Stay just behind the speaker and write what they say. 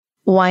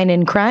Wine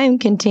and Crime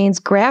contains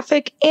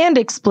graphic and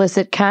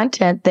explicit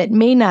content that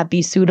may not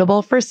be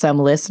suitable for some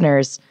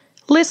listeners.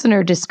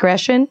 Listener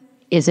discretion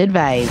is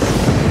advised.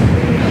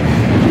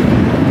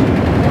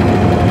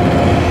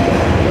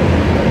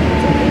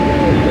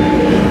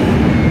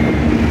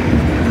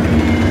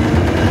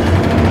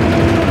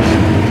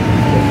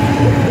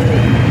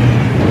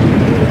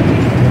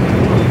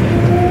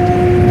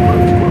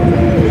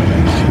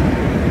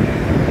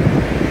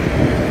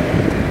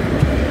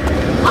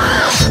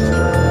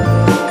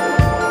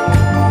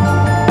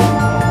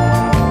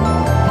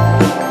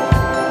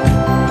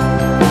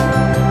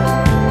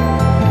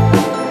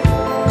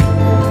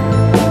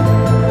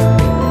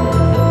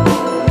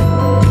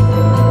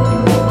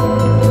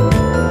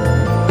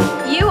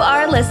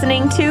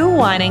 Listening to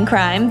Wine and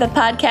Crime, the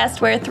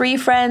podcast where three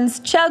friends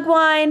chug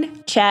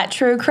wine, chat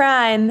true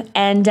crime,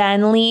 and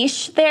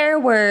unleash their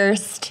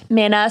worst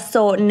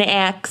Minnesotan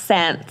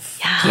accents.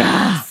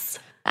 Yes.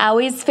 I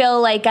always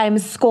feel like I'm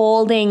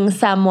scolding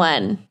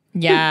someone.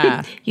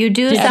 Yeah. You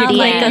do sound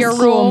like a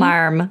school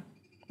marm.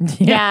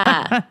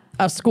 Yeah.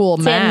 A school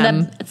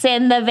ma'am. It's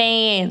in the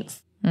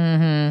veins.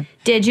 Mm-hmm.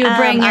 Did you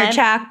bring your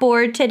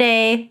chalkboard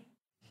today?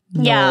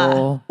 Yeah.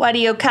 No. What do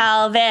you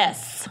call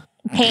this?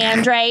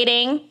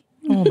 Handwriting?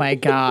 Oh my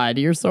God,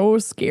 you're so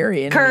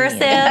scary. Cursive.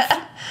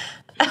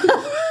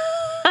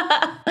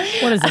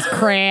 What is this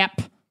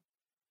crap?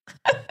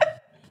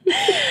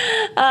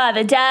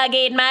 The dog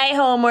ate my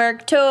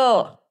homework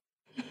too.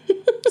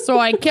 So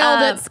I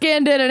killed it,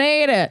 skinned it, and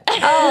ate it.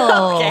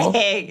 Oh.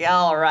 Okay,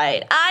 all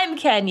right. I'm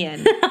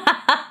Kenyon.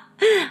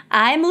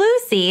 I'm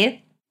Lucy.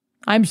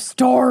 I'm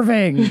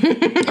starving.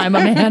 I'm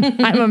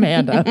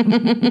Amanda.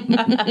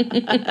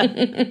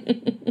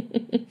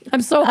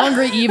 I'm so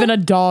hungry, even a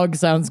dog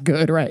sounds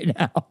good right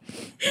now.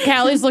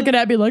 Callie's looking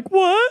at me like,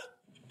 what?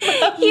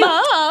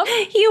 Mom.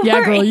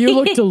 Girl, you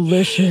look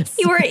delicious.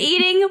 You were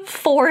eating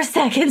 4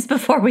 seconds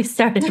before we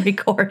started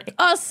recording.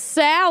 A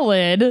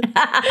salad?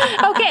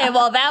 Okay,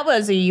 well, that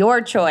was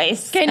your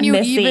choice. Can you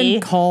Missy.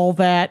 even call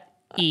that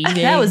eating?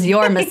 That was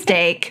your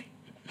mistake.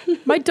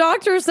 My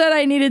doctor said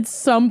I needed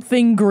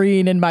something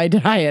green in my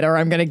diet or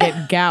I'm going to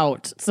get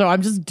gout. So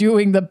I'm just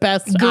doing the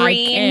best I can.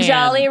 Green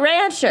Jolly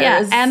Ranchers.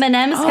 Yeah,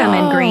 M&M's come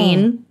in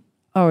green.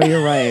 Oh,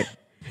 you're right.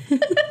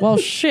 Well,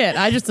 shit.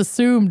 I just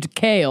assumed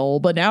kale,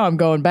 but now I'm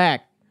going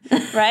back.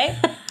 Right?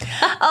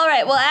 All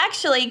right. Well,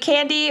 actually,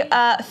 candy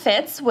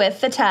fits with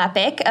the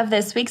topic of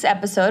this week's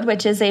episode,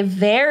 which is a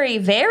very,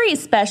 very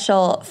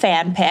special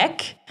fan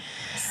pick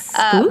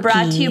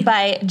brought to you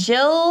by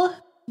Jill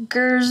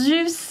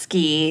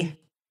Gerzewski.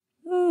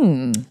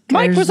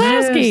 Mike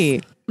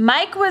Wazowski.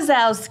 Mike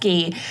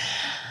Wazowski.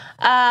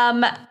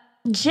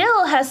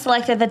 Jill has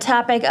selected the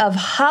topic of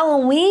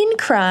Halloween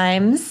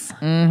crimes.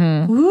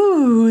 Mm-hmm.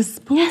 Ooh,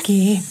 spooky.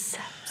 Yes.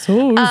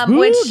 So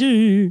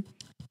spooky. Which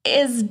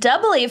is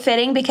doubly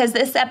fitting because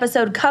this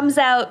episode comes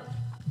out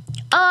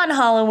on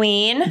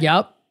Halloween.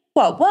 Yep.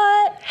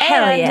 What?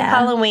 Hell and yeah.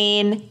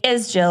 Halloween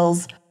is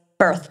Jill's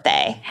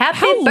birthday. Happy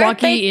How birthday,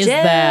 lucky is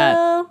Jill.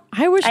 that?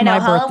 I wish I know,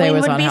 my birthday Halloween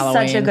was would on be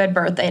Halloween. such a good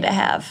birthday to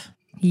have.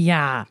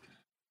 Yeah.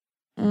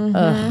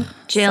 Mm-hmm.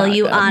 Jill, So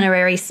you good.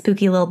 honorary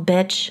spooky little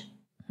bitch.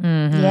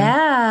 Mm-hmm.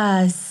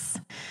 Yes.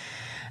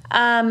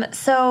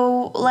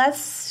 So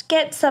let's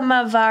get some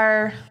of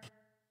our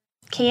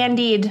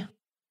candied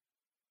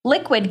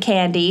liquid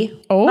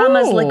candy. Oh.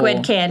 Mama's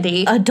liquid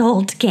candy.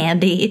 Adult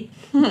candy.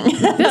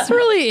 This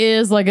really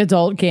is like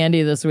adult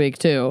candy this week,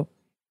 too.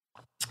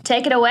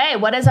 Take it away.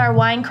 What is our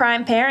wine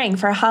crime pairing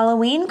for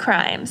Halloween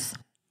crimes?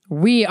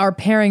 We are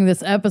pairing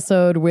this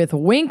episode with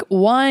Winc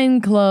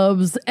Wine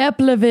Club's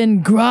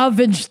Eplevin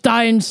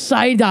Gravenstein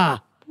Cider.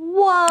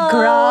 Whoa.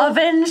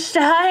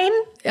 Gravenstein?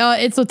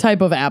 It's a type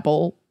of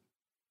apple.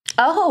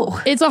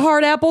 Oh. It's a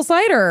hard apple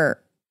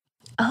cider.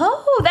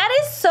 Oh, that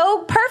is so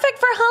perfect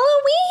for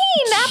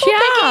Halloween. Apple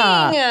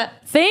picking.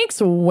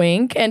 Thanks,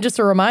 Winc. And just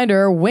a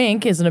reminder,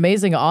 Winc is an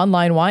amazing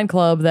online wine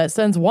club that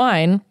sends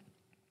wine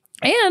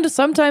and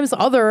sometimes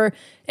other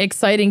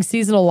exciting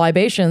seasonal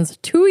libations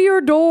to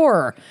your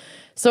door.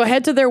 So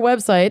head to their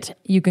website.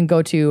 You can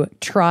go to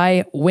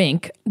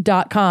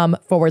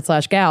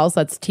trywinc.com/gals.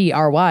 That's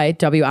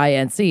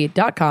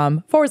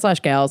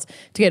TRYWINC.com/gals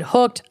to get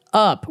hooked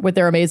up with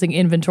their amazing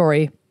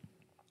inventory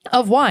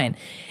of wine.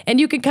 And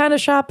you can kind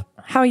of shop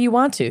how you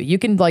want to. You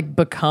can like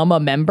become a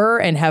member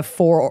and have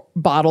 4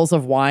 bottles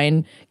of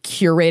wine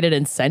curated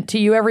and sent to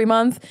you every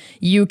month.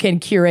 You can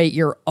curate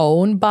your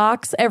own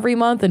box every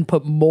month and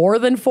put more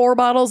than 4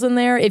 bottles in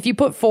there. If you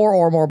put 4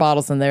 or more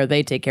bottles in there,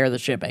 they take care of the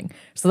shipping.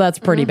 So that's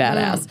pretty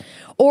badass.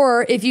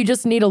 Or if you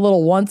just need a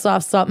little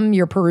once-off something,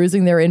 you're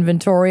perusing their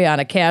inventory on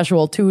a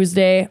casual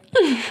Tuesday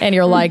and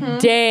you're like,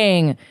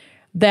 dang,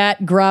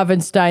 that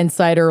Gravenstein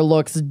cider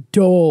looks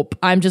dope.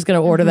 I'm just going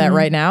to order that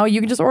right now.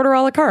 You can just order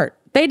a la carte.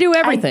 They do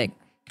everything.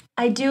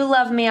 I do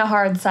love me a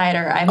hard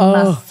cider, I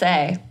must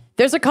say.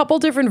 There's a couple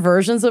different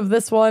versions of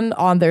this one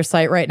on their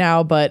site right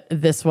now, but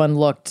this one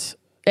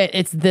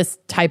it's this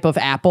type of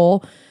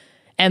apple.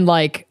 And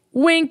like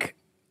Winc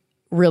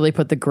really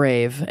put the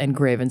grave and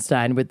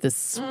Gravenstein with this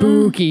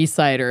spooky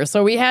cider.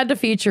 So we had to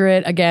feature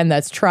it. Again,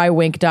 that's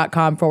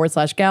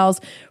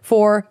trywinc.com/gals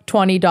for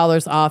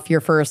 $20 off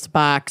your first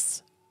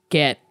box.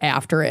 Get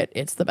after it.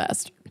 It's the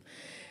best.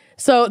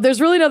 So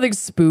there's really nothing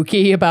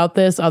spooky about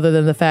this other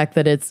than the fact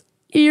that it's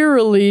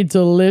eerily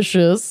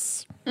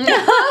delicious.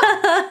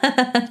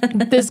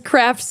 This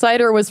craft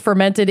cider was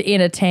fermented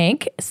in a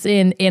tank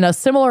in a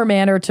similar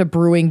manner to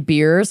brewing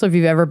beer. So if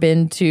you've ever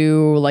been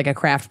to like a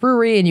craft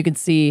brewery and you can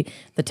see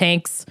the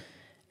tanks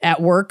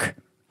at work,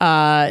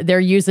 they're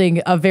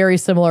using a very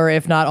similar,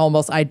 if not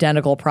almost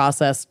identical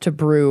process to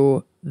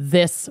brew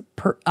this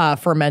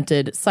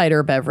fermented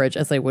cider beverage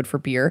as they would for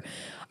beer,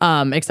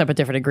 except with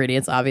different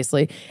ingredients,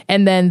 obviously.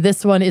 And then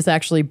this one is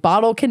actually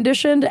bottle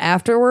conditioned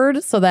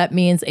afterward. So that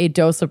means a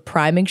dose of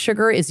priming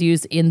sugar is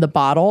used in the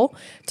bottle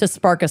to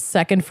spark a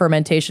second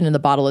fermentation in the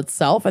bottle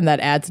itself. And that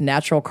adds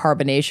natural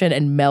carbonation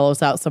and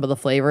mellows out some of the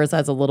flavors,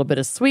 adds a little bit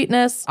of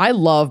sweetness. I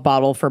love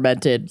bottle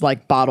fermented,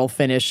 like bottle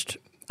finished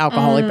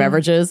alcoholic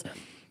beverages.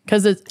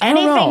 Because it's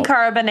anything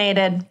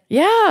carbonated.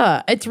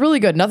 Yeah, it's really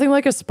good. Nothing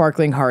like a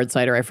sparkling hard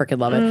cider. I freaking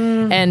love it.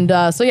 And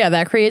so yeah,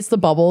 that creates the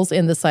bubbles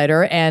in the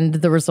cider. And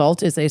the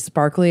result is a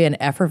sparkly and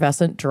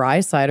effervescent dry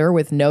cider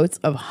with notes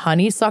of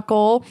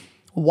honeysuckle,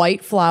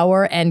 white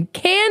flower, and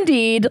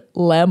candied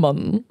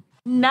lemon.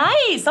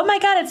 Nice. Oh my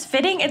God, it's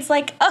fitting. It's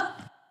like,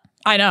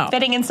 I know.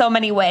 fitting in so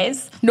many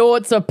ways.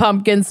 Notes of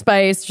pumpkin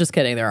spice. Just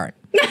kidding, there aren't.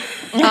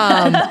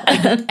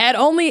 At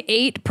only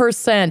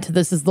 8%,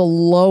 this is the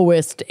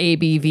lowest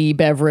ABV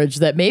beverage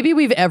that maybe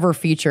we've ever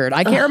featured.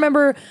 I can't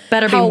remember.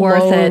 Better be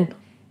worth it.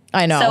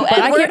 I know. So but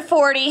Edward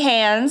 40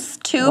 hands,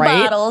 2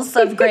 bottles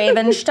of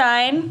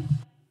Gravenstein.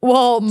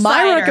 Well, my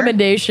cider.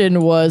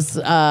 recommendation was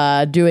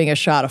doing a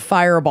shot of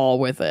Fireball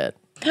with it.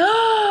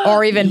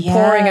 Or even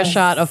pouring a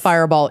shot of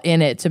Fireball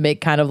in it to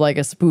make kind of like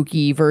a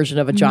spooky version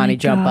of a Johnny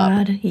Jump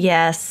Up.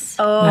 Yes.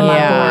 Oh,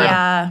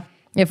 yeah.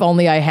 If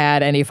only I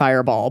had any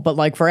Fireball. But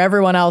like for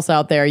everyone else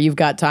out there, you've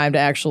got time to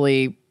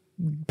actually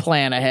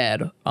plan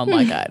ahead,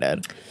 unlike I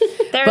did.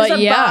 There's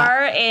a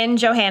bar in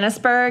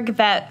Johannesburg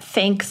that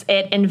thinks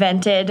it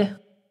invented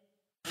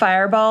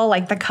Fireball,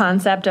 like the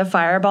concept of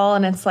Fireball,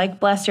 and it's like,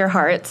 bless your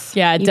hearts.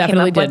 Yeah, it you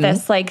definitely came up didn't.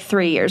 with this like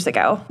 3 years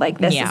ago. Like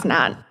this is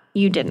not,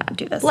 you did not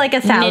do this. Like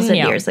 1,000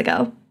 years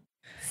ago.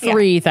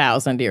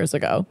 3,000 years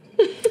ago.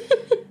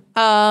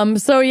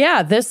 So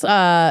yeah, this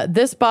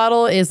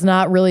bottle is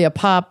not really a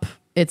pop.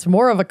 It's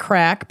more of a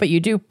crack, but you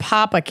do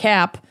pop a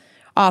cap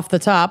off the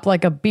top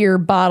like a beer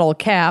bottle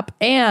cap,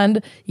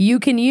 and you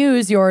can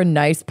use your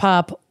nice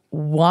pop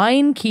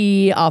wine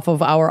key off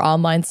of our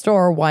online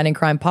store,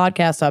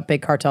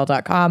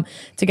 wineandcrimepodcast.bigcartel.com,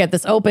 to get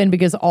this open,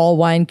 because all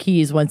wine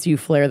keys, once you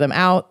flare them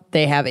out,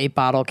 they have a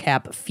bottle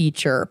cap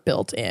feature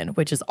built in,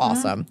 which is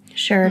awesome.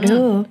 Sure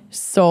do.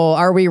 So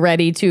are we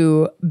ready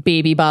to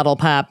baby bottle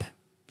pop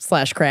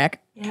 / crack?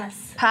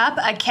 Yes. Pop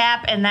a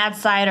cap in that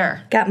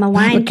cider. Got my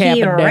wine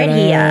key right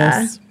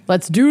here.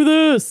 Let's do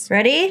this.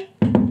 Ready?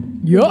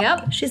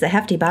 Yep. She's a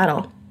hefty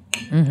bottle.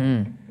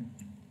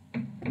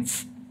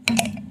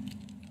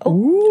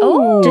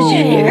 Oh, did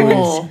you hear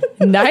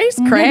it? Nice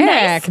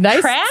crack.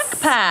 Nice crack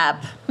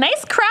pop.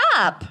 Nice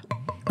crop.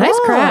 Nice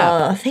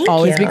crap. Thank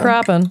Always you. be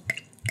cropping.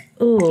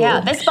 Ooh.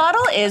 Yeah, this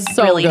bottle is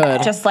So really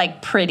good. just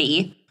like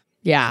pretty.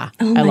 Yeah,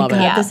 Oh I my love God,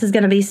 it. Yeah. this is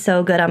going to be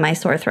so good on my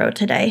sore throat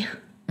today.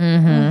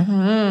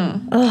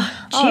 Oh,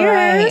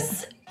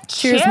 cheers.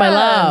 Cheers, my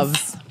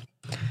loves.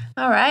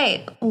 All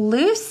right,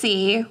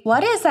 Lucy,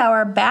 what is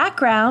our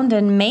background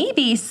and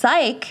maybe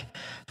psych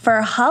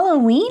for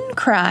Halloween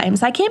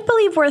crimes? I can't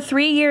believe we're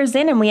 3 years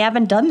in and we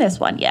haven't done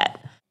this one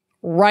yet.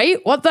 Right?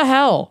 What the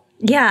hell?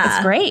 Yeah.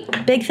 It's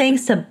great. Big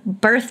thanks to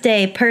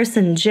birthday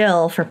person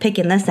Jill for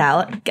picking this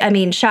out. I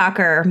mean,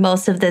 shocker,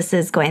 most of this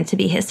is going to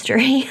be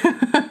history.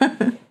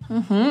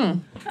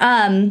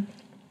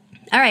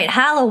 All right,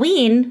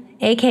 Halloween,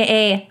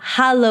 aka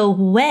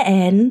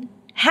Halloween,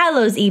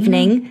 Hallows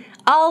Evening,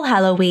 All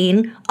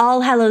Halloween, All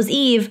Hallows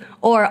Eve,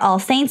 or All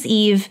Saints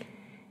Eve,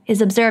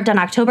 is observed on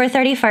October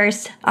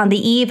 31st on the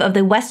eve of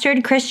the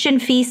Western Christian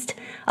feast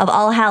of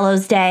All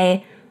Hallows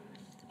Day.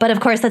 But of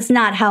course, that's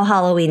not how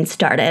Halloween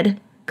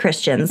started.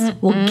 Christians.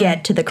 We'll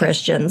get to the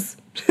Christians.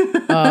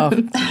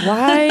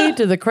 Why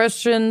do the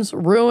Christians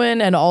ruin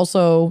and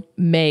also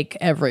make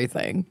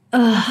everything?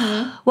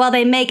 Well,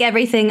 they make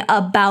everything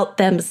about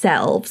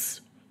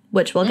themselves,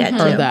 which we'll get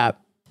Heard to. that.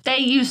 They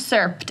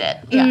usurped it.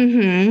 Yeah.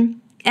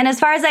 And as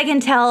far as I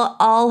can tell,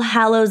 All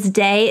Hallows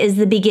Day is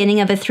the beginning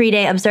of a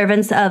 3-day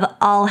observance of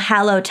All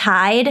Hallow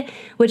Tide,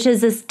 which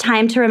is this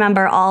time to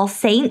remember all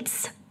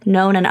saints,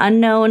 known and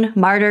unknown,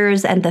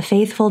 martyrs, and the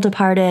faithful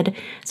departed.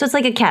 So it's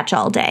like a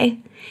catch-all day.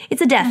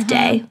 It's a death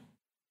day.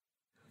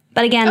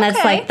 But again,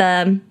 that's like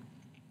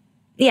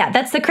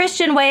that's the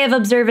Christian way of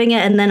observing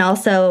it. And then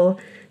also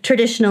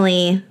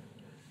traditionally,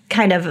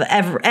 kind of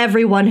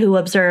everyone who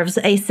observes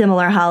a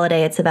similar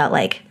holiday, it's about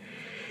like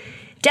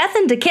death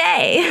and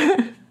decay.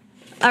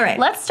 All right.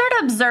 Let's start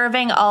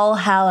observing All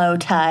Hallow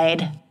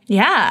Tide.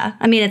 Yeah.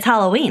 I mean, it's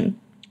Halloween.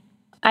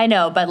 I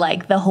know, but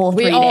like the whole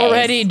 3 days. We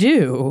already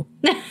do.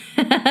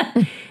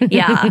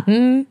 Yeah.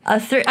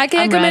 I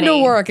can't come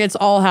into work. It's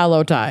All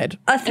Hallowtide.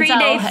 A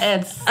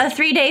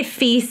 3-day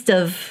feast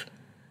of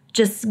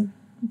just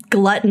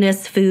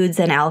gluttonous foods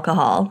and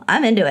alcohol.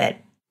 I'm into it.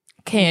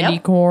 Candy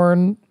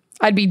corn.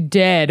 I'd be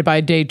dead by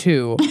day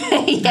 2.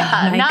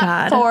 Yeah,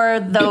 not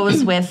for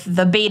those with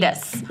the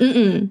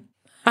betas.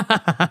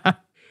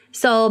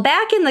 So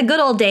back in the good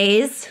old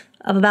days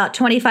of about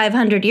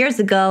 2,500 years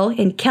ago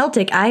in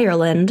Celtic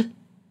Ireland,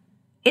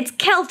 it's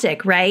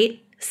Celtic,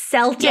 right?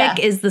 Celtic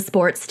is the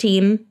sports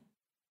team.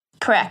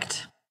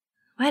 Correct.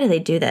 Why do they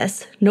do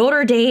this?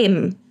 Notre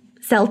Dame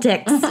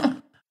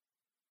Celtics.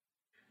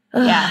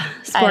 Yeah.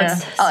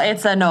 Sports.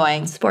 It's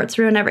annoying. Sports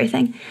ruin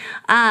everything.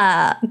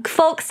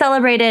 Folks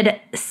celebrated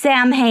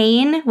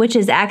Samhain, which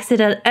is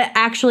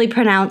actually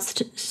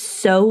pronounced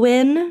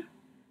Samhain,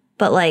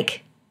 but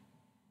like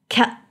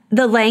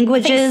the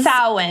languages.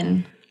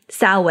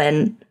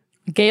 Samhain.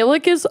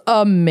 Gaelic is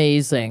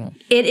amazing.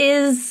 It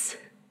is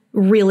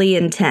really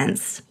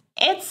intense.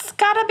 It's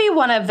got to be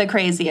one of the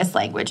craziest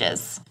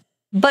languages.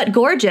 But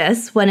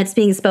gorgeous when it's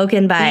being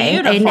spoken by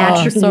a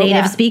Beautiful.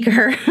 native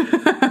speaker.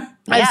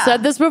 I've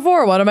said this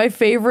before. One of my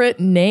favorite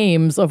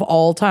names of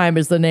all time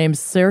is the name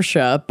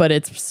Saoirse, but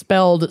it's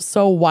spelled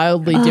so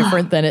wildly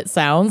different than it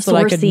sounds that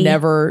I could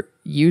never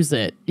use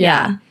it.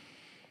 Yeah.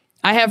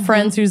 I have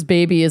friends whose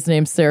baby is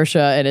named Saoirse,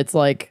 and it's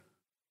like,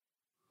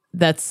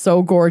 that's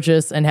so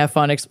gorgeous, and have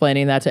fun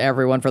explaining that to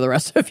everyone for the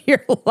rest of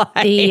your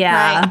life.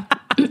 Yeah.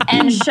 Right.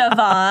 And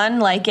Siobhan,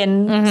 like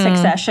in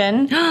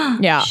Succession.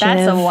 Yeah.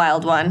 That's a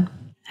wild one.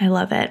 I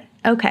love it.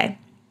 Okay.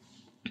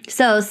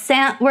 So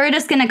we're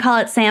just going to call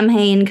it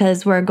Samhain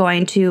because we're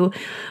going to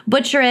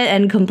butcher it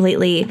and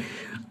completely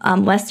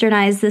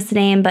westernize this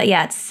name. But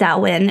yeah, it's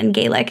Samhain in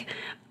Gaelic.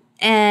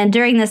 And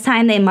during this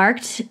time, they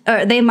marked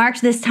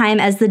this time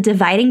as the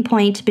dividing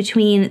point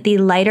between the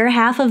lighter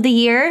half of the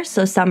year,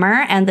 so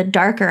summer, and the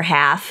darker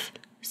half,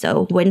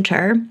 so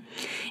winter.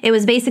 It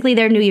was basically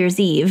their New Year's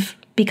Eve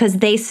because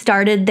they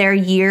started their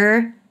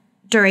year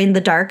during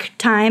the dark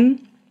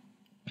time.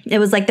 It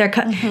was like their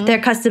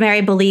customary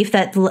belief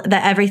that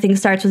everything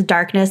starts with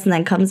darkness and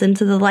then comes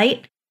into the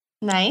light.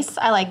 Nice.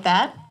 I like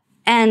that.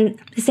 And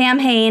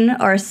Samhain,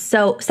 or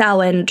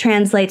Samhain,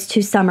 translates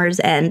to summer's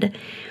end.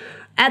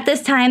 At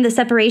this time, the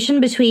separation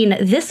between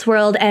this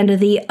world and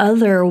the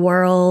other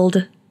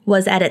world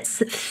was at its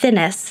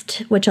thinnest,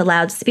 which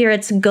allowed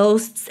spirits,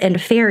 ghosts,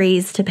 and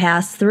fairies to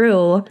pass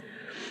through.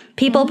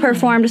 People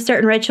performed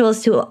certain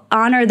rituals to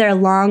honor their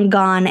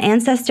long-gone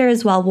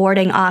ancestors while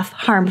warding off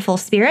harmful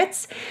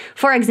spirits.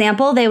 For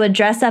example, they would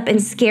dress up in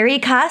scary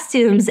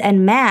costumes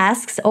and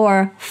masks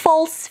or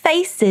false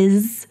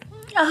faces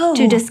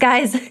to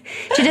disguise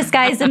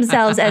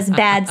themselves as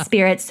bad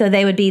spirits so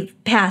they would be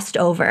passed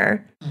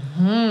over.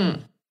 So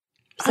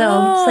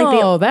it's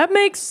like that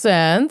makes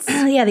sense.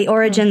 Yeah, the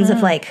origins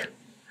of like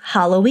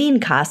Halloween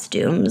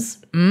costumes.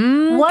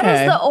 What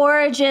is the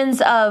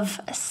origins of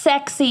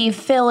sexy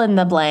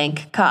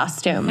fill-in-the-blank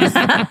costumes?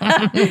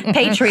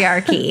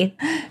 Patriarchy.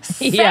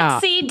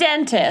 Sexy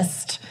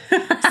dentist.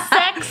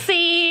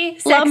 Sexy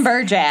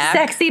lumberjack.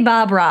 Sexy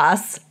Bob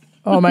Ross.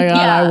 Oh my God,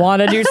 I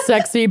want to do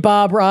sexy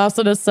Bob Ross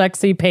and a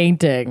sexy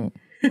painting.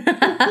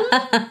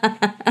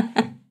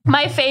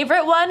 My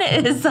favorite one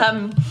is,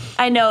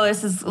 I know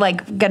this is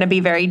like going to be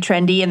very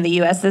trendy in the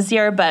U.S. this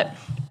year, but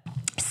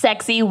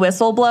sexy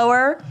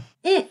whistleblower.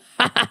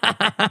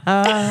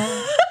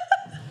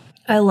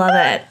 I love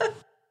it.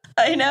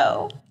 I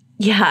know.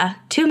 Yeah,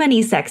 too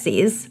many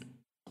sexies.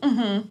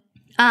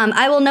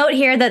 I will note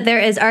here that there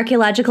is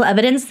archaeological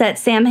evidence that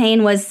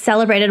Samhain was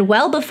celebrated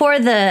well before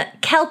the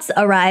Celts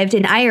arrived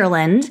in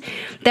Ireland.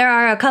 There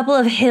are a couple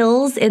of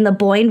hills in the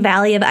Boyne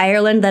Valley of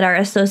Ireland that are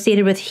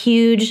associated with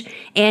huge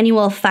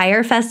annual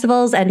fire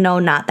festivals, and no,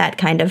 not that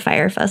kind of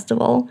fire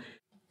festival.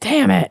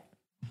 Damn it.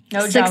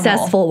 No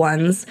successful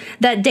ones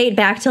that date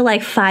back to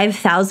like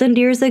 5,000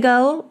 years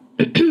ago.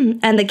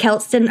 And the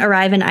Celts didn't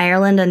arrive in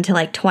Ireland until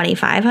like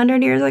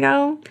 2,500 years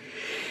ago.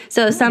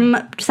 So some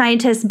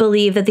scientists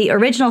believe that the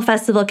original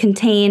festival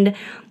contained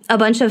a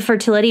bunch of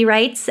fertility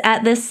rites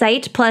at this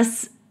site,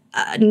 plus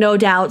no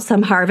doubt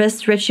some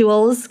harvest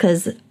rituals,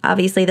 because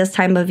obviously this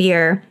time of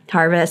year,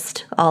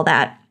 harvest, all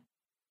that.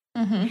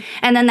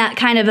 And then that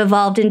kind of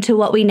evolved into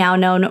what we now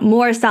know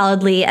more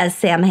solidly as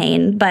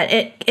Samhain. But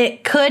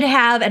it could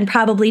have and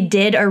probably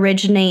did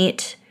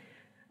originate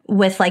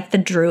with like the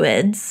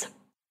Druids.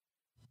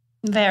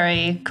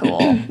 Very cool.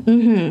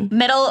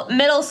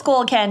 Middle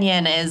school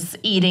Kenyon is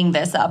eating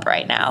this up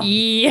right now.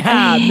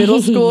 Yeah,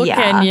 middle school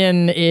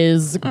Kenyon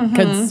is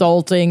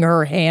consulting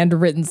her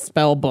handwritten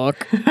spell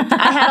book.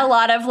 I had a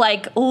lot of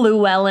like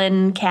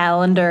Llewellyn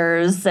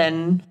calendars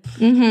and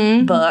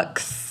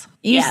books.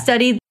 You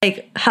studied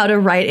like how to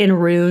write in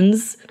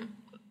runes.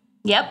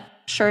 Yep,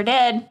 sure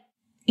did.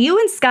 You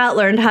and Scott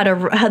learned how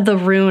the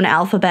rune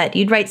alphabet.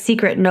 You'd write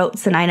secret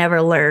notes, and I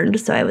never learned,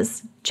 so I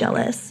was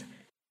jealous.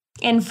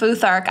 In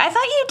Futhark. I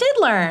thought you did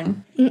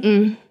learn.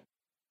 Mm-mm.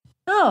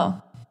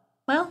 Oh,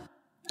 well.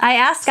 I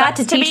asked Scott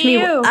to teach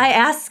me. I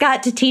asked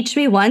Scott to teach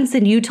me once,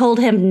 and you told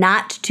him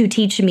not to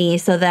teach me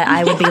so that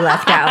I would be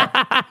left out.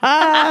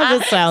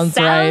 That sounds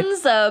right.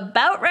 Sounds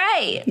about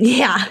right.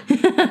 Yeah.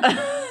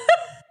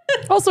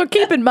 Also,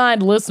 keep in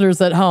mind,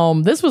 listeners at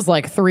home, this was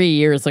like 3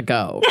 years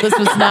ago. This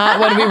was not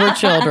when we were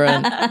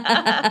children.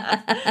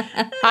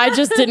 I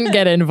just didn't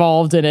get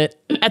involved in it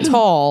at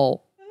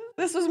all.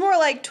 This was more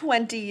like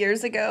 20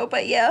 years ago,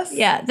 but yes.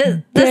 Yeah,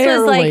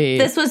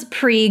 this was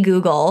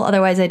pre-Google.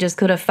 Otherwise, I just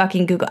could have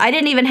fucking Googled. I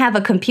didn't even have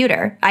a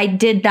computer. I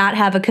did not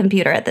have a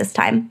computer at this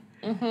time.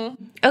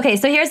 Mm-hmm. Okay,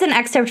 so here's an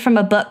excerpt from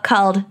a book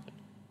called,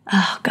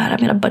 oh God, I'm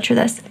going to butcher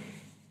this.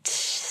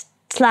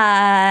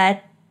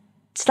 Slachka.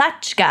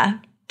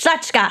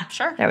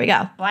 Sure. There we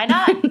go. Why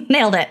not?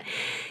 Nailed it.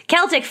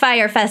 Celtic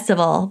Fire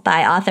Festival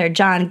by author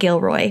John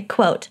Gilroy.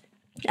 Quote,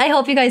 I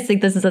hope you guys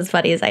think this is as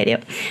funny as I do.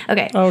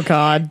 Okay. Oh,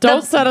 God.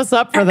 Don't set us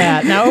up for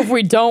that. Now, if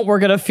we don't, we're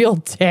going to feel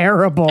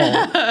terrible.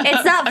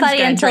 It's not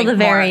funny until the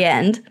very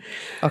end.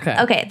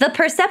 Okay. The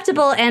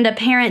perceptible and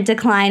apparent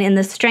decline in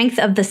the strength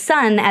of the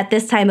sun at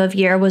this time of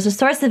year was a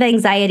source of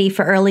anxiety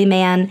for early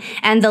man,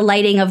 and the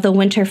lighting of the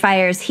winter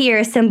fires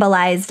here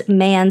symbolized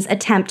man's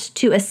attempt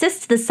to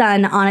assist the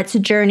sun on its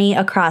journey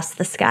across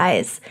the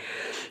skies.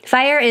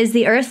 Fire is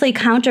the earthly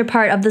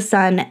counterpart of the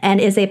sun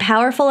and is a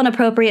powerful and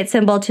appropriate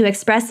symbol to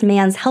express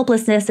man's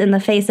helplessness in the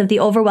face of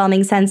the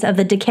overwhelming sense of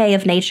the decay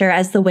of nature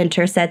as the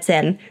winter sets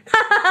in.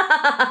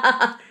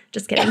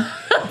 Just kidding.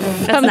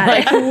 That's not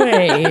it.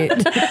 Wait.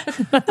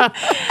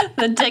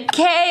 The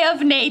decay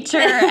of nature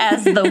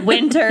as the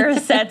winter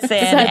sets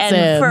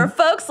in. For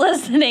folks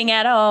listening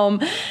at home,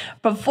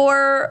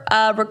 before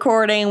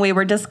recording, we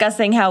were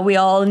discussing how we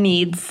all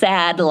need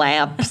sad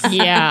lamps.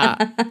 Yeah.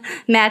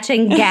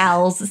 Matching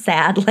gals'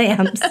 sad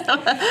lamps.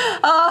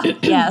 Oh,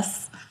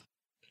 yes.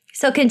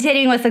 So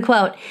continuing with the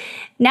quote.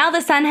 Now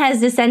the sun has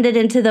descended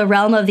into the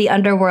realm of the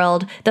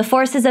underworld. The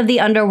forces of the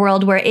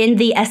underworld were in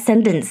the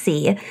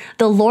ascendancy.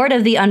 The lord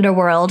of the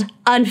underworld,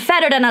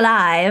 unfettered and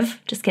alive,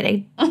 just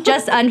kidding,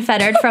 just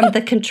unfettered from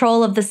the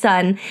control of the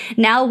sun,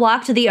 now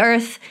walked the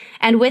earth,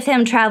 and with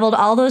him traveled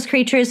all those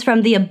creatures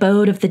from the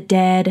abode of the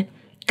dead.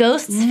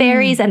 Ghosts,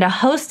 fairies, and a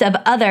host of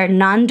other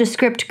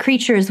nondescript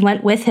creatures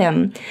went with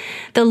him.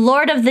 The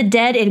lord of the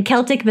dead in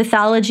Celtic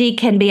mythology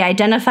can be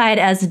identified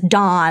as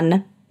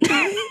Dawn.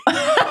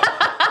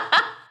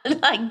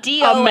 Like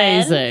D-O-N.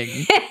 Amazing.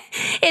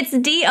 It's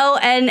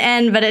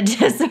D-O-N-N, but it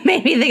just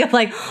made me think of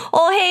like,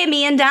 oh, hey,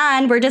 me and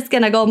Don, we're just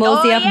going to go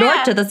mosey up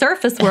north to the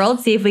surface world,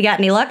 see if we got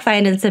any luck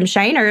finding some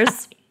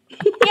shiners.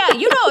 Yeah,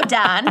 you know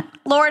Don,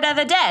 Lord of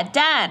the Dead,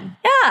 Don.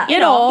 Yeah. You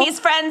know, he's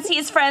friends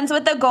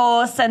with the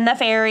ghosts and the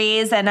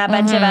fairies and a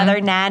bunch of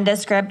other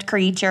nondescript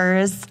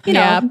creatures. You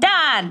know,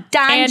 Don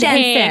and Jensen.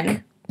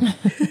 Hank.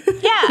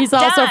 Yeah, he's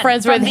also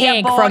friends with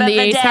Hank from the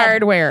Ace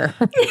Hardware.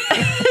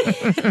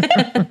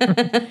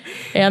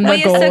 And the we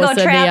used to go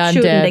ghosts trap and the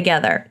shooting undead.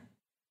 together.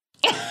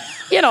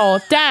 You know,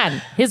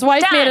 Don. His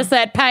wife made us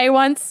that pie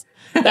once.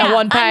 That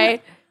one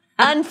pie.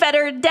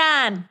 Unfettered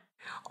Don.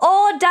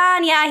 Oh,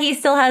 Don, yeah, he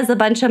still has a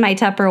bunch of my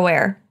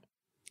Tupperware.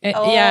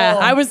 Yeah,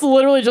 I was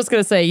literally just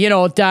going to say, you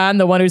know, Don,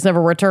 the one who's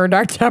never returned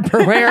our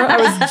Tupperware. I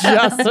was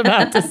just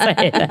about to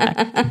say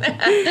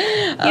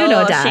that. You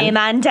know Don. Shame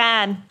on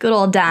Don. Good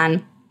old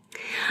Don.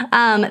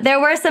 There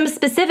were some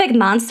specific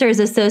monsters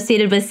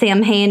associated with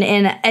Samhain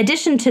in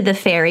addition to the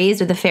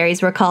fairies, or the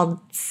fairies were called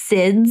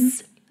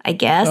Sids, I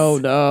guess. Oh,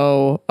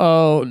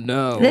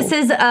 no. This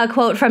is a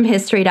quote from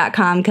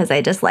history.com because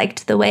I just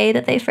liked the way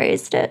that they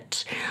phrased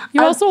it.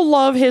 You also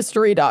love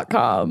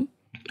history.com.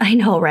 I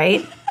know,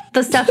 right?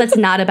 The stuff that's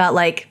not about,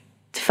 like,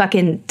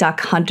 fucking duck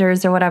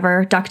hunters or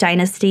whatever, Duck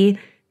Dynasty.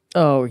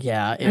 Oh,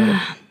 yeah. Ew.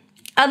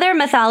 Other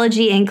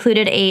mythology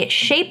included a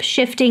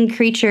shape-shifting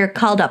creature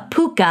called a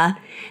puka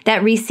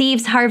that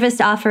receives harvest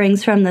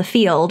offerings from the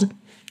field.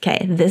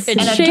 Okay, this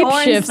It is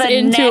shapeshifts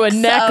into a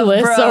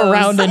necklace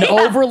around an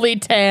overly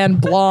tan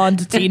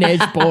blonde teenage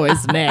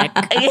boy's neck.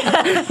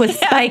 with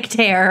spiked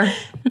hair.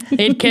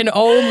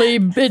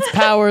 Its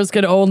powers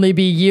can only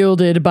be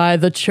yielded by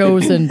the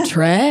chosen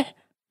Tre.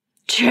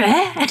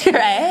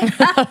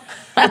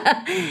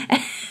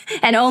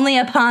 And only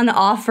upon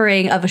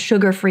offering of a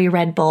sugar-free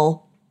Red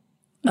Bull.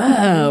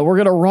 We're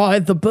gonna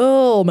ride the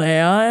bull,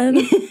 man.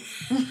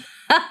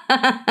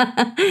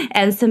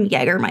 And some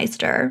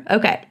Jägermeister.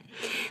 Okay.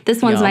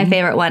 This one's my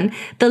favorite one.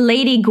 The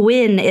Lady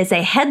Gwyn is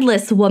a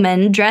headless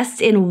woman dressed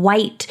in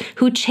white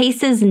who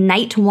chases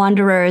night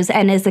wanderers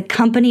and is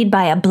accompanied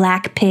by a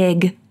black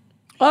pig.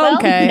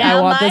 Okay,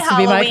 I want this to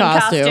be my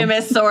costume.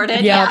 Is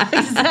sorted. Yep. Yeah,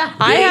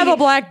 exactly. I have a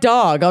black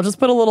dog. I'll just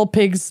put a little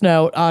pig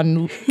snout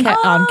on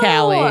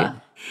Callie.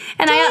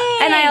 And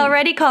I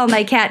already call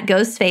my cat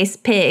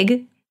Ghostface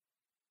Pig.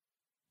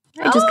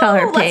 I just call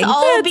her Pig. Let's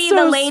all be so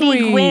the Lady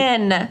sweet.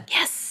 Gwyn.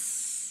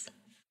 Yes.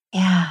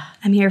 Yeah.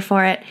 I'm here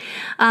for it.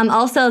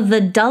 Also,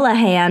 the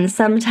Dullahan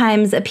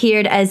sometimes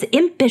appeared as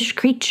impish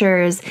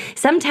creatures,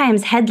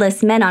 sometimes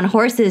headless men on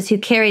horses who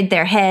carried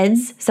their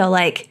heads. So,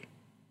 like,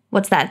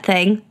 what's that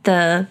thing?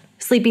 The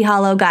Sleepy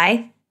Hollow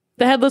guy?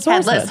 The Headless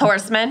Horseman. Headless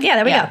Horseman.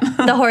 Yeah, there we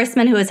go. The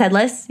horseman who is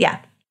headless. Yeah.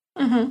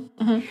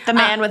 The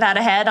man without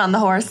a head on the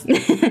horse.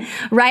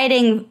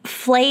 Riding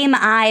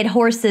flame-eyed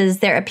horses,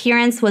 their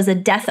appearance was a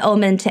death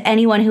omen to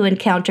anyone who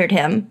encountered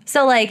him.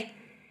 So, like,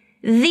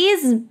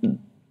 these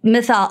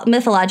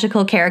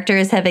mythological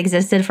characters have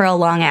existed for a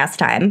long-ass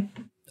time.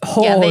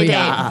 Oh, Yeah, they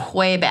date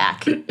way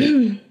back.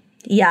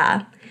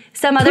 Yeah.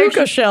 Some other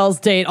Puka shells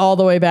date all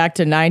the way back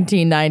to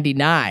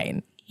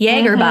 1999.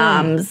 Jaeger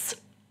bombs.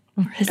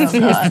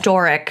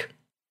 Historic.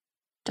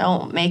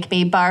 Don't make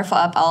me barf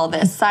up all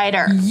this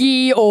cider.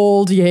 Ye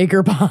old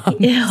Jaeger bomb.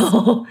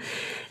 Ew.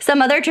 Some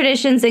other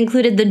traditions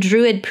included the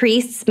Druid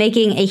priests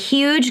making a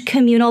huge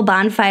communal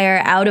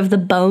bonfire out of the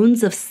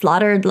bones of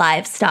slaughtered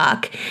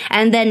livestock.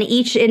 And then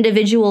each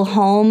individual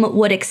home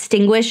would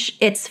extinguish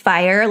its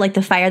fire, like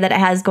the fire that it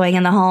has going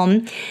in the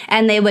home.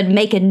 And they would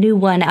make a new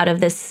one out of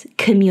this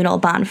communal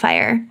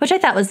bonfire, which I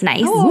thought was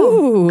nice.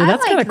 Ooh,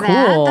 that's kind of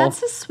cool.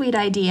 That's a sweet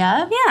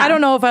idea. Yeah. I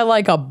don't know if I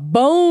like a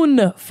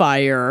bone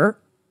fire,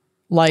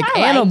 like I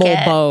like animal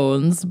it.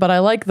 bones, but I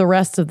like the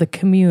rest of the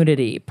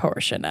community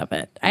portion of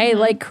it. I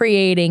like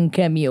creating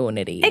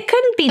community. It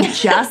couldn't be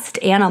just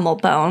animal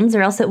bones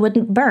or else it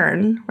wouldn't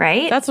burn,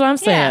 right? That's what I'm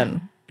saying. Yeah.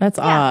 That's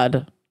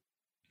odd.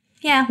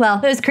 Yeah,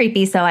 well, it was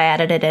creepy, so I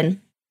added it in.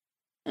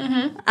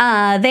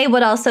 They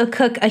would also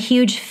cook a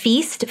huge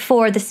feast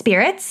for the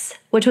spirits,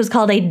 which was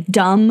called a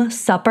dumb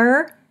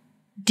supper,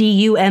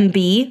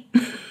 D-U-M-B.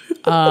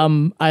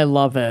 I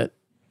love it.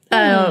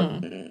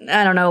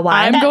 I don't know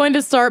why. I'm going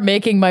to start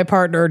making my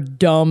partner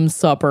dumb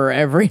supper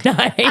every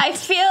night. I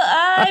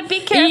feel, be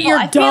careful. Eat your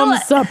I feel dumb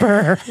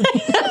supper.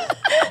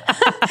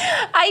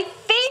 I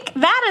think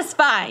that is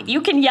fine.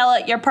 You can yell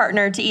at your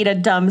partner to eat a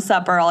dumb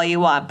supper all you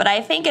want. But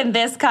I think in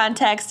this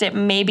context, it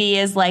maybe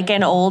is like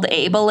an old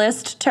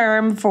ableist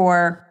term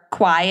for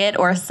quiet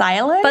or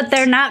silent. But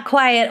they're not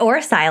quiet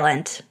or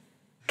silent.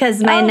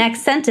 Because my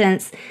next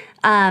sentence,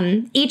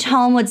 each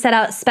home would set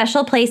out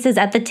special places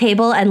at the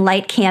table and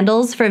light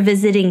candles for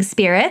visiting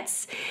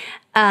spirits.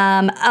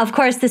 Of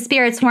course, the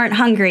spirits weren't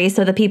hungry,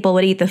 so the people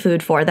would eat the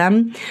food for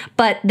them.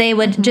 But they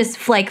would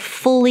just like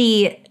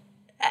fully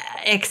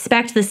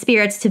expect the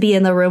spirits to be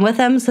in the room with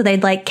them, so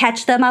they'd like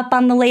catch them up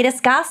on the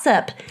latest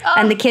gossip,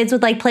 and the kids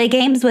would like play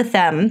games with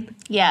them.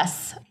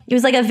 Yes. It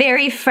was like a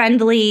very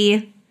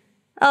friendly,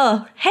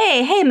 oh,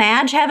 hey,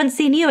 Madge, haven't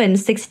seen you in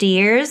 60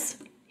 years.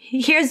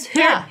 Here's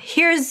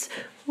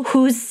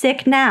who's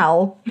sick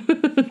now.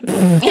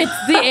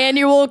 It's the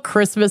annual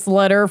Christmas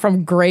letter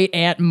from Great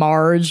Aunt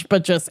Marge,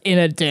 but just in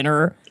a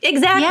dinner.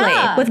 Exactly,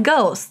 Yeah. with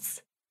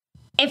ghosts.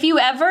 If you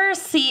ever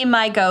see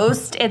my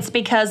ghost, it's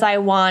because I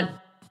want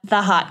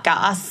the hot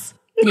goss.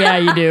 Yeah,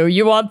 you do.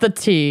 You want the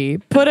tea.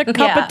 Put a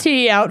cup of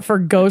tea out for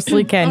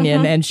ghostly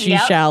Kenyon, and she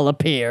Yep. shall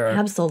appear.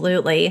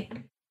 Absolutely.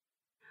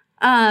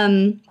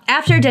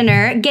 After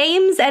dinner,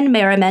 games and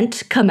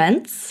merriment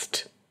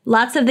commenced.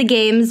 Lots of the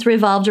games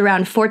revolved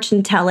around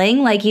fortune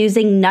telling, like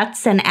using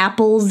nuts and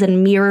apples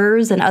and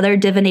mirrors and other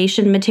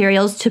divination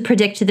materials to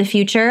predict the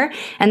future.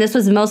 And this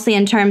was mostly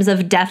in terms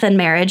of death and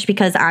marriage,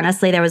 because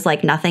honestly, there was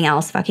like nothing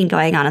else fucking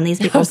going on in these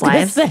people's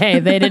lives. Say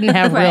they didn't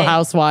have Real Right.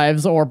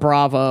 Housewives or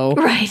Bravo.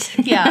 Right.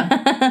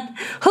 Yeah.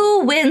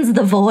 Who wins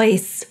the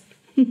voice?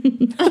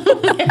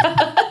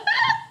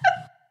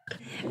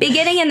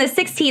 Beginning in the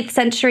 16th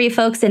century,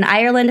 folks in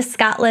Ireland,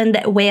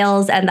 Scotland,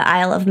 Wales, and the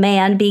Isle of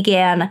Man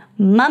began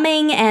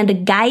mumming and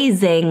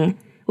guising,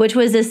 which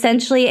was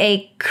essentially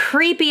a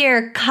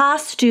creepier,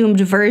 costumed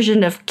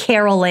version of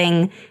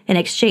caroling in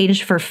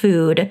exchange for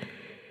food.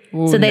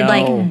 Ooh, So they'd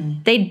no.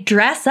 they'd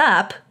dress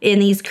up in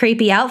these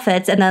creepy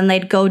outfits, and then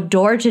they'd go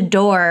door to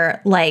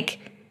door, like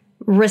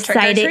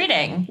reciting.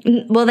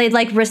 Trick-or-treating. Well, they'd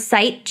like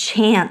recite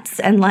chants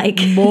and like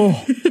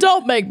Oh,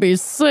 don't make me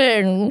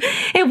sing.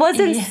 it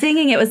wasn't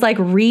singing; it was like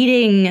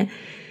reading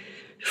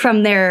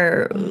from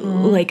their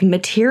like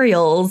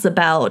materials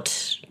about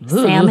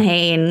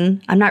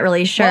Samhain. I'm not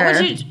really sure.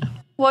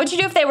 What would you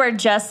do if they were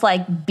just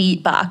like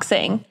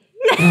beatboxing?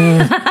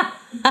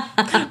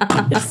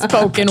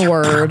 Spoken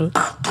word.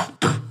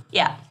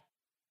 Yeah.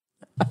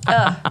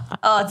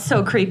 Oh, it's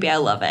so creepy. I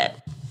love it.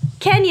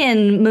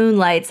 Kenyon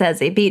moonlights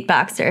as a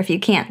beatboxer, if you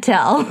can't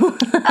tell.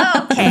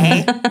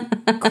 Okay.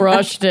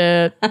 Crushed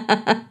it.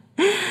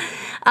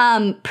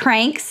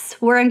 Pranks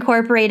were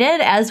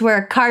incorporated, as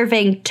were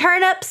carving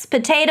turnips,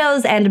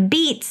 potatoes, and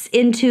beets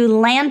into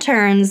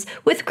lanterns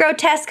with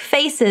grotesque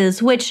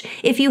faces, which,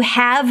 if you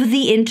have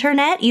the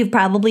internet, you've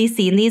probably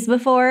seen these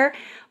before.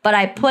 But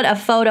I put a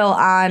photo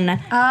on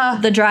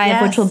the drive,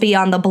 yes. which will be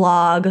on the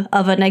blog,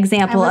 of an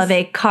example of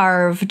a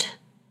carved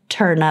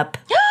turnip.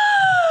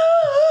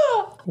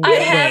 I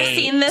have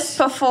seen this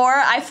before.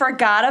 I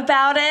forgot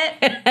about it.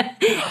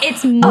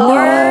 It's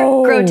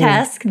more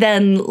grotesque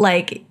than,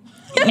 like,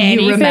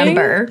 Anything you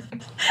remember.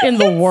 in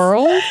the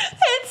world?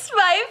 It's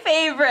my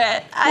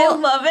favorite. I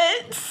love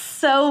it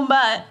so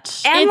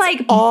much. And, It's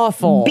like,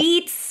 awful.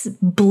 beets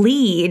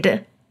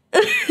bleed.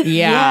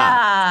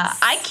 Yeah.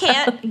 I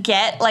can't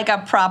get like a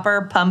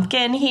proper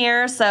pumpkin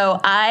here, so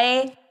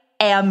I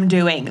am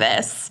doing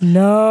this.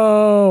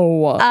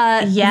 No.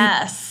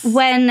 Yes.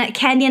 When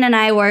Kenyon and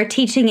I were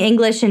teaching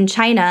English in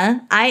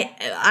China,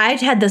 I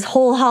had this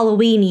whole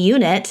Halloween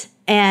unit,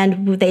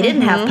 and they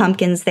didn't have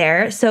pumpkins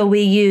there, so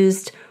we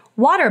used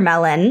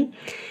watermelon.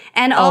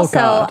 And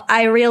also,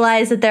 I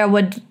realized that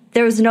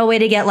there was no way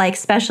to get like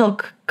special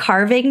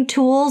carving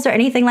tools or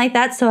anything like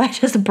that, so I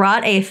just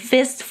brought a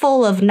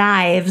fistful of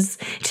knives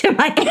to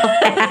my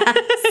class.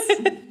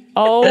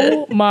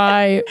 Oh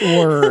my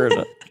word.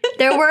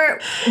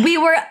 We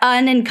were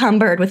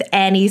unencumbered with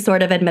any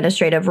sort of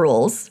administrative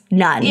rules.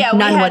 None. Yeah,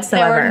 None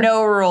whatsoever. There were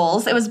no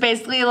rules. It was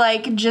basically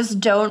like, just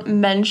don't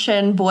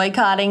mention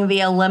boycotting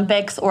the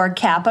Olympics or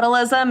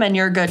capitalism and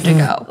you're good to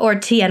go. Or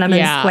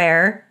Tiananmen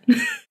Square.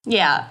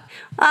 Yeah.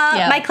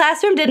 My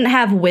classroom didn't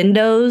have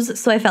windows,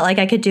 so I felt like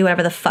I could do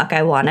whatever the fuck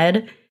I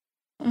wanted.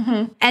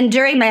 And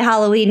during my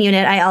Halloween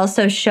unit, I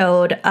also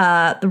showed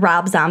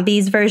Rob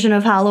Zombie's version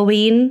of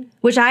Halloween,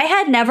 which I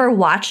had never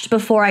watched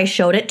before I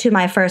showed it to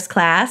my first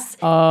class.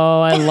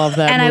 Oh, I love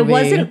that and movie.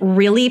 I wasn't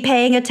really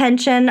paying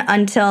attention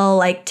until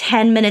like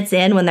 10 minutes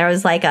in, when there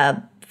was like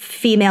a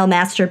female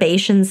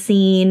masturbation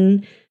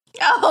scene.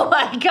 Oh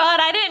my God,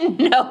 I didn't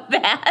know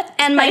that.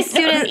 And my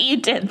students, you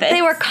did this.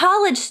 They were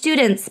college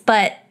students,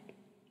 but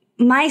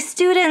my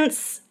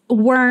students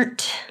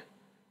weren't,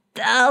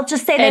 I'll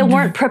just say they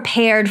weren't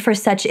prepared for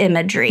such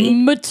imagery.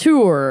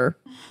 Mature.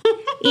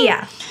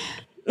 Yeah.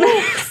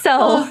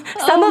 So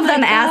some of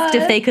them asked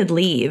if they could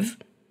leave.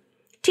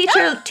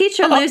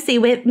 Teacher Lucy,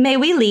 may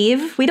we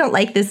leave? We don't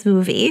like this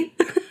movie.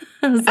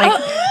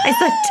 I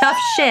said, tough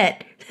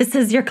shit. This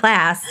is your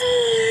class.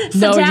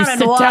 Sit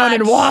down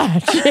and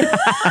watch.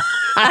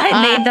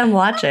 I made them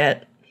watch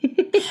it.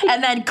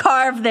 And then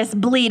carve this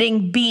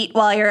bleeding beet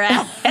while you're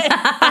at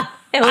it.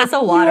 It was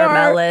a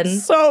watermelon. You are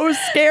so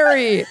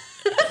scary.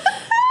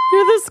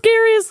 You're the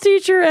scariest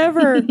teacher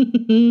ever. Teacher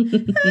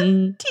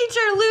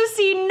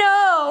Lucy,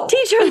 no.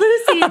 Teacher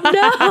Lucy,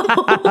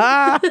 no.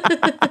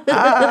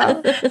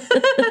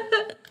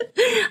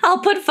 I'll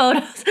put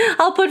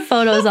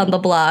photos on the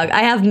blog.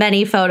 I have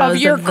many photos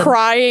of your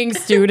crying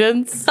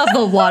students. Of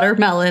the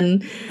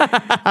watermelon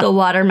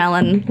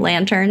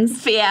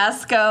lanterns.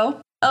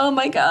 Fiasco. Oh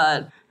my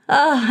God.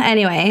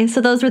 Anyway,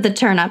 so those were the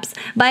turnips.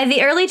 By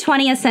the early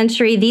 20th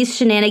century, these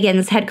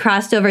shenanigans had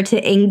crossed over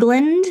to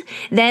England.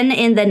 Then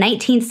in the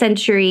 19th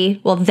century,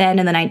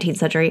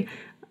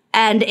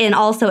 and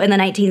also in the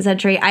 19th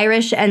century,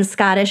 Irish and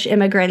Scottish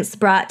immigrants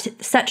brought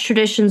such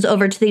traditions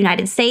over to the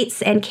United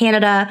States and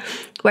Canada,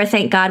 where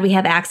thank God we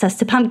have access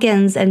to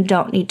pumpkins and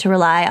don't need to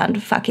rely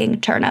on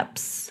fucking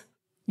turnips.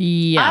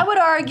 Yeah. I would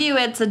argue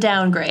it's a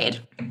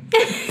downgrade.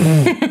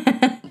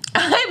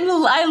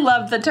 I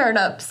love the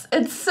turnips.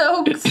 It's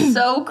so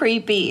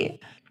creepy.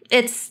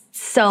 It's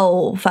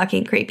so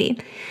fucking creepy.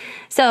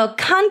 So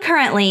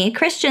concurrently,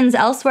 Christians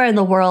elsewhere in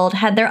the world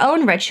had their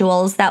own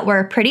rituals that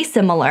were pretty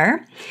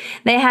similar.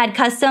 They had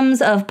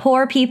customs of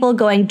poor people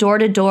going door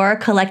to door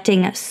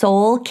collecting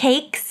soul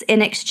cakes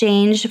in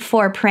exchange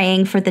for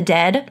praying for the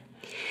dead.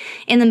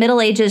 In the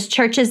Middle Ages,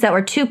 churches that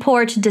were too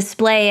poor to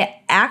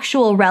display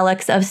actual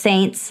relics of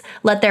saints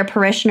let their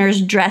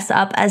parishioners dress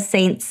up as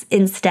saints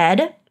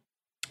instead.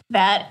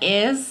 That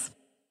is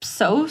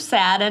so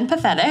sad and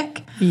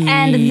pathetic.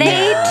 And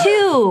they,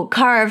 too,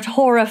 carved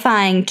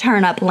horrifying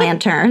turnip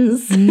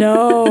lanterns.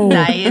 No.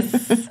 Nice.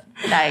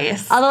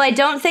 Although I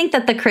don't think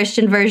that the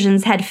Christian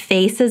versions had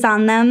faces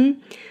on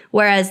them,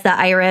 whereas the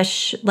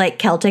Irish, like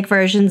Celtic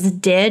versions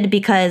did,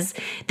 because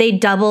they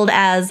doubled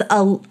as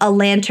a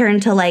lantern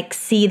to, like,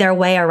 see their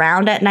way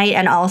around at night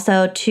and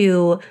also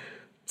to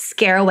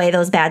scare away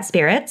those bad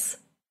spirits.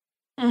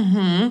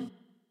 Mm-hmm.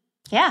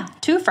 Yeah,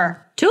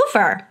 twofer.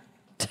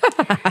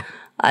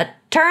 A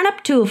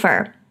turnip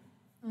twofer.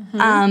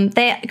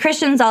 Mm-hmm.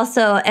 Christians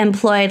also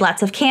employed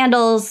lots of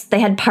candles. They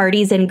had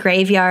parties in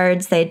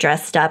graveyards. They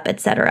dressed up,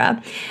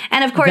 etc.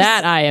 And of course,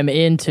 that I am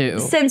into.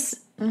 Since,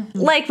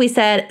 like we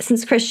said,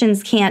 since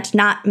Christians can't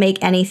not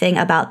make anything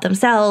about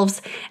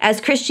themselves,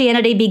 as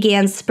Christianity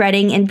began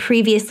spreading in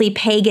previously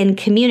pagan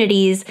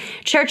communities,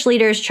 church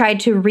leaders tried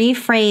to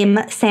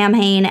reframe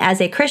Samhain as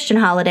a Christian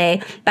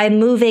holiday by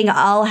moving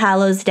All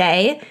Hallows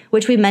Day,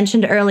 which we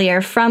mentioned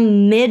earlier,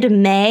 from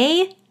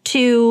mid-May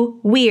to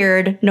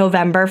weird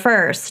November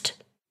 1st.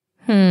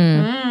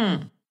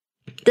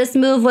 This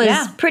move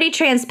was pretty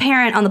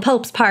transparent on the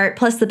Pope's part,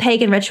 plus the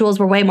pagan rituals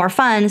were way more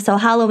fun, so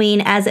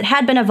Halloween, as it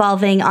had been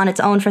evolving on its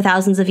own for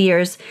thousands of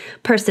years,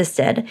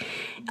 persisted.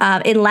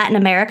 In Latin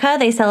America,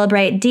 they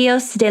celebrate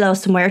Dios de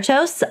los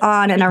Muertos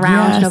on and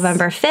around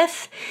November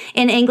 5th.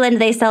 In England,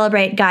 they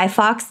celebrate Guy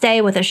Fawkes Day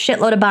with a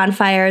shitload of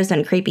bonfires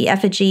and creepy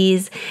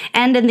effigies.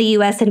 And in the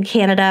US and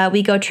Canada,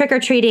 we go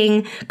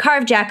trick-or-treating,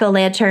 carve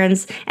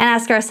jack-o'-lanterns, and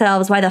ask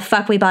ourselves why the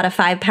fuck we bought a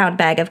 5-pound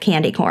bag of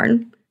candy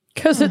corn.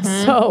 Because it's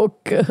so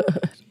good.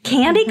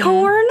 Candy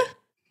corn?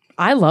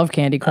 I love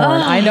candy corn.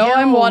 I know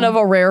I'm one of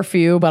a rare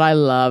few, but I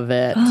love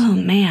it. Oh,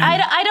 man.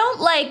 I don't,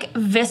 like,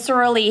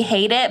 viscerally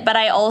hate it, but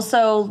I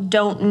also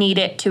don't need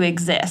it to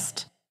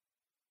exist.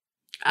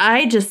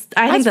 I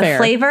think the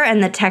flavor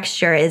and the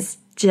texture is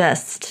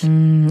just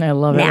I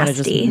love it when it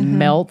nasty. just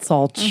melts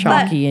all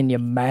chalky in your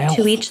mouth.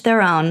 To each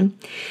their own.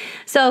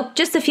 So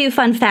just a few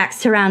fun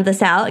facts to round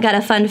this out. I got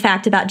a fun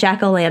fact about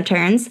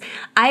jack-o'-lanterns.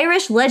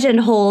 Irish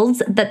legend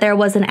holds that there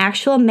was an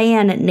actual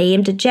man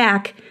named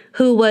Jack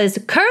who was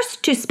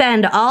cursed to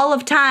spend all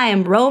of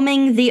time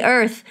roaming the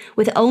earth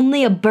with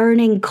only a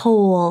burning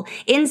coal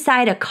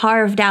inside a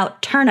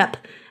carved-out turnip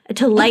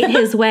to light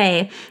his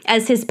way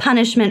as his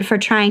punishment for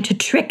trying to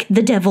trick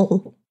the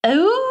devil.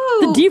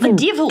 Ooh,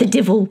 The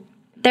devil.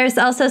 There's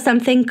also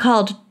something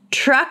called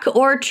trunk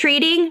or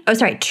treating,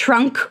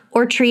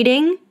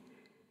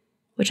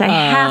 which I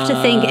have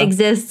to think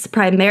exists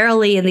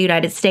primarily in the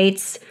United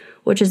States,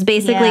 which is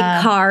basically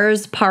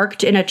cars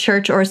parked in a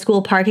church or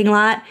school parking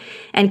lot,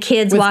 and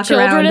kids walk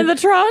around. Children in the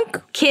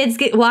trunk? Kids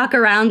walk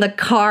around the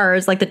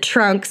cars, like the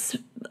trunks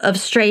of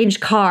strange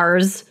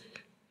cars,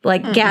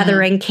 like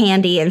gathering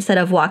candy instead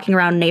of walking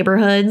around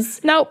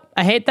neighborhoods. Nope.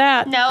 I hate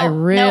that. No. I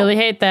really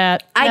hate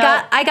that.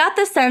 I got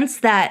the sense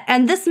that,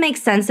 and this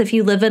makes sense if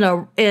you live in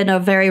a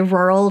very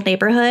rural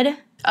neighborhood.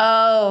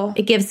 Oh.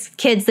 It gives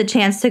kids the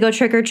chance to go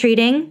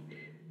trick-or-treating.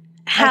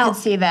 I can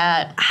see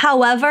that.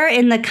 However,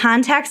 in the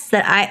context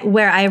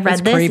where I read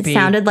It's this, creepy. it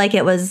sounded like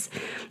it was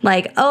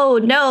like, oh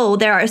no,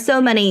 there are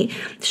so many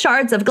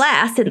shards of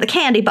glass in the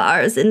candy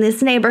bars in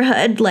this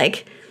neighborhood.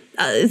 Like,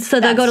 so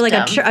they'll go to like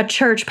a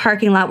church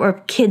parking lot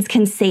where kids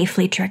can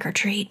safely trick or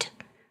treat.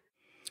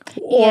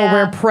 Or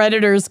where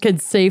predators can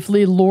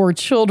safely lure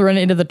children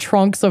into the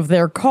trunks of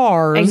their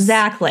cars.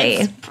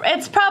 Exactly.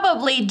 It's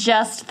probably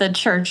just the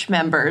church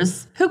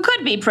members who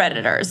could be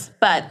predators,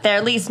 but they're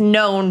at least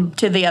known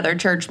to the other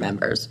church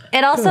members.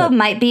 It also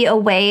might be a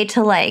way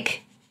to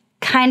like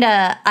kind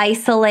of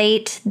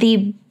isolate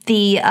the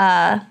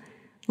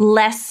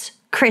less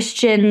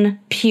Christian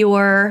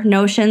pure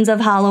notions of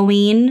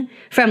Halloween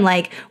from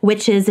like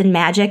witches and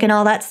magic and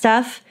all that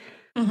stuff.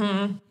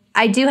 Mm-hmm.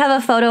 I do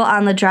have a photo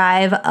on the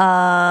drive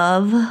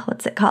of,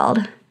 what's it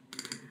called?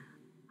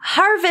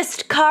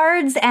 Harvest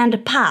cards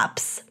and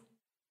pops.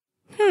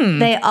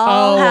 They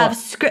all have,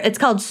 it's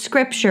called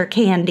scripture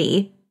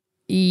candy.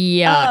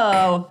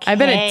 Yuck. Okay. I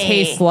bet it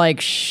tastes like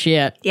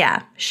shit.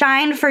 Yeah.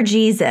 Shine for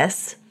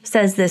Jesus,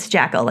 says this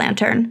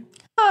jack-o'-lantern.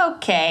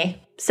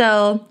 Okay.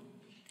 So,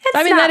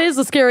 that is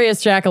the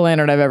scariest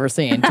jack-o'-lantern I've ever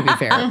seen, to be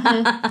fair.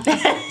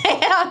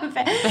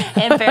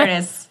 In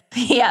fairness,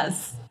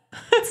 yes.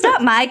 it's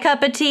not my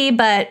cup of tea,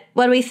 but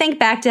when we think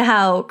back to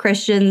how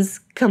Christians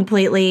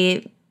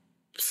completely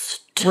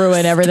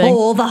Ruin everything.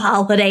 stole the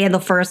holiday in the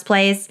first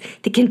place,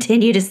 they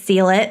continue to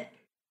steal it.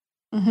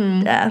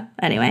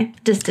 Anyway,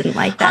 just didn't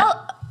like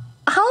that.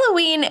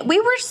 Halloween, we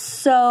were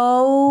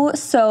so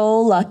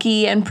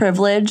lucky and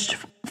privileged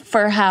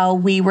for how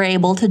we were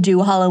able to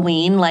do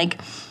Halloween.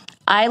 Like,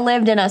 I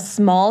lived in a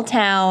small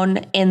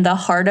town in the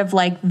heart of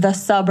like the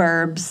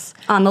suburbs.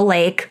 On the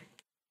lake.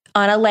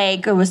 On a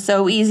lake. It was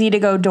so easy to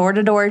go door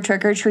to door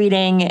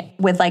trick-or-treating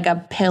with like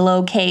a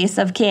pillowcase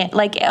of candy.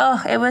 Like,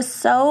 it was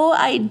so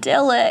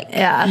idyllic.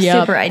 Yeah,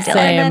 Yep, super idyllic.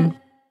 same. And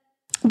then,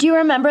 do you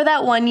remember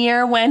that one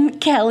year when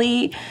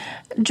Kelly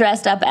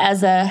dressed up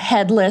as a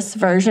headless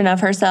version of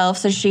herself?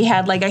 So she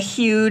had like a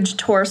huge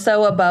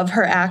torso above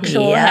her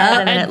actual head,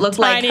 and then it looked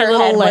like her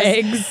little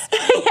head legs.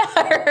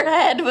 her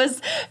head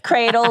was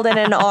cradled in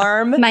an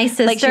arm. My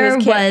sister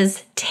like she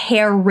was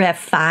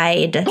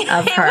terrified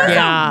of her.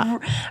 Yeah.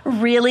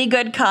 Really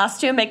good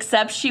costume,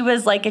 except she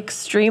was like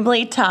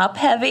extremely top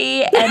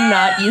heavy and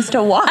not used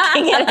to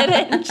walking in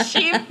it, and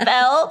she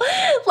fell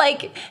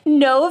like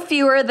no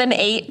fewer than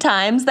 8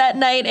 times that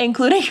night,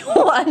 including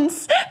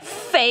once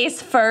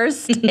face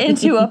first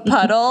into a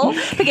puddle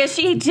because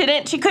she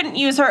couldn't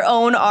use her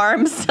own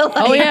arms to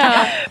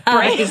like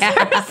brace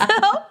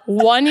herself.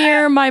 One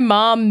year, my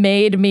mom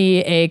made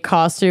me a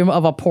costume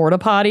of a porta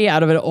potty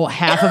out of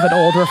half of an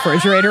old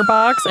refrigerator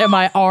box, and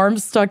my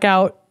arms stuck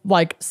out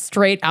like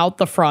straight out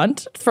the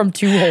front from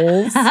 2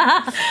 holes.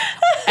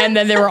 And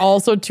then there were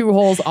also 2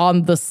 holes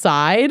on the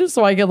side,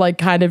 so I could like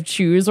kind of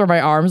choose where my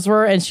arms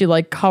were. And she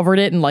like covered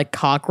it in like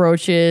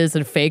cockroaches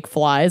and fake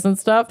flies and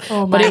stuff.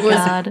 Oh my but it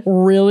God. was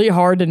really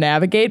hard to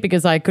navigate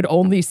because I could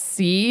only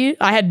see.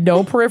 I had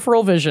no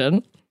peripheral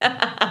vision.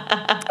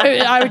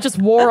 I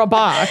just wore a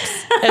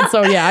box. And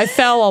so, yeah, I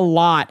fell a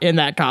lot in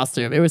that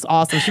costume. It was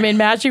awesome. She made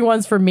matching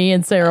ones for me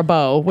and Sarah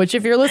Bow, which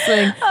if you're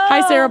listening,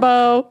 hi, Sarah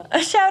Bow.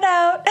 A shout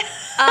out.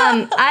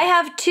 I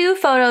have 2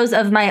 photos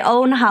of my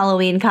own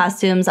Halloween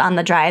costumes on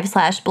the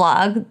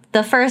drive/blog.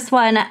 The first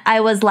one, I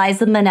was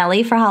Liza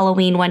Minnelli for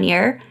Halloween one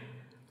year.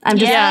 I'm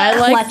just I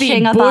like the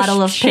clutching a Bush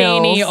bottle of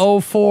Cheney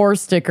pills. 04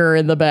 sticker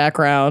in the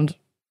background.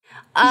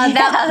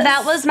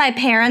 That was my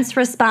parents'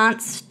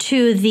 response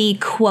to the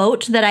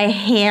quote that I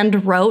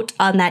hand wrote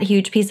on that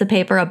huge piece of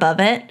paper above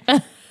it.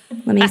 Let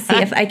me see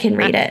if I can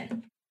read it.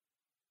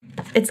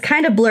 It's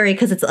kind of blurry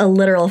because it's a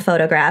literal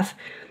photograph.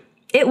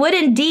 It would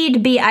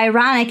indeed be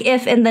ironic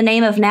if, in the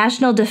name of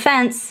national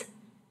defense,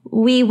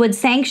 we would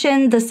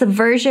sanction the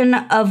subversion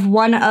of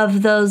one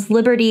of those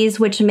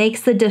liberties which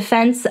makes the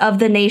defense of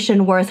the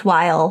nation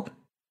worthwhile.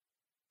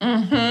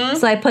 Mm-hmm.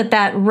 So I put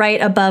that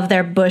right above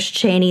their Bush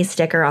Cheney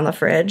sticker on the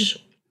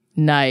fridge.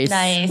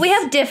 Nice. We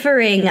have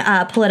differing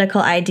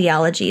political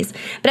ideologies.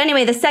 But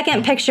anyway, the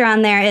second picture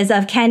on there is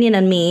of Kenyon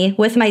and me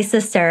with my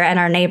sister and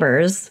our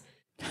neighbors.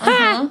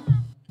 I'm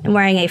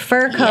wearing a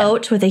fur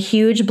coat with a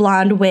huge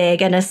blonde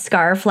wig and a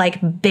scarf like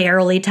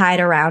barely tied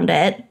around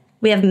it.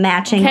 We have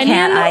matching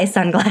cat eye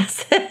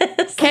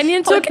sunglasses.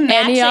 Kenyon took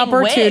any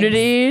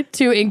opportunity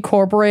to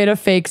incorporate a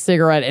fake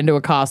cigarette into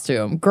a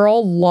costume.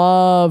 Girl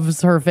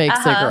loves her fake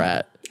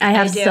cigarette. I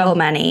have so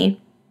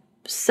many.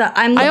 So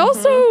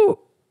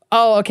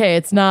Oh, okay.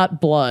 It's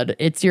not blood.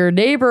 It's your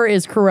neighbor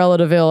is Cruella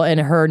DeVille, and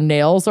her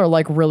nails are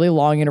like really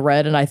long and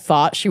red. And I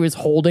thought she was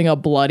holding a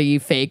bloody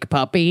fake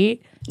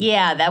puppy.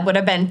 Yeah, that would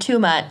have been too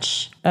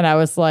much. And I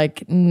was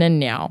like,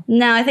 no.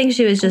 No, I think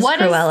she was just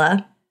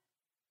Cruella.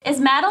 Is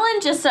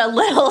Madeline just a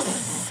little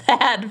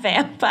sad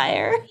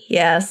vampire?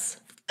 Yes.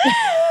 Your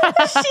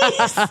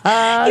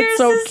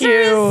so sister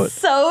cute. is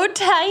so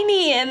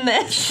tiny in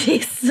this.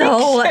 She's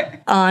so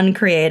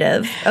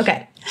uncreative.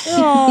 Okay.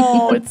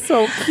 Oh, it's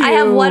so cute. I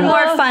have one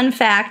more fun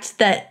fact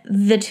that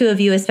the two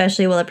of you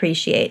especially will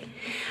appreciate.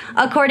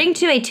 According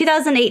to a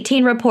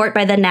 2018 report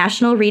by the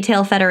National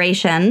Retail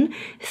Federation,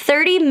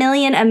 30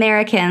 million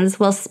Americans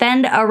will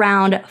spend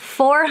around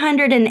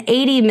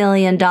 $480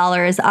 million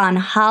on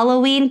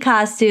Halloween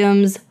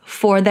costumes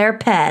for their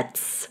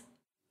pets.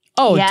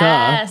 Oh,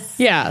 Yes.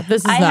 duh. Yeah,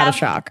 this is not a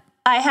shock.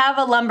 I have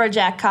a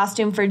lumberjack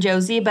costume for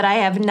Josie, but I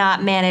have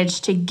not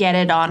managed to get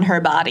it on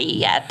her body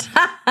yet.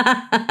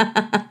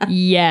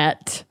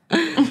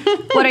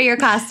 What are your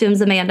costumes,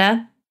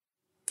 Amanda?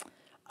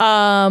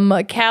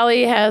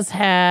 Callie has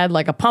had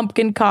like a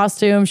pumpkin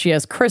costume. She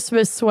has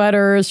Christmas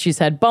sweaters. She's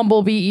had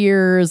bumblebee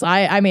ears.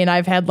 I mean,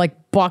 I've had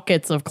like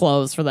buckets of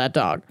clothes for that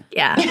dog.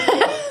 Yeah.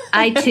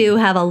 I, too,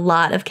 have a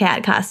lot of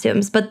cat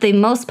costumes, but the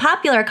most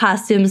popular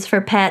costumes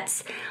for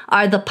pets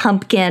are the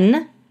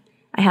pumpkin.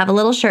 I have a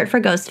little shirt for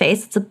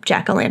Ghostface. It's a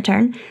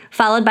jack-o'-lantern.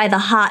 Followed by the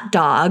hot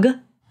dog.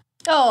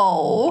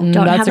 Oh.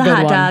 Don't that's have the a good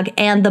hot one. dog.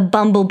 And the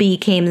bumblebee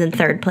came in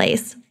third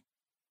place.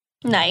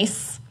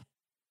 Nice.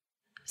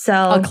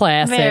 So A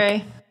classic.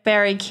 Very,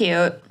 very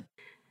cute.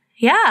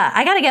 yeah,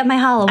 I got to get my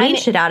Halloween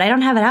shit out. I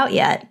don't have it out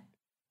yet.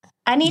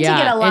 I need to Yeah,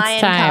 get a it's lion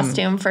time.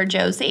 costume for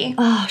Josie.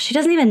 Oh, she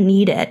doesn't even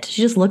need it.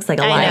 She just looks like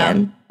a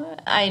lion.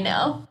 I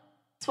know.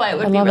 That's why it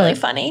would I be love really it.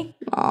 funny.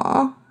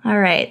 Aw. All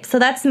right. So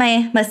that's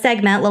my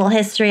segment, little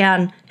history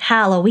on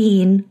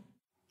Halloween.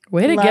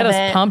 Way to Love get us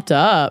it. pumped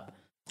up.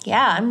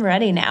 Yeah, I'm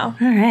ready now.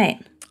 All right.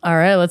 All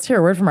right, let's hear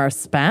a word from our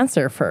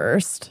sponsor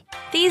first.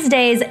 These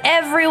days,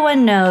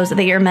 everyone knows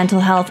that your mental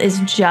health is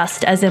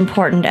just as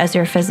important as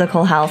your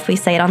physical health. We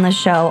say it on the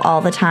show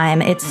all the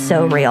time. It's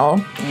so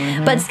real.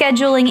 But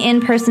scheduling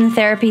in-person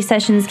therapy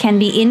sessions can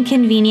be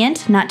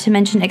inconvenient, not to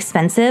mention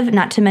expensive,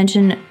 not to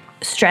mention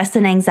stress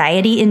and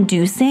anxiety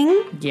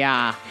inducing.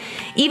 Yeah.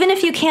 Even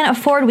if you can't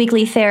afford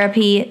weekly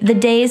therapy, the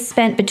days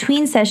spent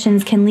between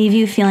sessions can leave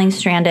you feeling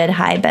stranded.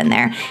 Hi, been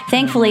there.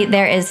 Thankfully,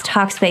 there is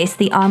Talkspace,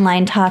 the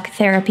online talk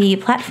therapy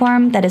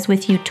platform that is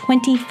with you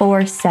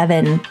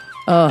 24/7.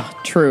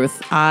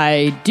 Truth.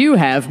 I do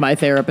have my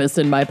therapist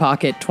in my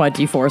pocket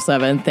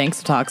 24/7,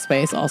 thanks to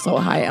Talkspace. Also,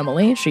 hi,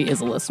 Emily. She is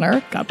a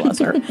listener. God bless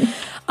her.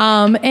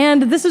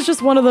 And this is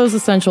just one of those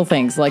essential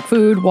things like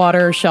food,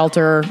 water,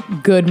 shelter,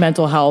 good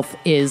mental health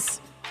is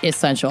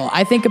essential.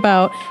 I think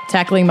about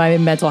tackling my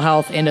mental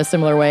health in a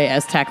similar way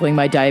as tackling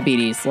my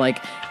diabetes.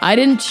 Like, I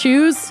didn't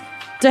choose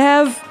to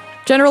have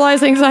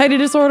generalized anxiety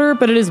disorder,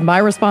 but it is my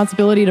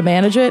responsibility to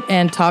manage it,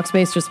 and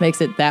Talkspace just makes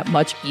it that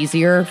much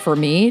easier for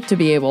me to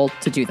be able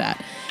to do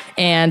that.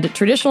 And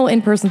traditional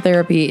in-person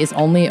therapy is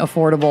only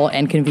affordable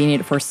and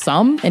convenient for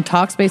some, and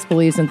Talkspace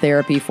believes in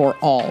therapy for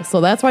all. So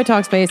that's why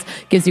Talkspace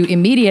gives you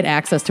immediate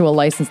access to a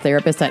licensed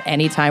therapist at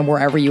any time,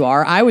 wherever you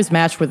are. I was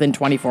matched within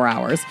 24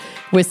 hours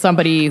with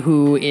somebody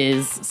who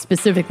is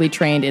specifically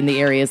trained in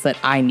the areas that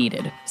I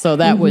needed. So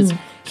that was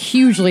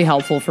hugely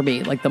helpful for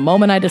me. Like the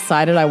moment I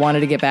decided I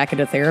wanted to get back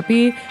into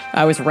therapy,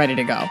 I was ready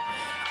to go.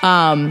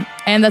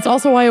 And that's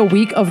also why a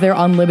week of their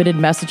unlimited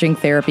messaging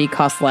therapy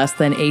costs less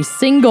than a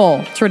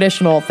single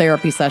traditional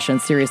therapy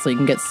session. Seriously, you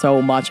can get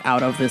so much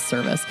out of this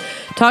service.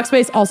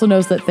 Talkspace also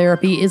knows that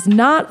therapy is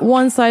not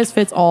one size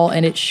fits all,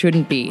 and it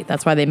shouldn't be.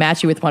 That's why they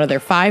match you with one of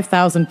their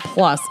 5,000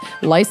 plus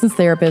licensed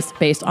therapists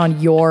based on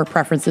your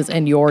preferences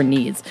and your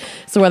needs.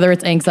 So whether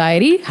it's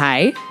anxiety,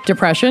 hi,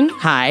 depression,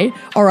 hi,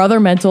 or other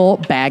mental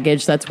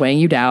baggage that's weighing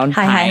you down,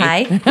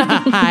 Hi.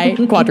 hi,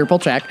 quadruple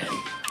check.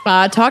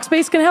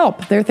 Talkspace can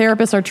help. Their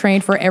therapists are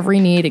trained for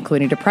every need,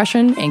 including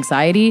depression,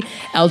 anxiety,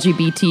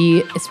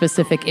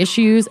 LGBT-specific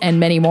issues, and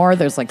many more.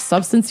 There's like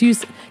substance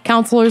use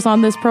counselors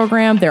on this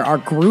program. There are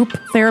group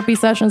therapy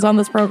sessions on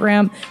this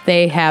program.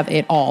 They have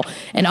it all.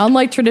 And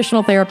unlike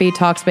traditional therapy,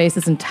 Talkspace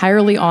is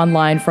entirely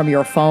online from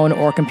your phone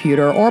or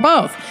computer or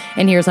both.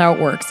 And here's how it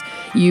works.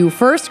 You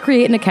first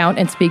create an account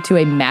and speak to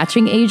a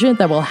matching agent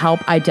that will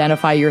help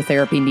identify your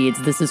therapy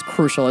needs. This is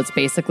crucial. It's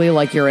basically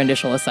like your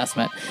initial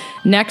assessment.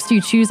 Next,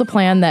 you choose a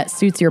plan that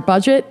suits your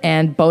budget,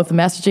 and both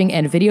messaging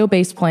and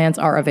video-based plans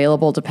are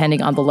available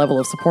depending on the level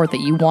of support that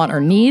you want or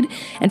need.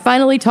 And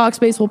finally,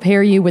 Talkspace will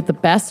pair you with the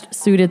best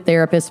suited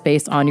therapist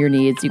based on your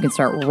needs. You can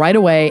start right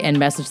away and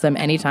message them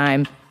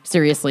anytime.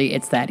 Seriously,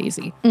 it's that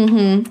easy.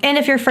 Mm-hmm. And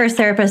if your first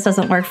therapist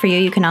doesn't work for you,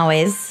 you can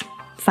always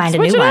find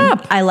Switch a new it one.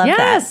 up. I love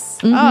Yes.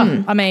 that.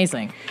 Mm-hmm. Oh,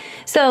 amazing.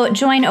 So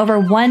join over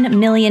 1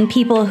 million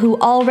people who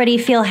already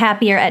feel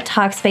happier at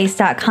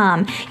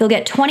Talkspace.com. You'll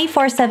get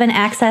 24/7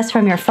 access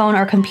from your phone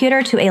or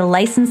computer to a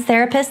licensed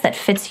therapist that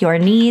fits your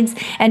needs,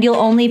 and you'll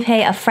only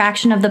pay a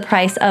fraction of the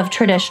price of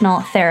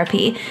traditional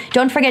therapy.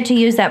 Don't forget to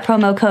use that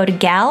promo code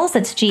GALS,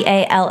 that's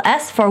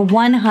GALS, for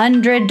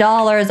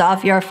 $100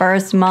 off your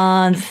first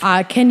month.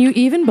 Can you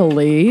even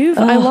believe?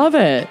 I love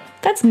it.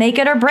 That's make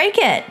it or break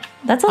it.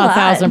 That's a lot.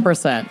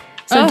 1,000%.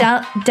 So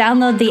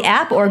download the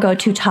app or go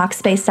to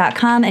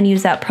Talkspace.com and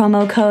use that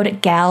promo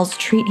code GALS.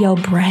 Treat your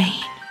brain.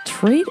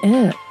 Treat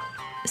it.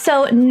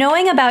 So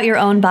knowing about your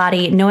own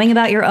body, knowing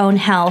about your own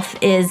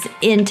health is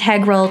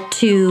integral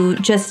to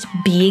just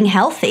being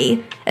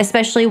healthy,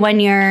 especially when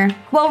you're,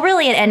 well,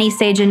 really at any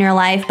stage in your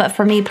life. But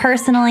for me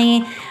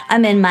personally,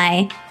 I'm in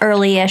my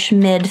early-ish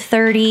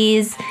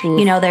mid-30s.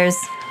 You know, there's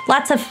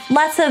lots of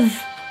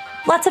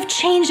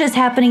changes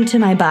happening to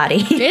my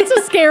body. It's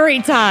a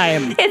scary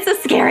time. It's a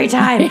scary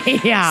time.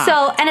 Yeah.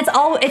 So, and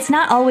it's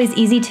not always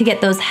easy to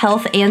get those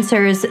health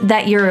answers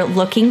that you're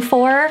looking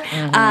for.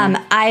 Mm-hmm.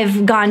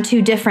 I've gone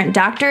to different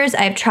doctors.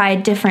 I've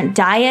tried different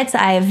diets.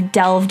 I've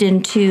delved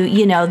into,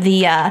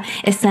 the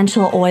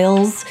essential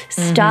oils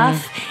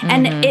stuff. Mm-hmm.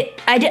 And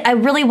I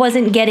really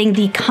wasn't getting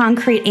the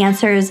concrete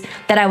answers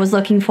that I was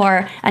looking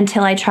for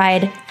until I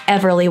tried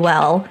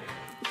Everlywell.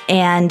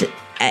 And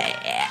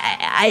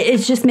it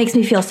just makes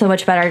me feel so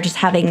much better just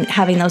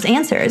having those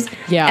answers.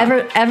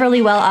 Yeah.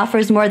 Everlywell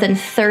offers more than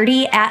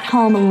 30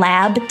 at-home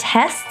lab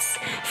tests,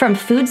 from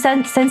food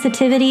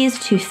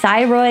sensitivities to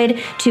thyroid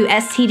to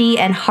STD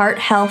and heart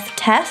health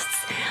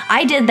tests.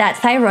 I did that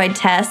thyroid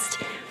test,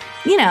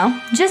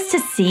 just to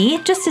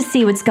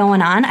see what's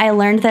going on. I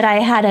learned that I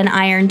had an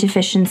iron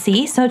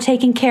deficiency, so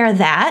taking care of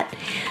that.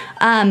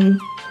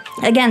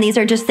 Again, these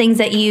are just things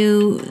that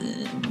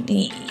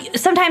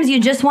sometimes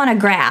you just want a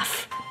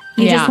graph.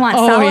 You just want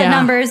solid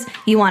numbers.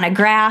 You want a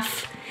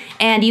graph.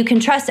 And you can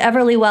trust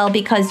Everlywell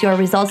because your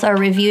results are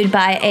reviewed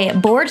by a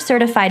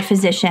board-certified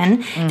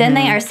physician. Mm-hmm. Then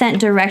they are sent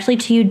directly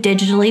to you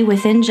digitally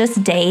within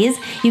just days.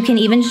 You can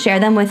even share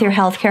them with your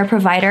healthcare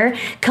provider.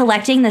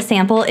 Collecting the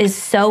sample is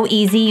so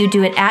easy. You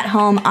do it at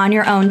home on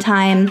your own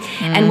time.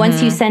 Mm-hmm. And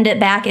once you send it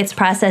back, it's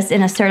processed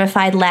in a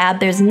certified lab.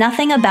 There's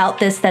nothing about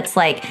this that's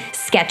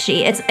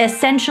sketchy. It's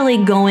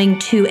essentially going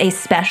to a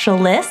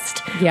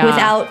specialist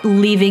without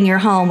leaving your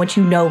home, which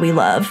we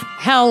love.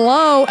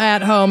 Hello,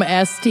 at-home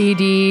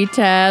STD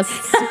tests.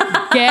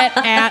 Get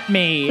at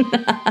me.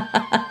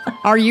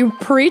 Are you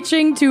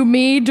preaching to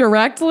me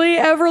directly,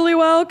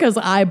 Everlywell? Because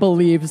I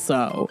believe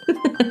so.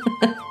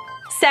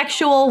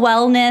 Sexual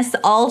wellness,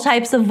 all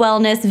types of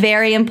wellness,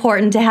 very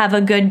important to have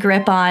a good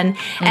grip on.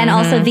 And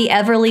also the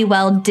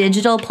Everlywell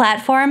digital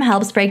platform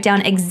helps break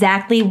down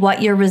exactly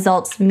what your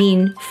results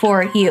mean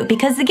for you.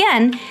 Because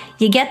again,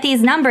 you get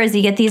these numbers,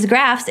 you get these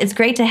graphs, it's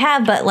great to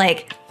have, but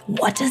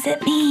what does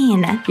it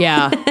mean?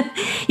 Yeah.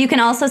 You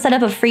can also set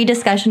up a free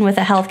discussion with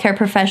a healthcare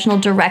professional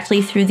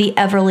directly through the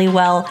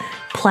Everlywell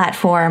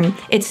platform.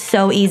 It's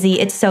so easy.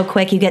 It's so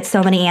quick. You get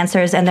so many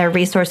answers, and their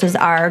resources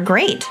are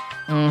great.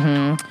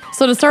 Mm-hmm.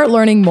 So to start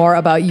learning more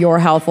about your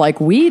health like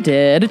we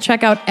did,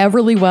 check out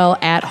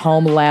Everlywell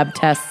at-home lab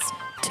tests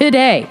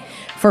today.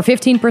 For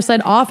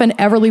 15% off an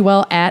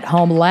Everlywell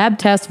at-home lab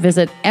test,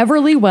 visit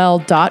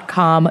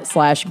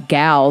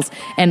everlywell.com/gals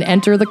and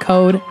enter the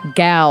code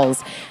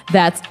GALS.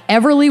 That's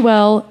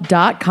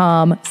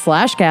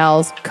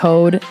everlywell.com/gals,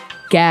 code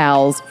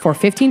GALS for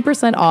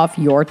 15% off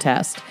your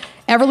test.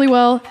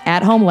 Everlywell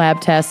at-home lab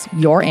tests,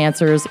 your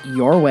answers,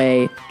 your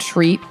way.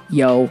 Treat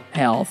yo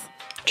health.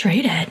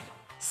 Treat it.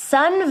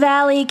 Sun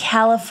Valley,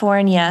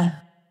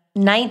 California,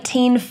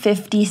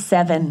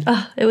 1957.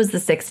 Oh, it was the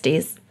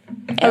 60s.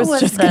 I was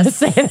just going to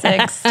say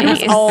that. 60s. It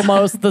was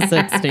almost the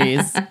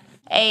 60s.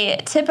 A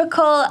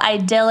typical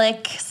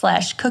idyllic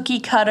 /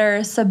 cookie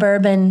cutter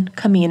suburban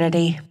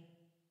community.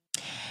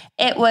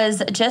 It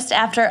was just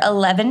after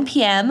 11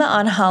 p.m.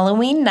 on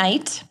Halloween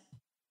night.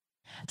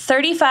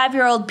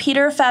 35-year-old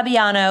Peter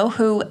Fabiano,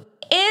 who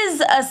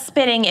is a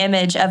spitting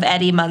image of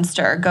Eddie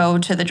Munster, go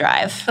to the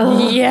drive.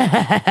 Oh.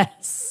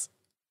 Yes.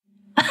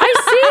 I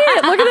see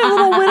it. Look at that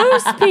little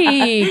widow's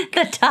peak.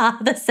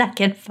 The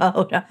second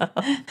photo.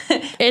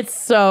 It's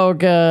so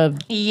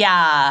good.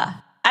 Yeah.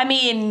 I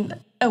mean,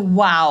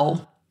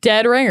 wow.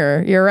 Dead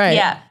ringer. You're right.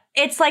 Yeah.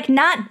 It's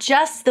not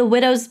just the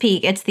widow's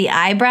peak. It's the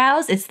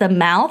eyebrows. It's the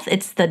mouth.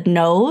 It's the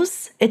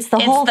nose. It's the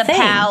whole thing. It's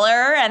the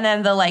pallor and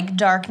then the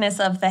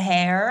darkness of the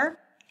hair.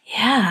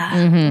 Yeah.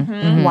 Mm-hmm.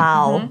 Mm-hmm.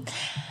 Wow.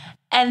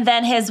 And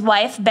then his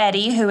wife,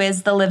 Betty, who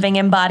is the living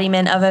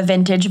embodiment of a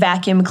vintage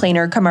vacuum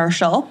cleaner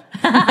commercial.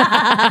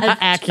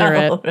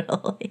 Accurate.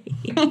 Totally.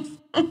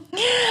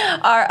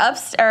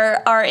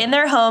 are in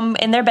their home,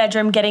 in their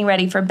bedroom, getting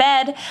ready for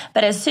bed.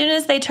 But as soon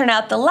as they turn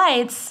out the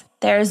lights,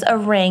 there's a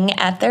ring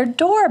at their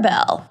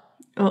doorbell.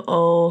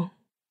 Uh-oh.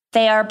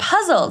 They are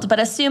puzzled, but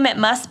assume it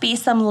must be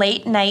some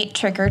late-night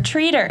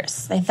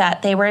trick-or-treaters. They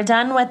thought they were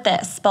done with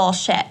this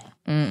bullshit.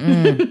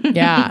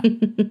 Yeah.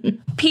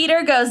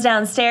 Peter goes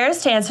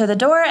downstairs to answer the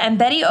door, and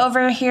Betty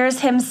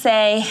overhears him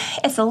say,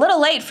 "It's a little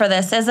late for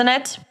this, isn't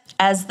it?"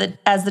 as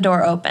the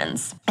door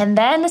opens. And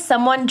then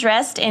someone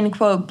dressed in,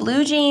 quote,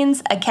 blue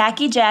jeans, a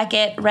khaki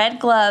jacket, red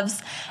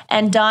gloves,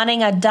 and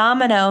donning a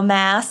domino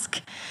mask,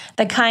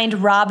 the kind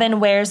Robin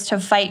wears to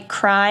fight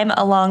crime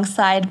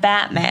alongside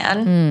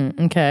Batman.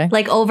 Okay.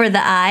 Like over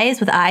the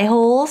eyes with eye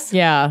holes?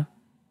 Yeah.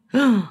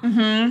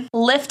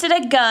 Lifted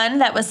a gun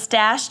that was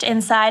stashed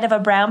inside of a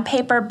brown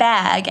paper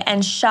bag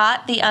and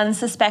shot the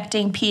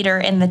unsuspecting Peter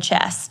in the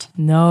chest.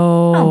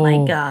 No. Oh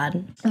my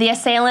God. The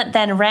assailant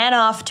then ran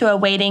off to a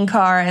waiting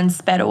car and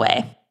sped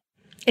away.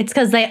 It's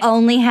because they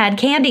only had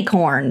candy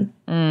corn.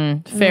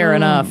 Fair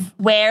enough.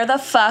 Where the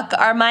fuck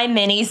are my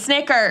mini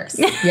Snickers?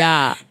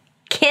 Yeah.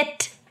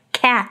 Kit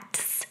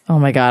Kats. Oh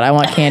my God. I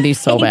want candy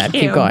so bad.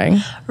 you. Keep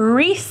going.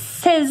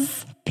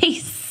 Reese's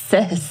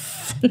Pieces.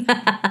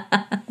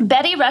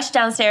 Betty rushed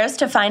downstairs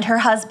to find her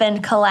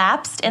husband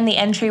collapsed in the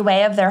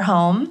entryway of their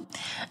home.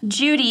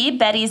 Judy,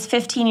 Betty's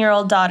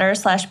 15-year-old daughter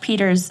 /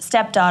 Peter's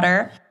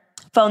stepdaughter,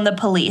 phoned the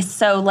police.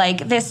 So,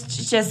 like,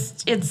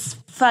 it's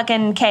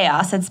fucking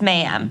chaos. It's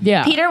mayhem.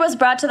 Yeah. Peter was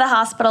brought to the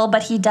hospital,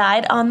 but he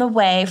died on the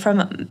way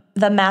from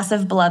the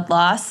massive blood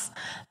loss.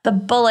 The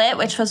bullet,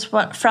 which was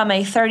from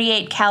a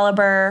 .38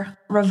 caliber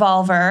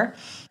revolver,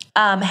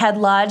 had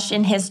lodged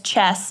in his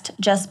chest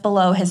just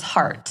below his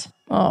heart.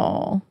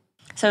 Oh.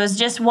 So it was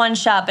just one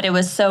shot, but it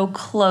was so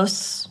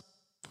close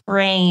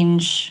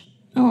range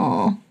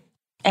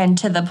and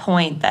to the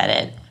point that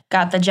it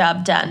got the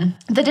job done.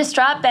 The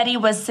distraught Betty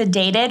was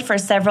sedated for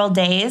several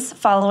days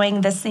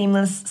following the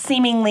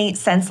seemingly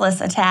senseless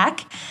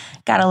attack.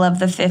 Gotta love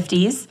the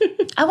 50s.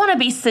 I want to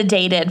be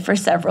sedated for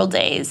several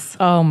days.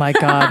 Oh my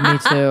God, me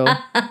too.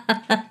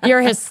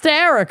 You're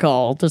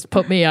hysterical. Just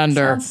put me under.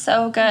 Sounds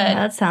so good.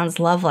 That sounds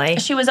lovely.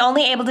 She was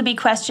only able to be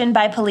questioned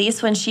by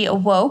police when she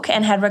awoke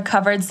and had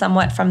recovered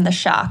somewhat from the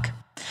shock.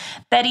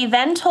 Betty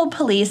then told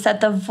police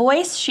that the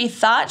voice she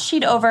thought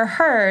she'd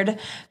overheard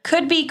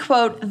could be,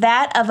 quote,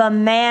 that of a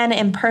man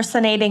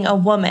impersonating a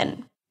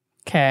woman.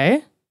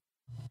 Okay.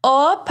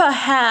 Or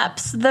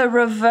perhaps the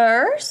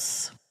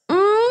reverse?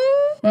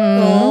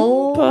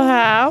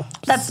 Perhaps.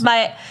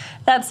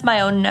 That's my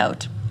own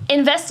note.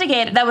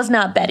 That was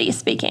not Betty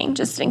speaking,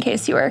 just in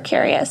case you were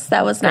curious.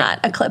 That was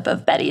not a clip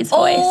of Betty's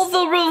voice. Oh,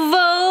 the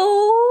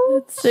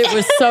revolt. It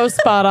was so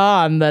spot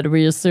on that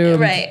we assumed.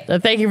 Right.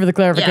 Thank you for the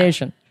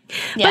clarification.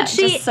 Yeah, But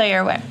she just so you're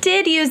aware.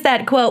 did use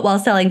that quote while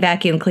selling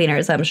vacuum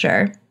cleaners, I'm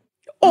sure.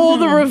 Oh,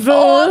 the reverse.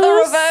 Oh, the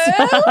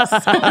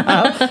reverse.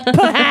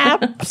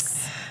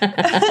 Perhaps.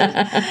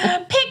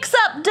 Picks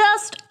up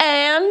dust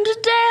and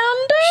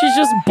dander. She's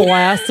just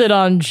blasted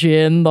on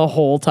gin the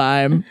whole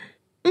time.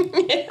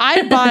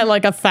 I'd buy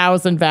like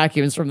 1,000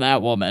 vacuums from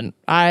that woman.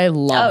 I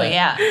love it. Oh,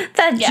 yeah.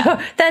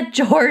 That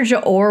George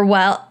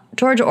Orwell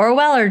or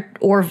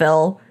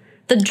Orville,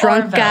 the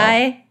drunk Orville.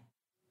 guy.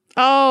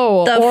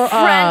 Oh, The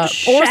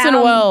French Orson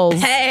Welles.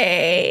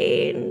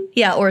 Champagne.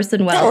 Yeah,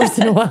 Orson Welles.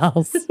 Orson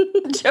Welles.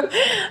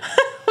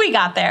 We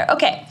got there.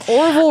 Okay.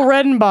 Orville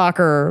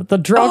Redenbacher, the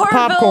drunk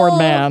Orville. popcorn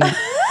man.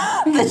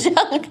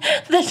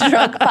 The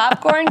drunk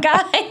popcorn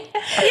guy.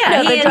 Yeah,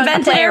 No, he the drunk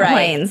invented playwright.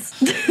 airplanes.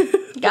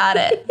 Got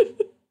it.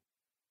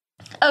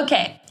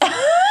 Okay.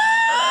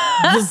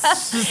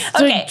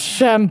 Okay.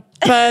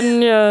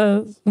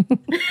 Champagne.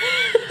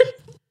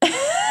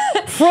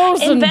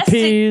 Frozen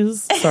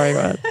peas. Sorry, go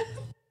ahead.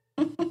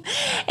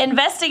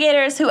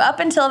 Investigators who up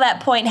until that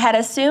point had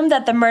assumed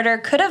that the murder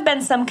could have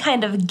been some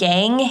kind of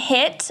gang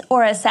hit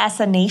or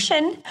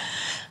assassination.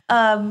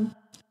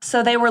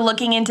 So they were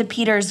looking into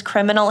Peter's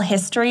criminal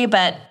history,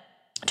 but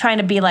trying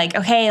to be like,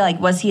 okay, like,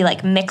 was he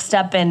like mixed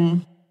up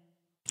in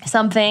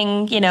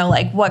something,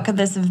 like what could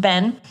this have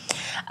been?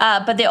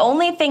 But the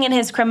only thing in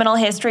his criminal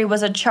history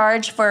was a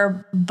charge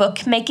for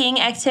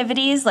bookmaking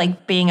activities,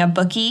 like being a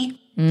bookie.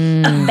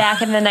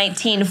 Back in the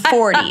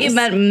 1940s. He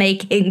meant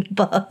making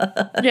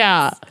books.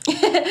 Yeah.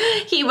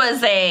 He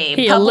was a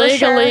He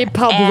publisher illegally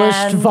published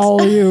and He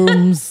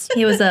volumes.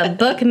 was a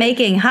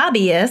bookmaking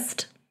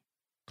hobbyist.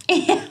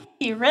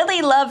 he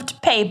really loved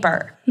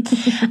paper.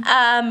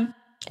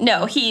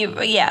 No,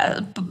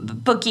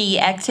 bookie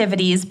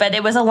activities, but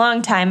it was a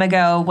long time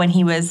ago when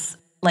he was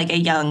like a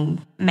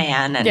young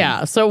man. And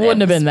Yeah, so it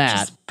wouldn't have been that.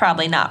 just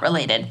probably not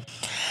related.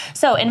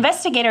 So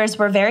investigators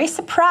were very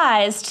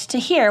surprised to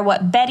hear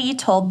what Betty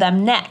told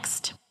them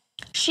next.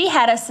 She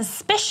had a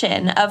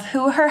suspicion of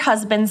who her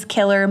husband's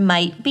killer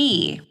might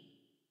be.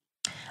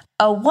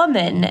 A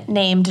woman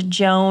named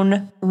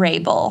Joan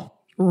Rabel.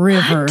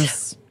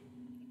 Rivers.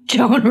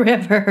 Joan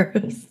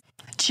Rivers.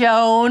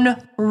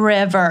 Joan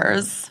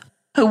Rivers.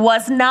 who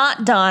was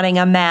not donning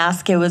a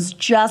mask. It was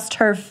just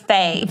her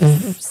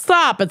face.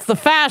 Stop, it's the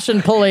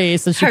fashion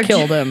police, and she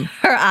killed him.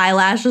 Her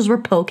eyelashes were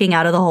poking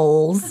out of the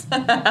holes.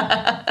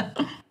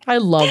 I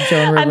love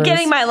Joan Rivers. I'm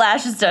getting my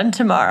lashes done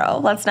tomorrow.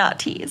 Let's not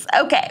tease.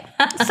 Okay,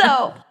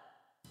 so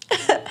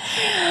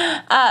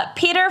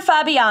Peter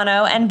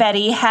Fabiano and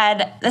Betty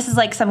had, this is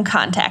like some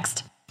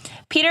context.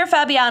 Peter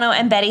Fabiano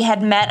and Betty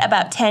had met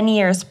about 10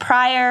 years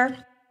prior.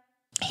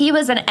 He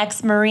was an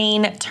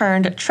ex-Marine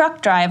turned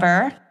truck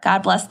driver.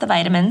 God bless the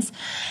vitamins.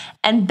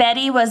 And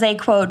Betty was a,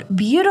 quote,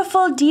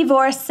 beautiful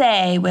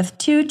divorcee with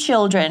 2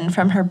 children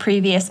from her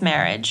previous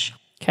marriage.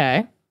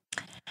 Okay.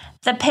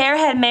 The pair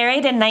had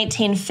married in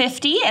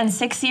 1950, and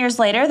 6 years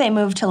later, they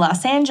moved to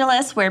Los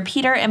Angeles, where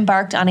Peter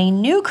embarked on a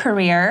new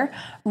career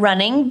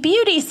running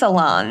beauty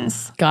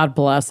salons. God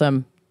bless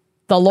him.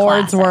 The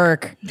Lord's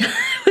work. I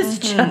was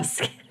just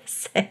going to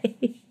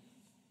say.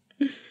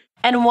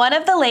 And one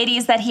of the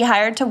ladies that he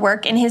hired to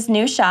work in his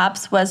new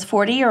shops was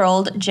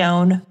 40-year-old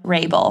Joan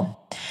Rabel.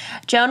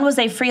 Joan was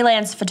a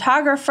freelance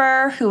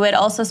photographer who had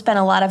also spent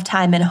a lot of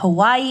time in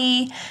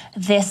Hawaii.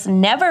 This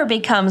never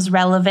becomes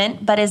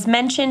relevant, but is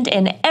mentioned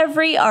in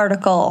every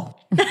article.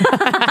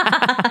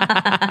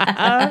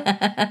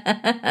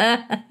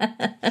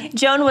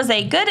 Joan was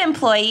a good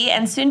employee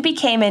and soon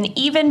became an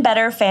even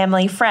better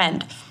family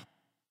friend.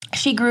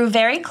 She grew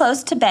very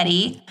close to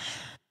Betty.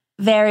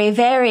 Very,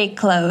 very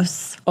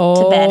close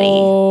to Betty.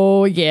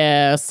 Oh,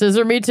 yeah.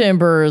 Scissor me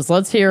timbers.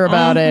 Let's hear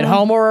about it.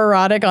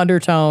 Homoerotic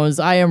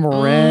undertones. I am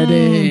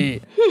ready.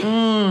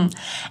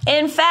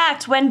 In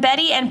fact, when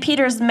Betty and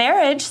Peter's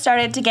marriage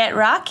started to get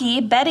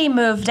rocky, Betty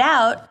moved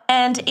out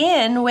and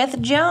in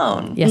with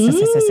Joan. Yes.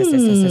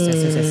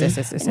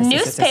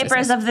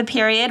 Newspapers of the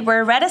period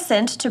were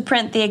reticent to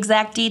print the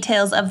exact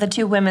details of the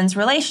 2 women's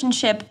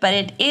relationship, but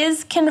it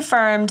is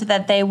confirmed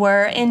that they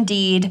were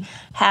indeed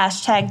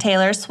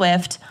 #Taylor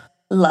Swift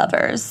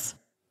lovers.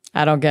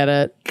 I don't get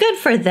it. Good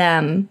for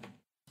them.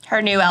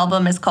 Her new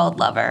album is called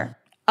Lover.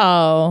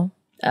 Oh.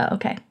 Oh,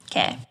 okay.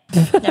 Okay,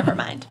 never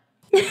mind.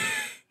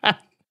 I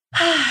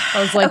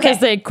was like, because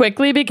they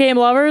quickly became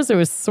lovers? It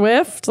was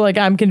Swift? Like,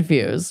 I'm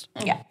confused.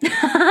 Yeah.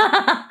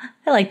 I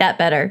like that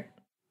better.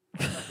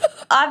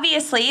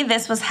 Obviously,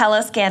 this was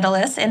hella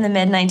scandalous in the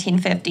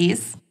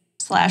mid-1950s,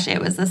 /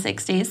 it was the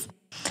 60s.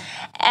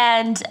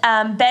 And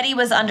Betty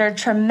was under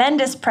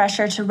tremendous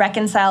pressure to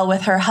reconcile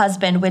with her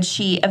husband, which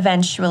she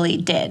eventually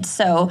did.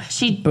 So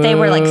they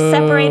were like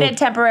separated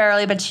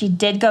temporarily, but she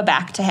did go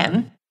back to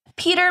him.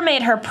 Peter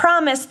made her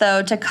promise,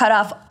 though, to cut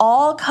off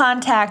all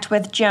contact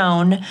with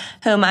Joan,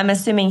 whom I'm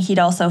assuming he'd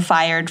also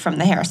fired from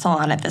the hair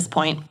salon at this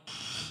point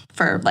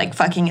for, like,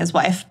 fucking his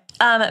wife.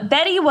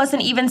 Betty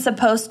wasn't even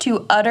supposed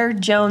to utter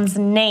Joan's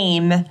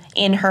name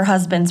in her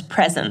husband's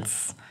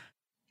presence.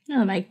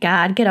 Oh, my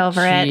God. Get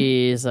over it.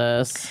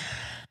 Jesus.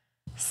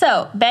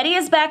 So, Betty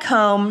is back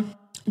home.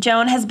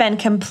 Joan has been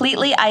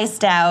completely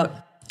iced out,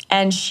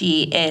 and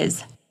she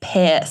is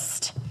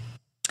pissed.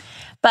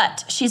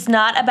 But she's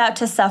not about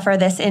to suffer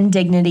this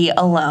indignity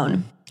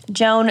alone.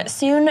 Joan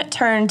soon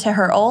turned to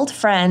her old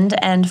friend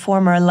and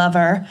former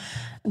lover,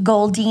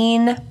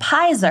 Goldine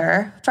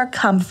Pizer, for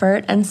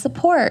comfort and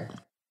support.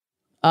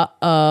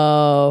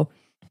 Uh-oh.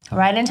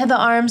 Right into the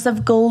arms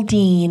of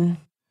Goldine.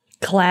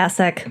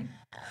 Classic.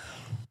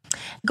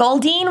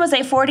 Goldine was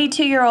a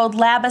 42-year-old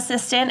lab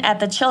assistant at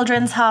the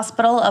Children's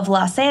Hospital of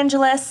Los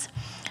Angeles.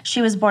 She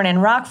was born in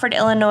Rockford,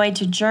 Illinois,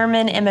 to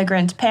German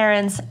immigrant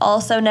parents.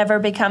 Also never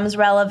becomes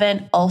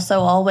relevant. Also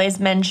always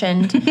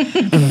mentioned.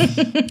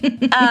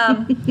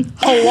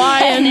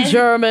 Hawaiian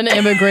German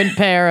immigrant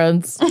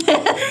parents.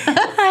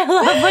 I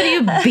love when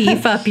you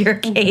beef up your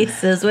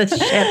cases with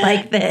shit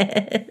like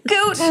this.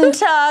 Guten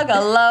Tag,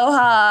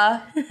 aloha.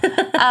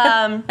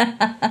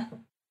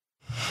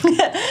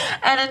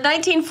 And in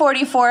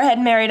 1944 had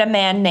married a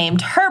man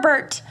named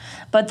Herbert,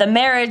 but the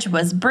marriage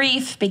was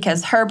brief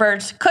because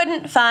Herbert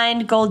couldn't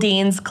find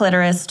Goldine's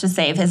clitoris to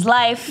save his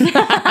life. This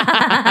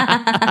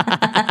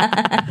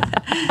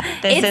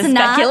is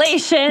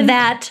speculation. Not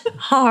that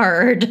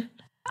hard.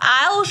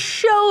 I'll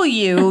show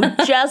you.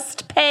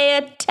 Just pay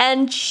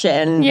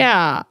attention.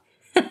 Yeah.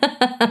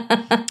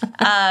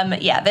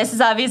 Yeah, this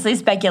is obviously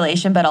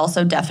speculation, but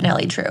also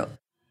definitely true.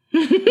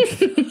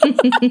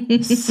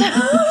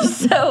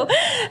 So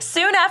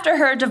soon after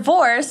her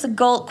divorce,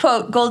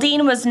 quote,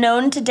 Goldine was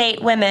known to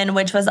date women,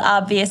 which was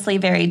obviously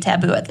very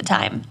taboo at the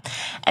time.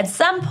 At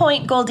some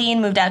point,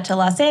 Goldine moved out to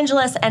Los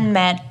Angeles and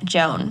met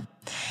Joan.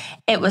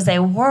 It was a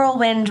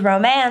whirlwind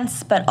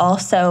romance, but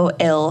also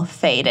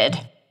ill-fated.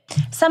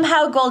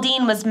 Somehow,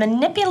 Goldine was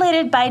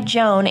manipulated by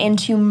Joan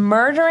into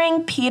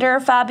murdering Peter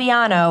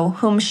Fabiano,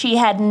 whom she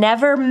had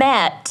never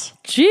met.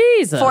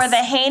 Jesus. For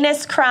the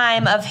heinous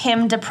crime of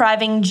him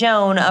depriving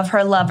Joan of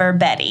her lover,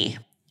 Betty.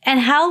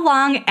 And how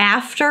long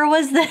after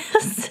was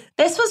this?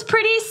 This was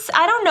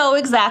I don't know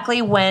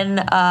exactly when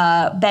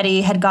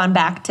Betty had gone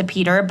back to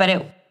Peter, but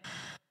it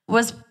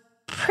was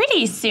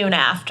pretty soon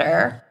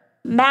after.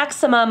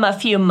 Maximum a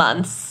few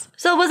months.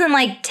 So it wasn't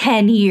like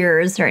 10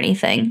 years or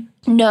anything?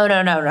 No.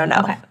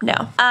 Okay.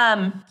 No.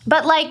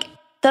 But like,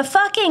 the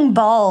fucking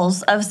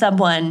balls of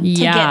someone to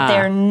get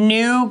their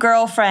new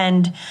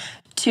girlfriend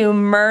to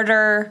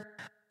murder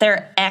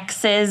their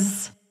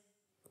ex's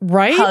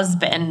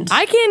husband.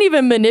 I can't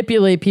even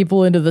manipulate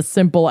people into the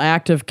simple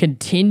act of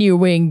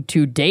continuing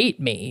to date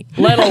me,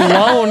 let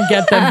alone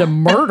get them to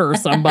murder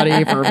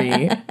somebody for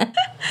me.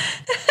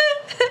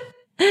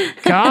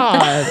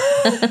 God.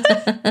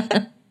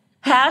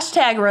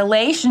 Hashtag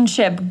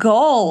relationship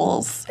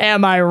goals.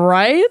 Am I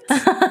right?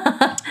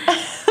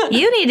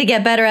 You need to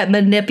get better at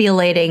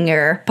manipulating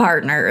your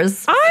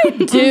partners.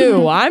 I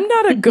do. I'm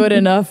not a good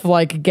enough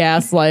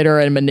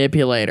gaslighter and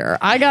manipulator.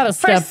 I gotta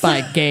step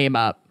my game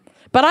up.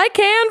 But I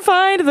can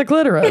find the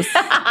clitoris.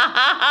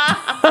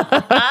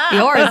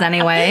 Yours,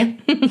 anyway.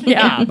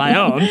 Yeah, my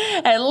own.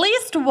 At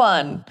least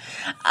one.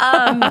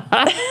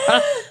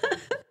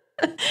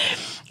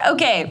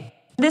 Okay,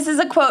 this is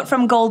a quote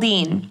from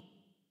Goldine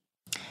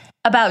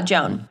about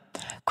Joan.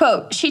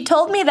 Quote, she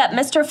told me that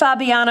Mr.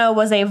 Fabiano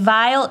was a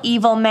vile,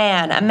 evil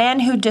man, a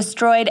man who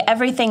destroyed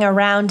everything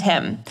around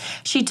him.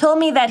 She told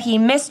me that he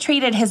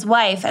mistreated his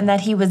wife and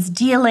that he was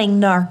dealing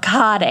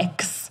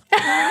narcotics.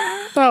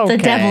 Okay. The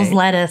devil's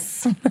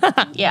lettuce.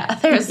 Yeah,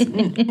 there's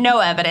no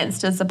evidence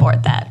to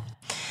support that,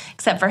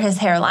 except for his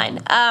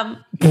hairline.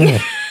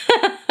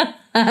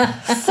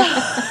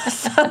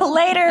 So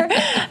later,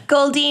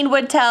 Goldine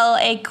would tell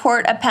a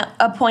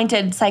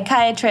court-appointed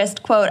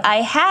psychiatrist, quote, I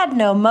had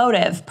no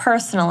motive,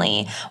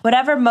 personally.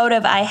 Whatever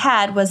motive I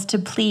had was to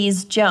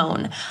please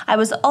Joan. I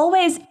was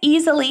always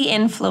easily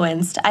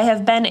influenced. I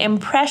have been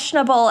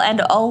impressionable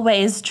and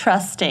always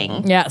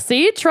trusting. Yeah,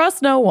 see?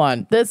 Trust no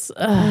one. This,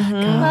 God,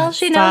 Well,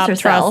 she knows stop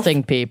herself.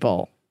 trusting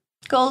people.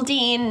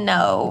 Goldine,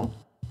 no.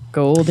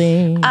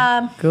 Goldine.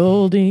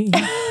 Goldine.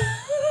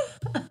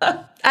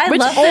 I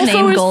Which love the also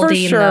name is Goldine,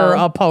 for sure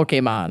though. a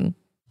Pokemon.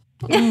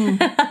 I'm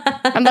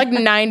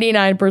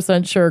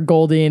 99% sure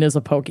Goldine is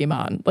a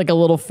Pokemon. Like a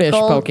little fish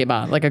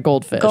Pokemon, like a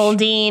goldfish.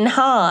 Goldine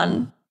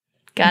Hawn.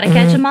 Gotta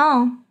catch them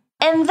all.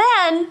 And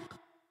then,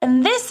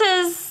 and this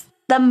is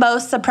the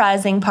most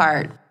surprising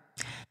part,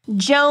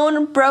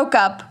 Joan broke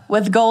up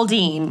with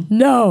Goldine.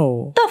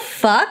 No. The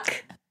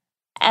fuck?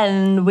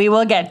 And we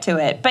will get to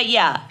it. But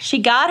yeah, she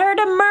got her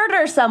to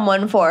murder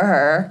someone for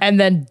her. And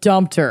then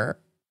dumped her.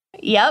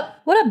 Yep.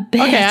 What a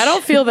bitch. Okay, I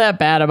don't feel that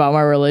bad about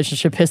my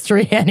relationship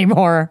history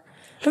anymore.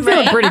 I'm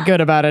feeling pretty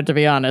good about it, to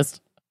be honest.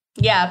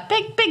 Yeah,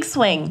 big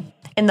swing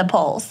in the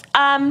polls.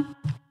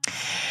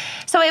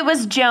 So it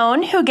was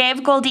Joan who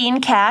gave Goldine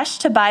cash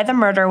to buy the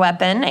murder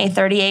weapon, a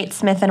 .38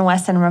 Smith &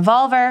 Wesson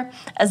revolver,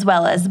 as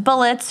well as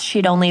bullets.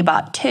 She'd only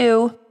bought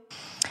 2.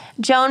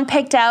 Joan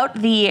picked out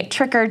the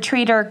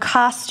trick-or-treater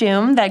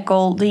costume that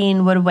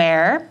Goldine would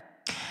wear.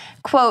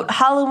 Quote,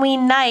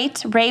 Halloween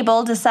night,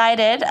 Rabel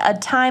decided a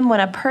time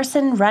when a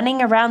person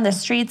running around the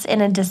streets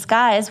in a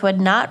disguise would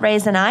not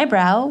raise an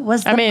eyebrow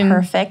was the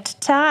perfect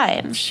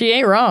time. She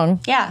ain't wrong.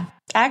 Yeah,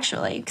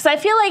 actually. Because I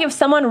feel like if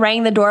someone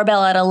rang the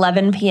doorbell at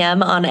 11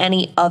 p.m. on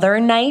any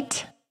other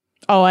night...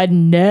 Oh, I'd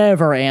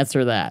never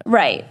answer that.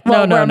 Right.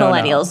 Well, No, we're no,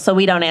 millennials, so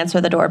we don't answer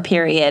the door,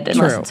 period,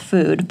 unless it's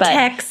food. But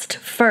text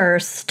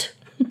first.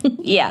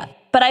 Yeah.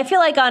 But I feel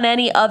like on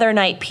any other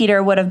night,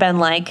 Peter would have been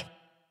like,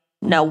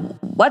 no,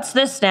 what's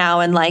this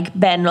now? And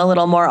been a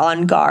little more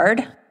on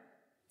guard,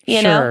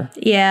 you know?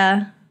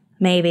 Yeah,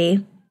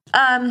 maybe.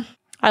 I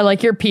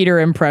like your Peter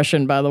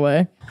impression, by the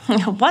way.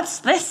 What's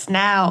this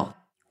now?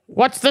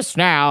 What's this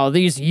now?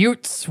 These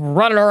Utes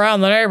running around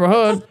the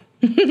neighborhood.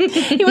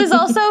 He was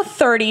also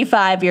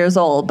 35 years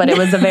old, but it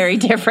was a very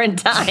different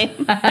time.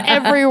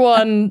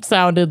 Everyone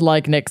sounded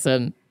like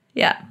Nixon.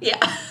 Yeah.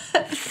 Yeah.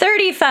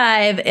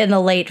 35 in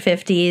the late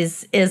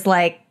 50s is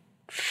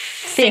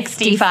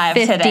 65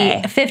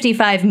 today.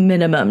 55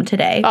 minimum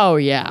today. Oh,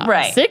 yeah.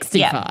 Right.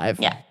 65.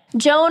 Yeah.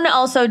 Joan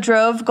also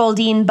drove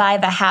Goldine by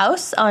the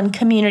house on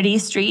Community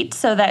Street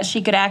so that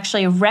she could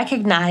actually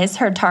recognize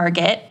her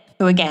target,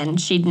 who, again,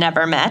 she'd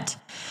never met.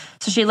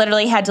 So she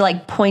literally had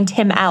to, point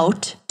him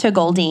out to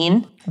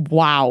Goldine.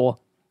 Wow.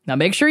 Now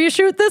make sure you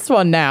shoot this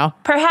one now.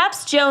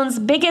 Perhaps Joan's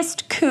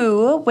biggest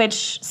coup,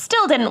 which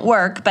still didn't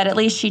work, but at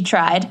least she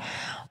tried,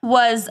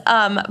 was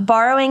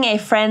borrowing a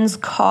friend's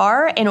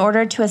car in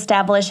order to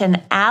establish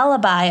an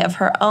alibi of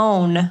her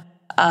own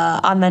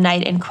on the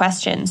night in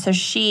question. So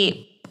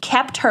she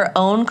kept her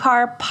own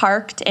car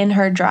parked in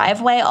her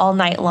driveway all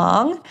night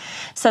long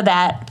so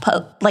that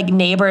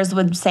neighbors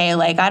would say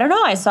I don't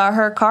know, I saw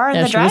her car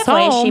in the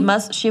driveway.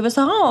 She was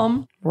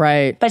home.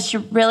 Right. But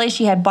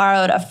she had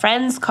borrowed a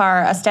friend's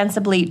car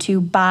ostensibly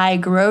to buy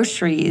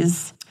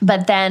groceries.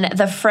 But then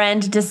the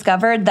friend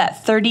discovered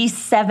that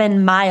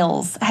 37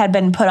 miles had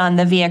been put on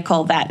the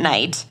vehicle that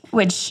night,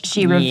 which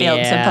she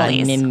revealed to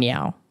police.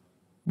 Yeah.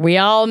 We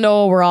all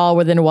know we're all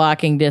within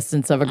walking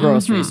distance of a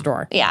grocery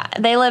store. Yeah,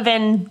 they live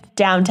in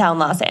downtown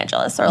Los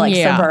Angeles or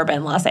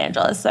suburban Los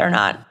Angeles.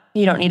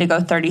 You don't need to go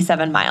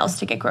 37 miles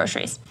to get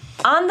groceries.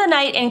 On the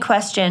night in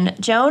question,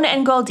 Joan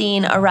and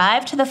Goldine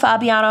arrived to the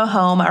Fabiano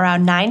home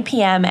around 9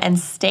 p.m. and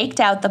staked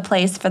out the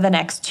place for the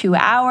next 2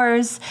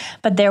 hours,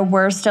 but there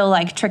were still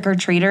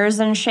trick-or-treaters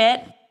and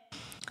shit.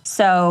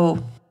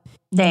 So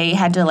they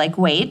had to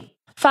wait.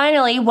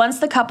 Finally, once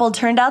the couple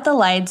turned out the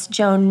lights,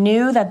 Joan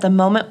knew that the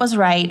moment was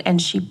right,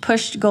 and she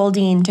pushed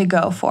Goldine to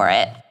go for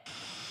it.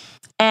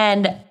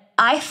 And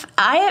I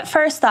at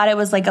first thought it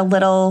was like a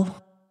little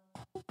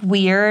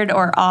weird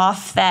or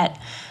off that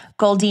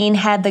Goldine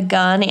had the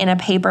gun in a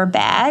paper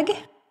bag.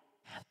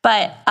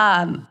 But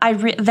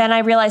then I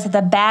realized that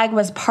the bag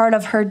was part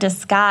of her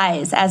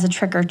disguise as a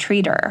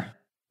trick-or-treater.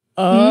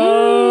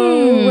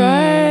 Oh,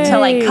 right. To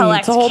like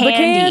collect to hold candy.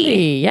 The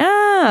candy.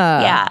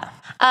 Yeah. Yeah.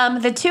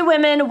 The two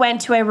women went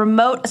to a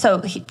remote,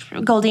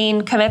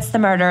 Goldine commits the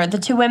murder. The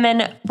two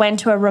women went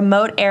to a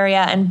remote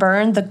area and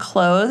burned the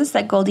clothes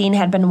that Goldine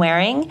had been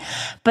wearing,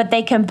 but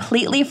they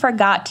completely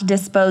forgot to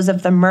dispose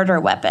of the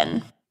murder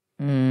weapon.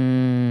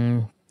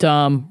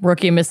 Dumb.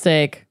 Rookie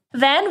mistake.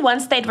 Then,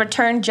 once they'd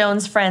returned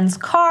Joan's friend's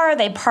car,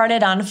 they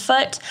parted on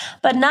foot,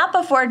 but not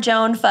before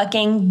Joan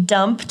fucking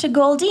dumped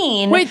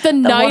Goldine. Wait, the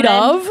night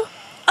of?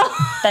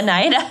 The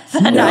night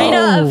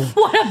of.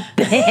 What a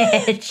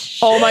bitch.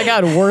 Oh my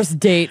God, worst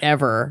date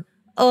ever.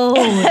 Oh,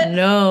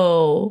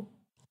 no.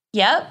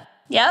 Yep.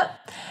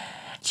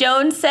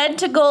 Joan said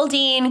to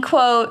Goldine,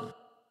 quote,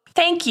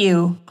 "Thank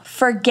you.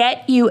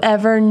 Forget you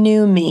ever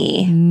knew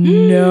me."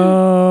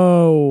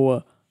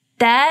 No.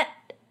 That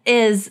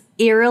is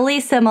eerily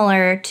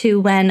similar to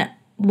when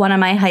one of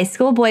my high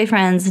school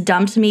boyfriends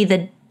dumped me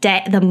the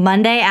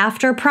Monday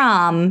after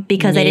prom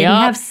because I didn't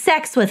have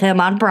sex with him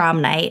on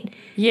prom night.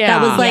 Yeah.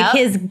 That was like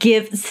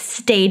his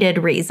stated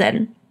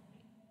reason.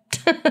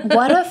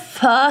 What a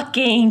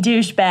fucking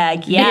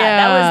douchebag. Yeah,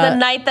 that was the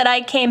night that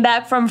I came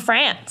back from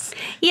France.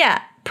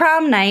 Yeah,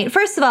 prom night.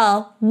 First of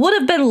all, would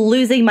have been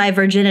losing my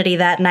virginity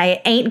that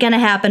night. Ain't gonna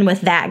happen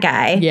with that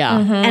guy. Yeah.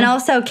 And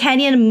also,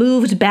 Kenyon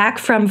moved back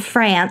from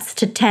France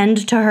to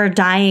tend to her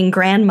dying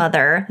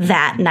grandmother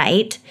that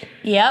night.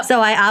 Yep. So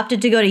I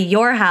opted to go to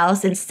your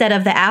house instead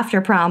of the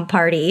after prom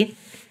party.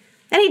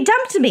 And he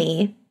dumped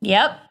me.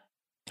 Yep.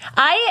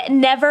 I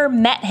never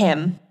met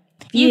him.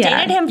 You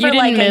dated him for you didn't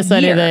like miss a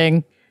year.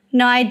 anything.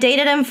 No, I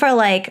dated him for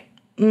like,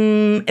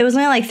 it was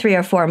only like 3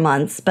 or 4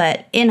 months,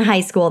 but in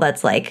high school,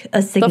 that's like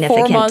a The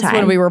significant 4 months time.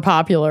 when we were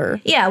popular.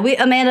 Yeah,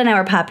 Amanda and I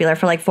were popular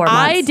for like 4 months.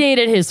 I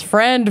dated his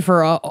friend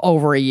for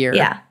over a year.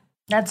 Yeah.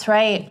 That's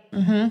right.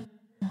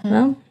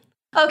 Well,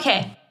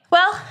 Okay.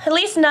 Well, at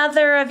least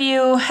neither of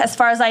you, as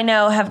far as I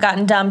know, have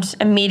gotten dumped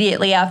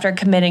immediately after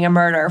committing a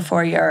murder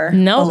for your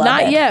No, beloved.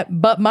 not yet.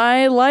 But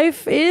my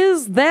life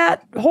is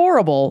that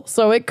horrible,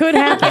 so it could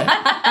happen.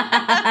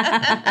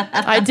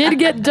 I did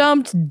get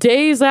dumped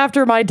days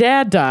after my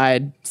dad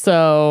died,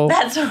 so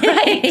That's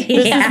right.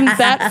 this isn't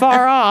that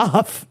far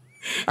off.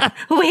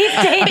 we've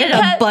dated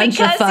a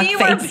bunch of fuck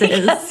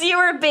faces. Because you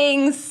were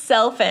being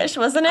selfish,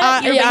 wasn't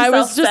it? You were being I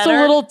was just a self-centered.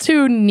 little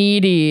too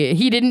needy.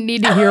 He didn't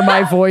need to hear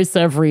my voice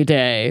every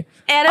day.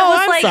 And it was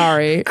I'm like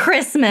sorry.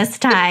 Christmas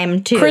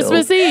time, too.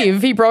 Christmas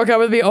Eve, he broke up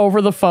with me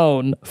over the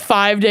phone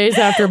 5 days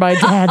after my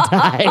dad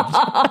died.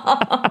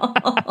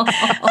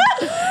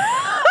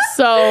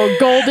 So,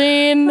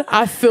 Goldine,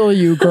 I feel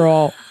you,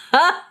 girl.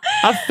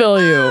 I feel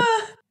you.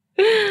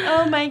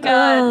 Oh my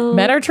God.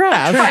 Men are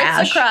trash.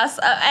 Stripes across,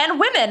 and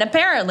women,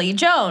 apparently.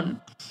 Joan.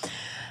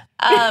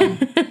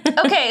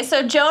 Okay,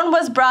 so Joan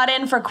was brought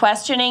in for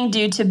questioning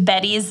due to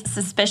Betty's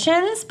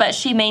suspicions, but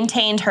she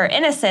maintained her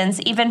innocence,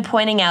 even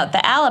pointing out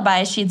the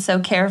alibi she'd so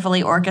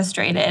carefully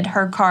orchestrated,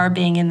 her car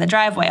being in the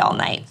driveway all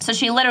night. So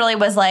she literally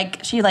was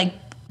like,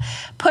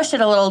 pushed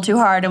it a little too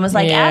hard and was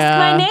like, ask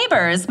my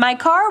neighbors. My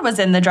car was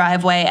in the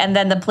driveway. And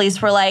then the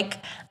police were like,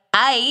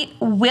 I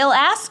will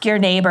ask your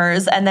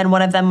neighbors. And then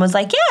one of them was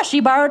like, yeah, she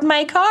borrowed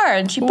my car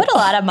and she put a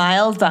lot of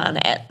miles on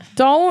it.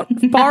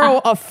 Don't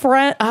borrow a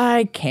friend.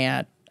 I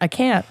can't.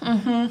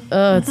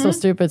 It's so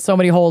stupid. So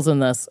many holes in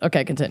this.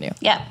 Okay, continue.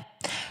 Yeah.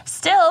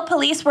 Still,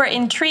 police were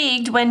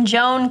intrigued when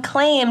Joan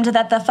claimed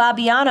that the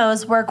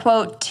Fabianos were,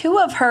 quote, two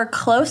of her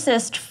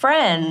closest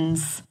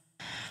friends.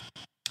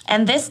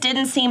 And this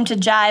didn't seem to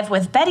jive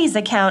with Betty's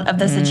account of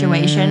the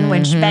situation,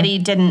 which Betty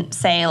didn't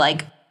say,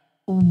 like,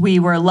 we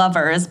were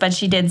lovers, but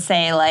she did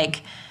say,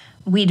 like,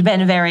 we'd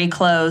been very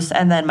close,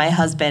 and then my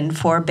husband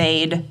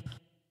forbade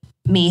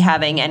me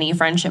having any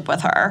friendship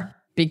with her.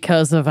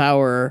 Because of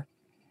our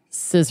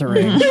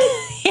scissoring.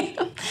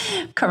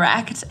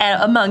 Correct.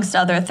 Amongst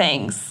other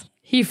things.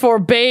 He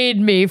forbade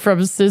me from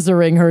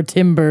scissoring her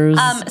timbers.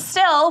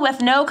 Still,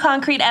 with no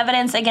concrete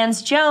evidence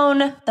against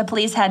Joan, the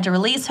police had to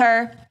release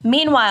her.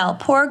 Meanwhile,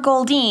 poor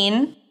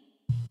Goldine,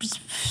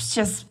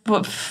 just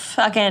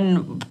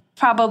fucking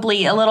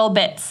probably a little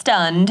bit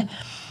stunned,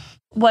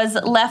 was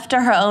left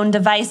to her own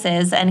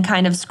devices and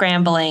kind of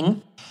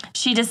scrambling.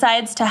 She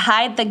decides to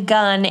hide the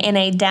gun in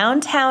a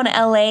downtown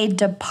LA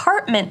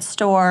department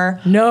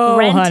store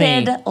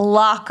rented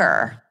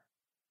locker.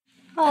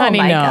 Oh, Honey,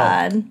 my no.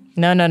 God.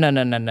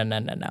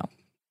 No.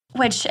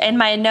 Which in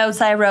my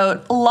notes I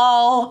wrote,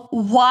 lol,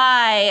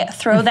 why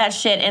throw that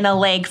shit in a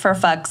lake for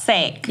fuck's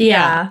sake?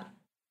 Yeah.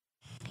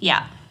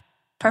 Yeah.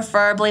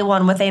 Preferably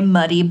one with a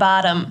muddy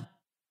bottom.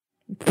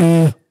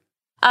 The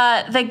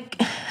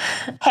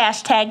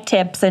hashtag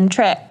tips and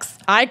tricks.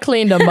 I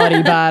cleaned a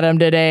muddy bottom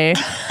today.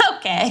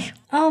 Okay.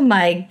 Oh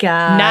my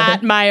God.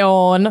 Not my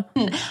own.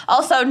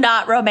 Also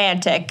not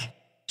romantic.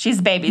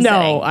 She's babysitting.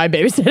 No, I'm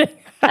babysitting.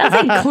 I don't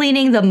think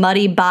cleaning the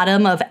muddy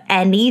bottom of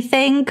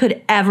anything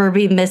could ever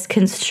be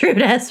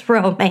misconstrued as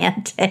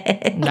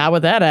romantic. Not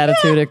with that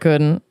attitude, it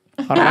couldn't.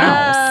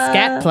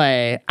 Scat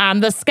play. I'm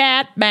the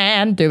scat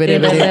man. All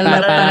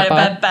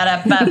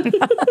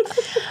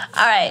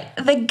right.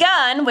 The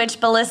gun, which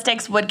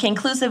ballistics would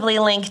conclusively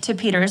link to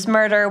Peter's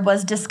murder,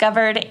 was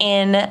discovered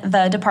in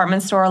the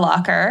department store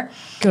locker.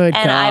 Good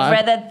and God. I've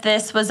read that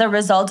this was a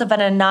result of an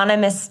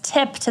anonymous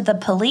tip to the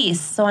police.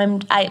 So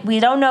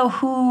we don't know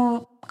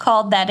who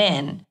called that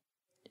in.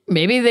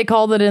 Maybe they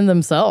called it in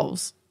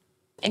themselves.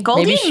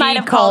 Goldine might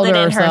have called it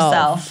in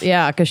herself.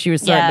 Yeah, because she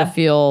was starting to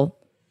feel...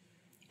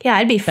 Yeah,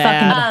 I'd be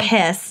fucking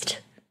pissed.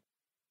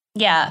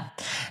 Yeah.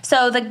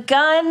 So the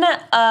gun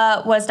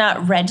was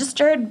not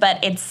registered,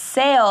 but its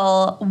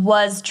sale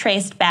was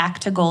traced back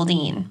to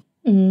Goldine.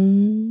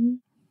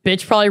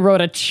 Bitch probably wrote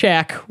a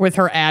check with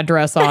her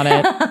address on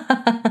it.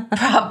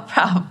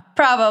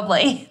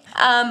 Probably.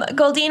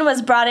 Goldine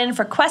was brought in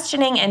for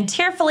questioning and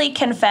tearfully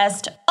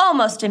confessed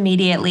almost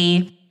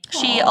immediately.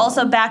 She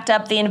also backed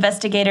up the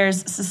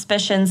investigators'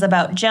 suspicions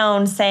about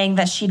Joan, saying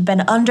that she'd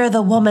been under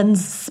the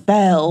woman's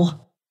spell.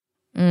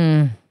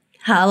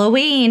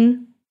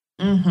 Halloween.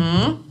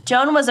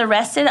 Joan was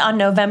arrested on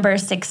November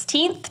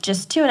 16th,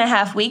 just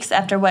 2.5 weeks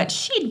after what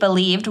she'd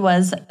believed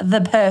was the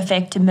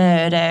perfect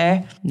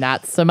murder.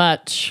 Not so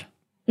much.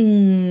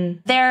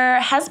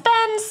 There has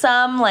been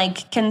some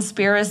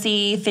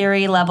conspiracy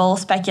theory level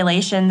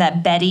speculation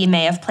that Betty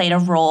may have played a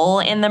role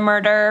in the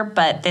murder,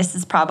 but this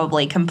is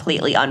probably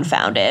completely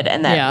unfounded,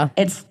 and that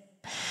it's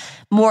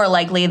more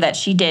likely that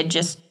she did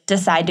just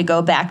decide to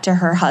go back to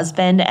her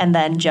husband and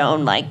then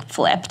Joan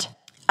flipped.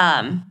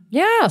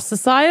 Yeah,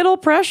 societal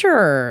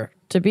pressure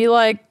to be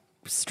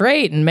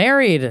straight and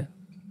married.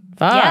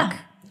 Fuck.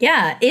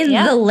 Yeah, in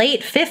the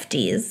late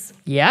 50s.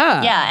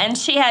 Yeah. Yeah, and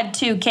she had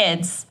 2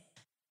 kids.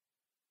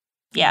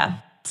 Yeah.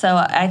 So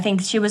I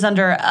think she was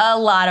under a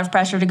lot of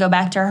pressure to go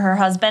back to her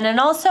husband. And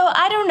also,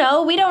 I don't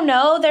know. We don't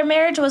know. Their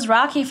marriage was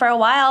rocky for a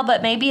while,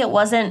 but maybe it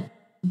wasn't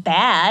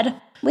bad.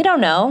 We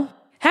don't know.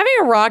 Having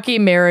a rocky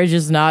marriage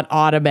is not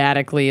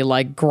automatically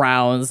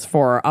grounds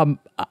for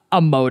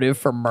a motive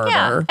for murder.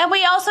 Yeah. And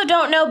we also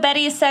don't know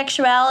Betty's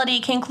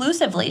sexuality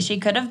conclusively. She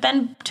could have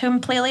been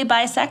completely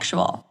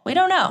bisexual. We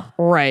don't know.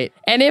 Right.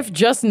 And if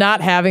just not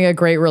having a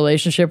great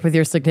relationship with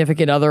your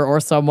significant other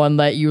or someone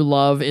that you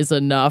love is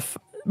enough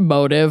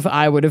motive,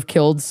 I would have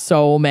killed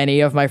so many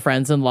of my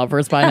friends and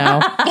lovers by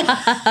now.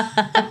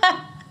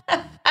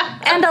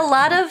 And a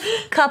lot of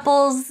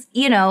couples,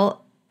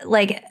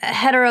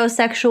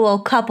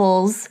 heterosexual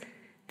couples,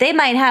 they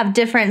might have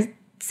different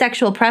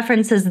sexual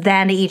preferences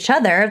than each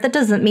other. That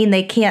doesn't mean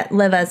they can't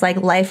live as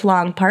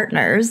lifelong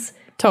partners.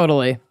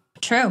 Totally.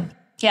 True.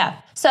 Yeah.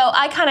 So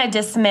I kind of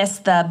dismiss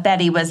the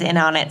Betty was in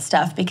on it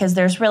stuff because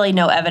there's really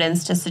no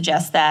evidence to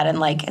suggest that.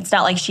 And it's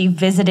not like she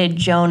visited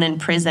Joan in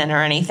prison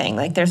or anything.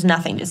 There's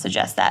nothing to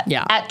suggest that.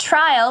 Yeah. At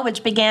trial,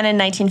 which began in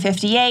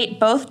 1958,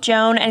 both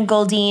Joan and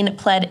Goldine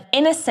pled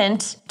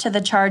innocent to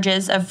the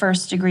charges of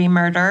first-degree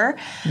murder.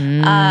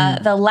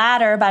 The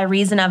latter by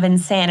reason of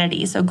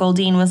insanity. So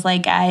Goldine was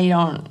like, I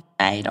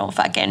don't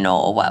fucking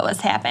know what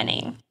was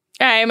happening.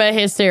 I'm a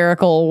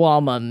hysterical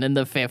woman in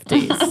the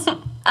 50s.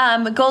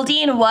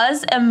 Goldine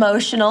was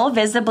emotional,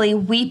 visibly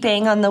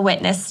weeping on the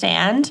witness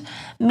stand.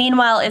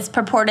 Meanwhile, it's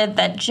purported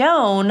that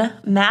Joan,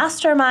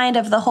 mastermind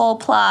of the whole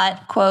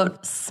plot,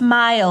 quote,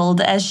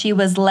 smiled as she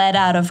was led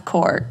out of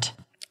court.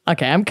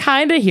 Okay, I'm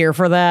kind of here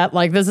for that.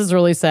 This is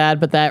really sad,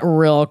 but that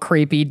real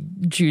creepy,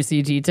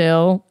 juicy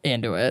detail,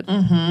 into it.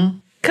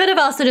 Could have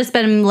also just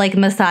been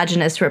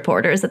misogynist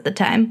reporters at the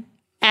time.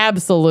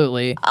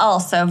 Absolutely.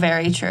 Also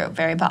very true.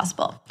 Very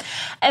possible.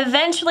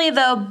 Eventually,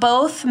 though,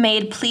 both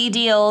made plea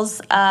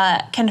deals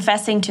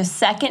confessing to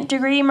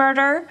second-degree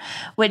murder,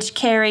 which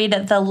carried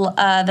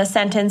the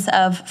sentence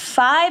of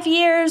 5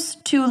 years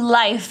to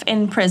life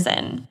in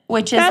prison,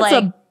 which is That's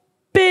a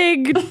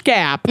big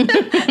gap.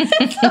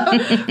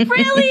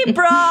 really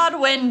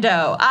broad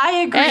window.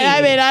 I agree.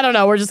 I mean, I don't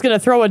know. We're just going to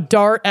throw a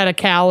dart at a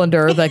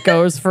calendar that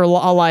goes for a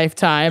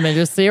lifetime and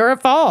just see where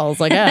it falls,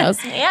 I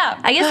guess. Yeah.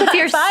 I guess if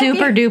you're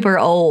super duper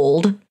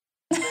old.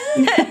 But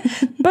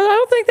I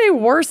don't think they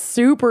were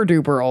super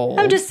duper old.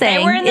 I'm just saying,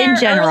 they were in their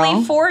general.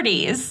 early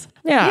 40s.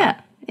 Yeah.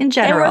 In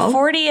general. They were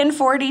 40 and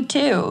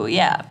 42,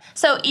 yeah.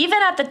 So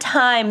even at the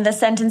time, the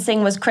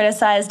sentencing was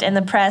criticized in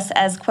the press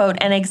as, quote,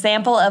 an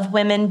example of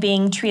women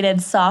being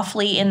treated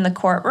softly in the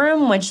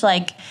courtroom, which,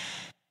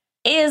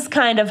 is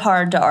kind of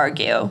hard to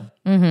argue.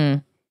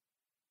 Mm-hmm.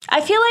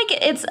 I feel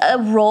like it's a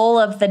roll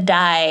of the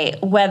die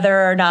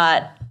whether or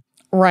not...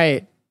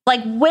 Right.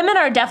 Women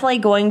are definitely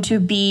going to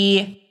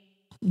be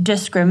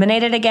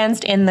discriminated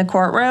against in the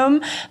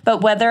courtroom, but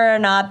whether or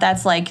not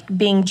that's,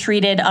 being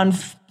treated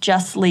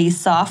unjustly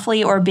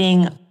softly or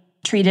being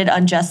treated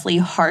unjustly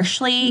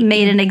harshly,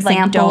 made an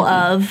example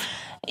of.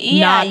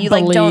 Yeah, you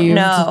don't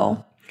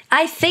know.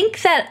 I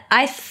think that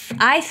I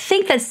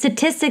think that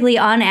statistically,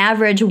 on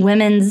average,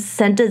 women's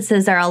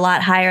sentences are a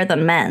lot higher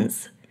than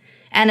men's.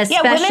 And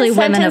especially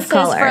women of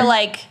color. For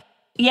like,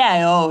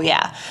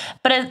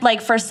 but it,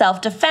 like for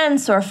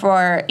self-defense or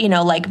for,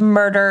 like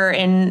murder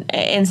in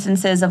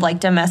instances of like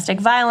domestic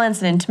violence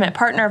and intimate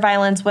partner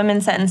violence,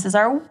 women's sentences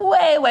are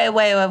way, way,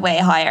 way, way, way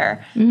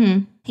higher.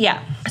 Mm-hmm.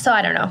 Yeah. So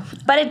I don't know.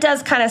 But it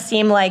does kind of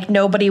seem like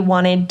nobody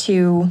wanted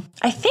to,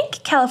 I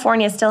think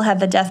California still had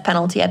the death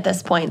penalty at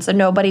this point. So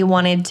nobody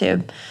wanted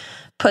to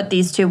put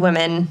these two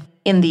women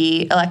in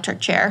the electric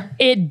chair.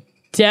 It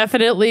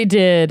definitely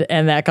did.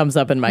 And that comes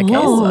up in my case.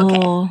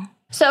 Okay.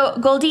 So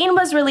Goldine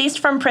was released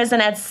from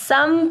prison at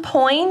some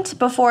point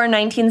before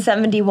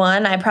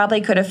 1971. I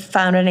probably could have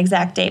found an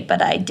exact date,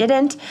 but I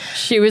didn't.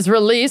 She was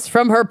released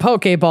from her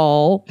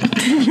Pokeball.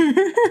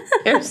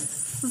 You're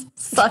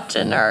such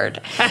a nerd.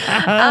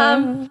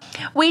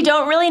 We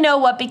don't really know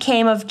what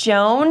became of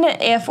Joan,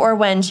 if or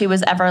when she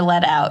was ever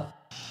let out.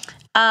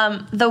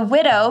 The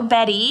widow,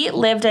 Betty,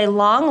 lived a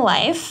long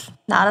life.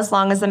 Not as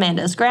long as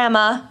Amanda's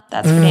grandma,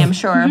 that's for damn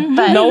sure.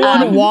 But no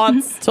one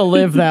wants to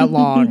live that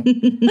long.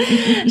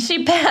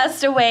 She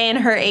passed away in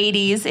her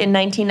 80s in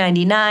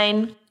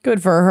 1999.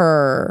 Good for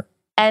her.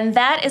 And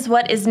that is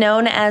what is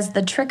known as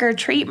the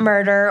trick-or-treat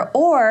murder,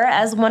 or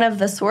as one of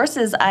the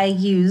sources I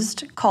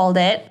used called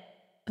it,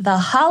 the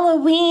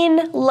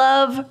Halloween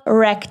love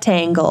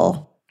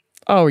rectangle.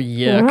 Oh,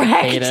 yeah,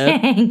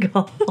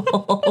 rectangle.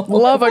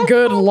 Love a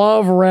good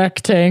love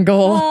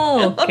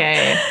rectangle.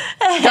 Okay.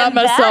 Got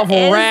myself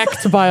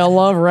wrecked by a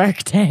love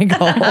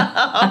rectangle.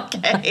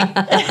 Okay.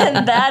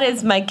 And that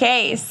is my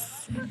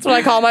case. That's what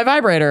I call my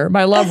vibrator,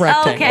 my love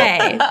rectangle.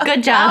 Okay.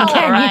 Good job,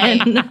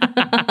 Kenyon.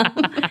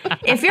 Right.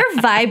 If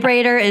your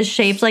vibrator is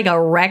shaped like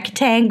a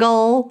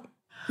rectangle.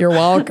 You're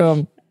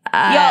welcome.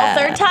 Y'all,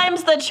 third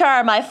time's the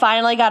charm. I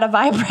finally got a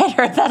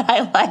vibrator that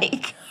I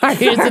like.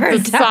 Is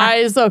it the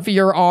size of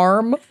your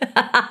arm?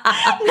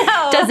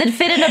 No. Does it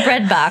fit in a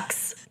bread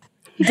box?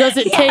 Does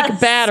it take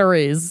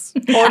batteries?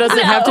 Or does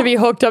it have to be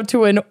hooked up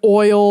to an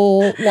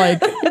oil,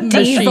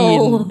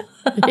 machine?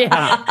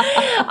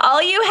 Yeah.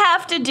 All you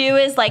have to do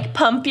is,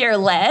 pump your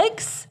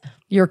legs.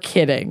 You're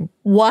kidding.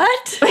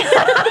 What?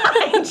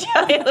 I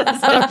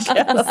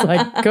was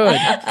like, good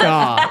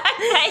God.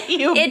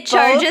 It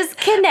charges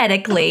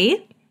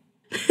kinetically.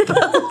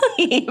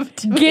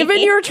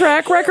 Given your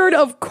track record,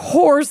 of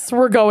course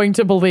we're going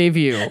to believe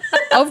you.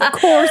 Of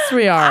course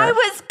we are. I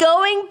was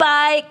going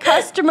by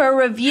customer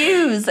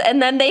reviews,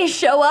 and then they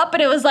show up,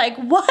 and it was like,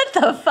 what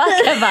the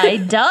fuck have I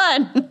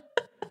done?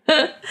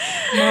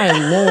 My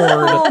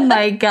Lord. Oh,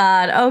 my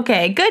God.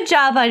 Okay, good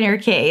job on your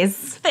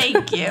case.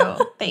 Thank you.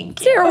 Thank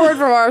you. Here's a word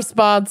from our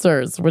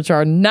sponsors, which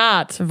are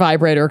not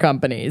vibrator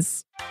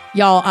companies.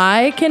 Y'all,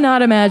 I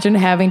cannot imagine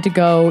having to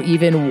go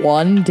even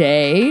one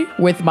day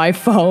with my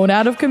phone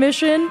out of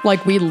commission.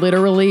 We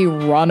literally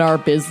run our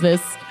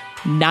business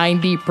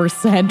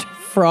 90%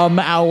 from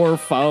our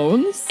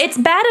phones. It's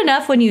bad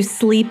enough when you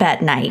sleep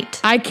at night.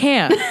 I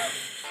can't.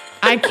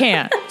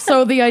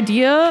 So the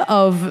idea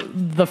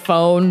of the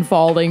phone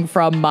falling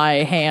from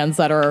my hands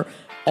that are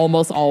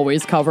almost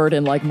always covered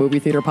in movie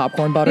theater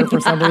popcorn butter for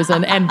some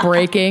reason and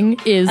breaking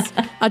is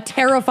a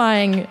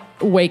terrifying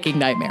waking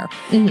nightmare.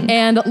 Mm-hmm.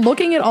 And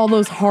looking at all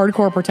those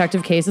hardcore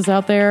protective cases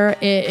out there,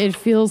 it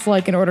feels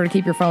like in order to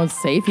keep your phone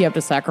safe, you have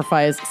to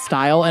sacrifice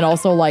style and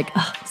also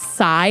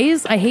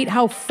size. I hate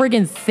how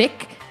friggin'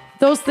 thick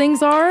those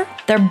things are.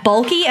 They're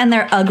bulky and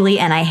they're ugly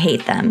and I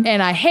hate them.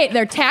 And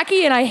they're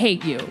tacky and I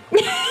hate you.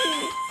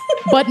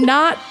 But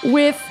not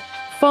with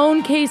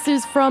phone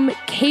cases from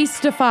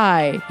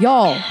Casetify.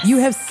 Y'all, you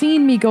have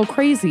seen me go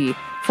crazy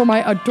for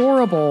my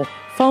adorable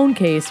phone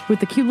case with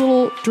the cute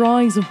little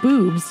drawings of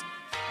boobs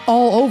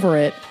all over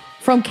it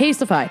from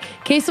Casetify.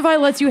 Casetify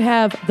lets you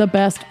have the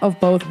best of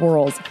both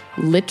worlds.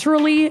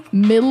 Literally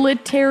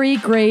military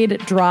grade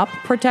drop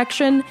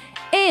protection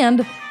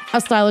and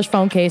a stylish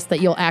phone case that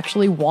you'll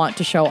actually want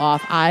to show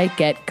off. I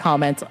get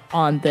comments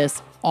on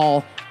this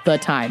all the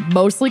time.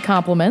 Mostly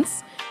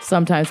compliments.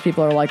 Sometimes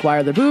people are like, why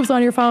are there boobs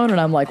on your phone? And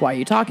I'm like, why are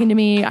you talking to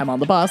me? I'm on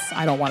the bus.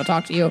 I don't want to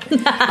talk to you.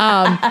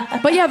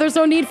 But yeah, there's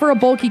no need for a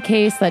bulky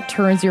case that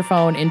turns your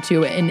phone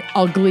into an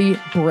ugly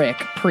brick.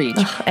 Preach.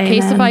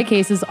 Casetify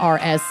cases are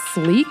as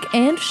sleek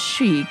and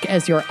chic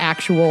as your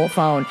actual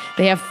phone.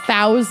 They have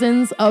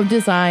thousands of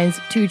designs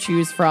to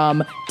choose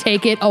from.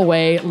 Take it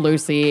away,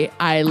 Lucy.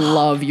 I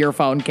love your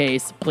phone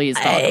case. Please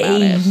talk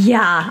about it.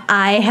 Yeah,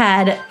 I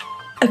had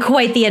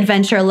quite the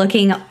adventure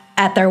looking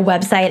at their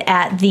website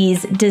at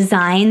these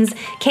designs.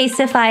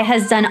 Casetify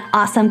has done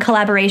awesome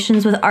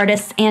collaborations with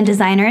artists and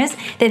designers.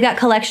 They've got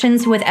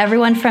collections with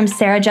everyone from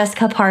Sarah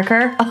Jessica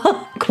Parker,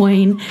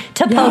 Queen,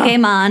 to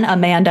Pokemon,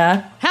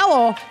 Amanda.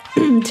 Hello.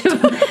 To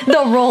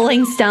the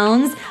Rolling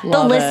Stones.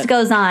 Love the list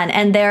goes on.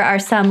 And there are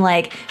some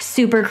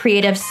super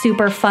creative,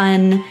 super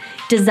fun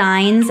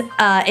designs.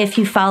 If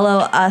you follow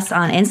us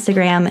on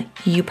Instagram,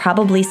 you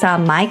probably saw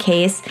my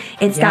case.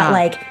 It's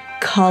got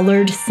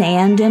colored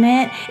sand in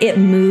it. It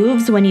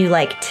moves when you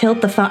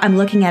tilt the phone. I'm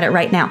looking at it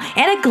right now.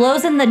 And it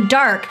glows in the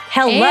dark.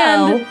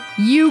 Hello. And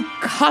you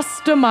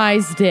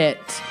customized it.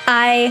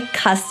 I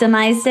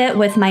customized it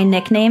with my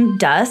nickname,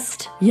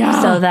 Dust.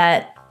 Yeah. So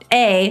that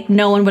A,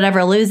 no one would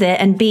ever lose it,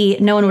 and B,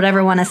 no one would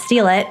ever want to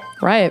steal it.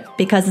 Right.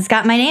 Because it's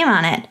got my name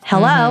on it.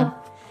 Hello.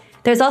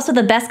 There's also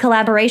the best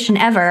collaboration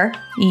ever,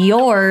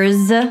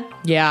 yours.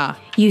 Yeah.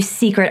 You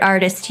secret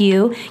artist,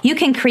 you. You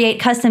can create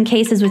custom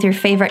cases with your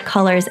favorite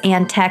colors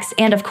and text.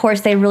 And of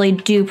course, they really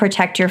do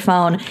protect your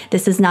phone.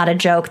 This is not a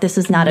joke. This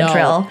is not a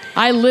drill.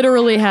 I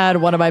literally had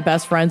one of my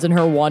best friends and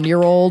her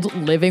 1-year-old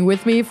living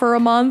with me for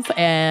a month.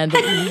 And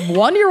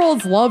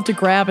 1-year-olds love to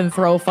grab and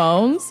throw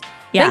phones.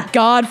 Yeah. Thank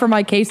God for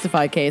my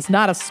Casetify case.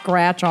 Not a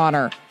scratch on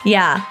her.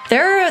 Yeah,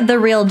 they're the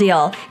real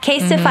deal.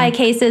 Casetify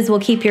cases will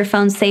keep your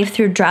phone safe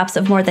through drops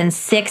of more than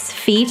 6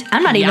 feet.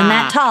 I'm not even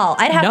that tall.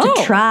 I'd have to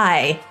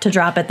try to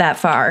drop it that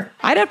far.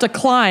 I'd have to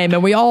climb,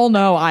 and we all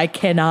know I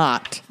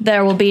cannot.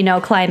 There will be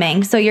no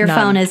climbing, so your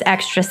phone is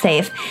extra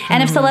safe.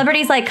 And if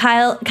celebrities like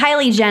Kyle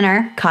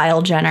Jenner,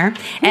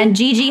 and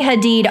Gigi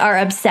Hadid are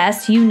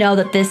obsessed, you know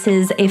that this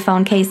is a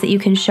phone case that you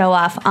can show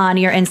off on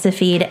your Insta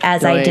feed,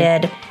 as I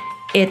did.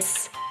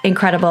 It's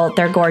incredible.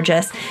 They're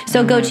gorgeous.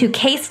 So go to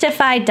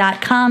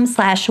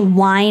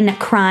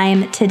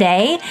casetify.com/winecrime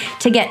today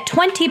to get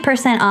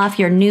 20% off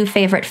your new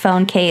favorite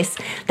phone case.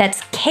 That's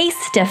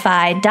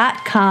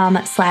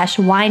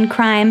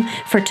casetify.com/winecrime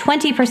for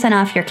 20%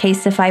 off your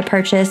Casetify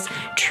purchase.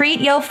 Treat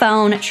your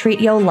phone,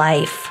 treat your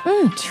life.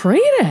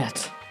 Treat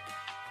it.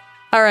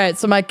 All right,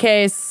 so my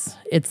case,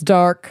 it's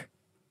dark,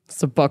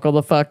 so buckle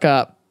the fuck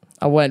up.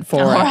 I went for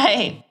it. All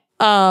right.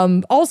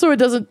 Also, it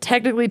doesn't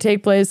technically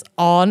take place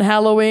on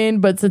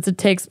Halloween, but since it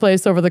takes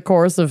place over the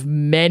course of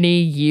many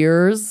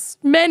years,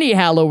 many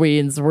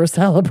Halloweens were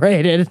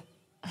celebrated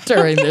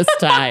during this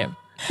time.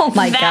 Oh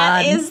my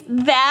God.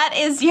 That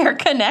is your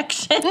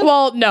connection?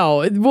 Well,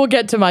 no, we'll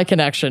get to my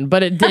connection,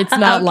 but it's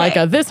not like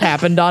a this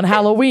happened on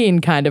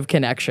Halloween kind of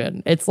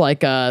connection. It's like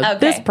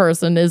this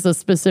person is a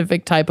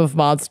specific type of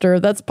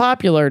monster that's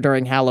popular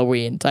during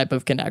Halloween type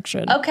of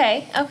connection.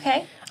 Okay.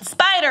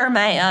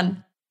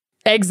 Spider-Man.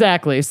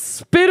 Exactly.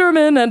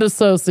 Spitterman and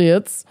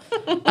Associates.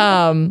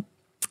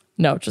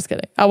 No, just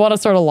kidding. I want to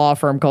start a law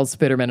firm called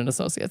Spitterman and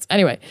Associates.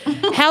 Anyway,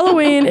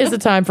 Halloween is a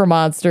time for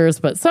monsters,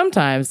 but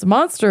sometimes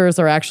monsters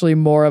are actually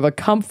more of a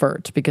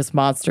comfort because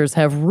monsters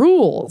have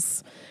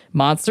rules.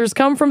 Monsters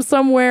come from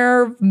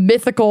somewhere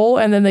mythical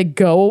and then they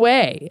go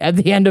away at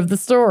the end of the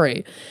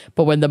story.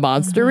 But when the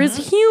monster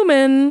is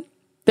human,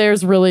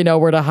 there's really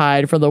nowhere to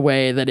hide from the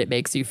way that it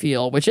makes you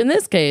feel, which in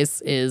this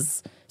case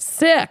is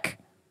sick.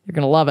 You're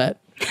going to love it.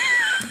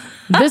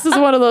 This is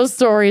one of those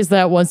stories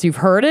that once you've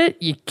heard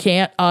it, you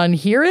can't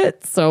unhear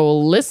it. So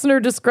listener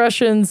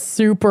discretion,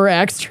 super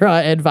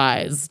extra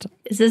advised.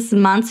 Is this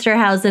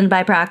Monsterhausen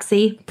by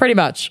proxy? Pretty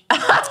much.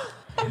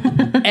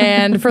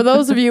 And for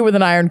those of you with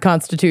an iron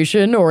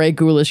constitution or a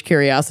ghoulish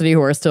curiosity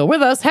who are still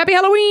with us, happy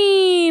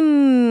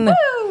Halloween!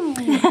 Woo!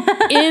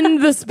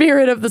 In the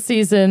spirit of the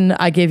season,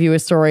 I give you a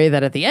story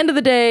that at the end of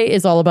the day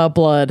is all about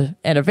blood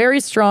and a very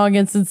strong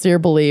and sincere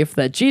belief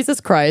that Jesus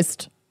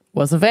Christ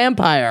was a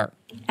vampire.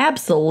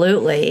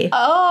 Absolutely.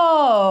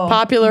 Oh.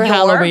 Popular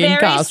Halloween very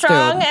costume.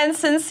 Strong and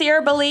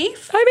sincere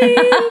belief. I mean,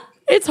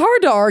 it's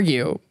hard to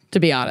argue, to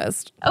be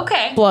honest.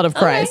 Okay. Blood of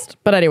Christ. Okay.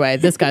 But anyway,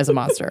 this guy's a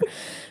monster.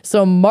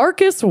 So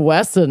Marcus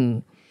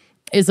Wesson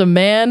is a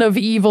man of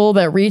evil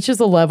that reaches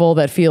a level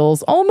that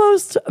feels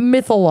almost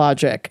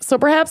mythologic. So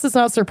perhaps it's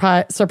not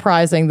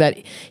surprising that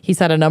he's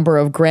had a number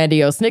of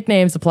grandiose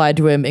nicknames applied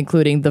to him,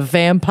 including the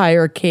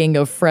Vampire King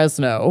of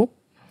Fresno.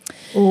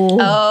 Ooh.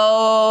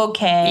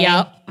 Okay.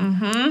 Yeah.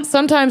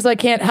 Sometimes I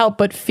can't help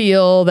but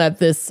feel that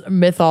this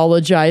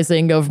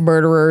mythologizing of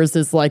murderers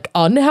is like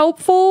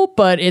unhelpful,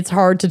 but it's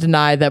hard to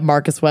deny that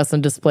Marcus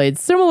Wesson displayed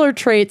similar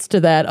traits to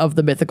that of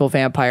the mythical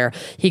vampire.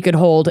 He could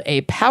hold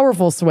a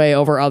powerful sway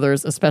over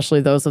others,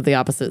 especially those of the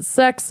opposite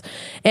sex,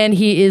 and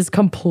he is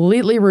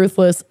completely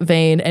ruthless,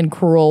 vain, and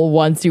cruel.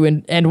 Once you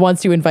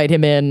invite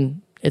him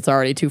in, it's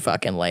already too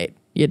fucking late.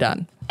 You're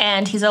done.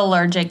 And he's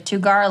allergic to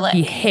garlic.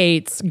 He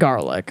hates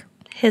garlic.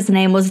 His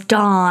name was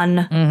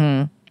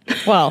Dawn.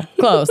 Well,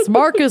 close.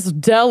 Marcus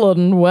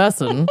Dellon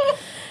Wesson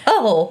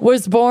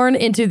was born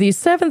into the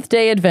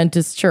Seventh-day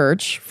Adventist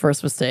Church,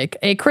 first mistake,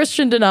 a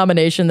Christian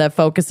denomination that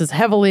focuses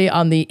heavily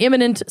on the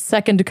imminent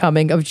second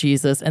coming of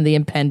Jesus and the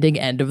impending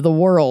end of the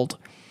world.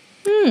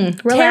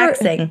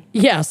 Relaxing.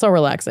 Yeah, so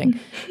relaxing.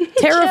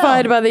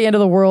 Terrified by the end of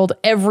the world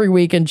every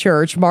week in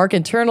church, Mark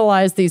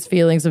internalized these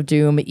feelings of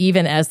doom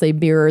even as they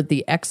mirrored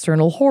the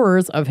external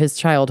horrors of his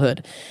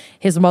childhood.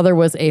 His mother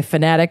was a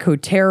fanatic who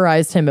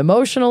terrorized him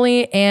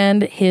emotionally,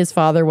 and his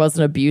father was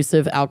an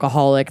abusive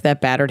alcoholic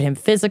that battered him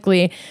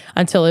physically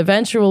until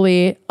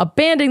eventually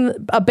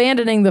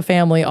abandoning the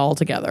family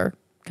altogether.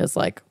 Because,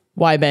 like,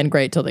 why men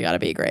great till they gotta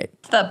be great?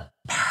 The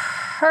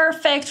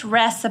perfect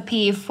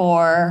recipe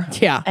for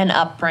an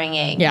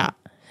upbringing. Yeah.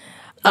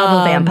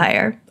 Of a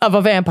vampire. Of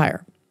a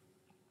vampire.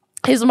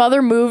 His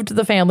mother moved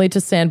the family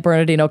to San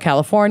Bernardino,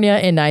 California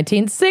in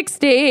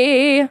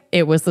 1960.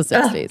 It was the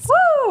 60s.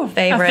 Woo!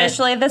 Favorite.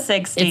 Officially the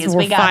 60s.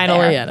 We're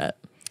finally in it.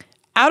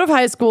 Out of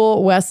high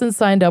school, Wesson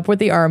signed up with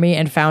the army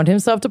and found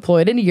himself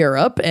deployed in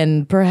Europe.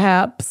 And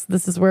perhaps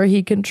this is where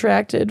he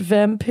contracted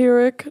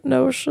vampiric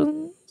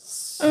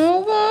notions.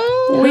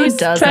 Who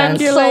doesn't?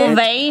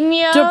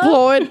 Pennsylvania.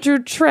 Deployed to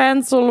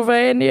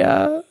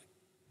Transylvania.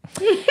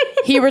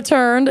 He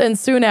returned and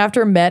soon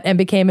after met and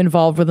became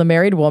involved with a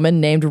married woman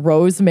named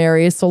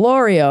Rosemary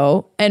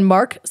Solorio, and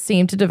Mark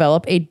seemed to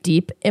develop a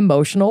deep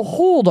emotional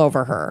hold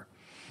over her.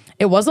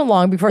 It wasn't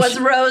long before Was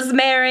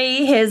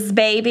Rosemary his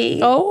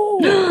baby?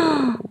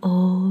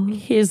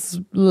 His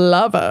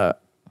lover.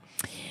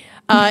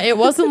 It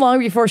wasn't long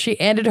before she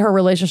ended her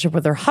relationship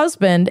with her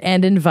husband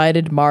and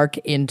invited Mark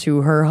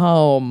into her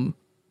home.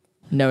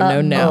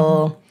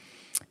 No.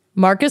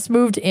 Marcus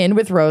moved in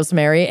with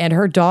Rosemary and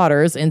her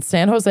daughters in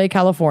San Jose,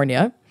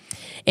 California.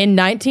 In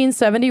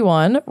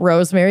 1971,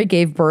 Rosemary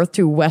gave birth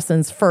to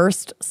Wesson's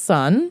first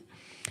son.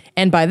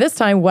 And by this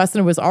time,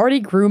 Wesson was already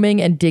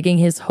grooming and digging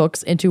his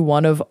hooks into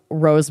one of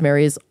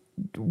Rosemary's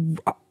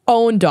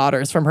own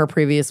daughters from her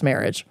previous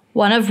marriage.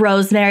 One of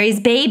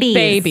Rosemary's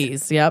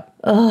babies.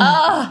 Yep.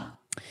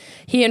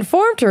 He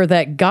informed her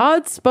that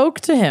God spoke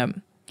to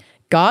him.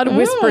 God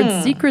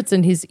whispered secrets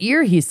in his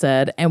ear, he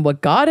said, and what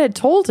God had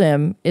told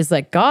him is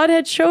that God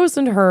had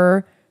chosen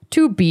her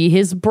to be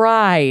his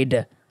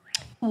bride.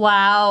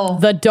 Wow.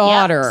 The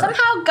daughter. Yep.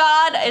 Somehow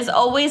God is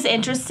always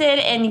interested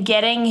in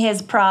getting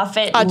his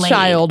prophet A laid.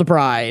 child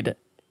bride.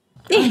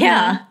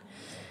 Yeah.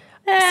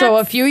 So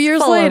a few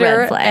years full of red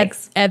later,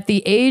 flags. at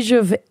the age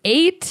of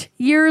 8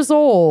 years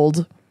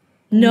old,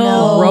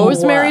 No.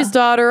 Rosemary's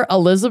daughter,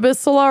 Elizabeth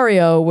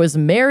Solario, was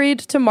married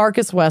to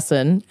Marcus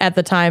Wesson, at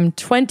the time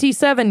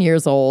 27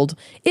 years old,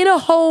 in a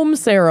home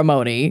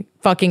ceremony.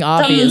 Fucking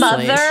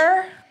obviously.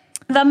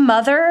 The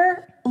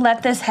mother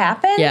let this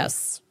happen?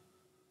 Yes.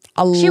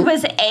 She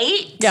was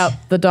 8? Yep,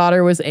 the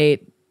daughter was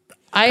 8.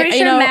 Pretty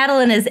sure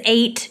Madeline is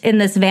 8 in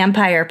this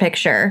vampire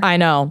picture. I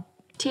know.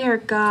 Dear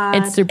God.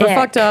 It's super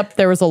fucked up.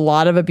 There was a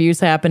lot of abuse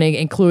happening,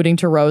 including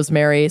to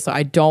Rosemary, so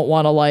I don't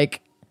want to,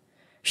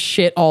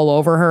 shit all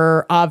over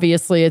her.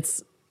 Obviously,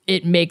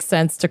 it makes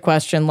sense to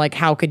question,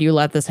 how could you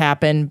let this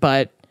happen?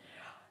 But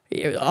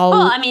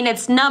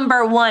it's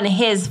number one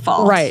his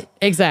fault. Right,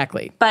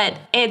 exactly. But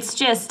it's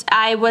just,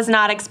 I was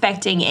not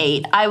expecting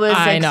 8. I was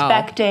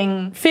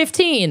expecting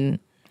 15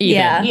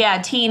 even.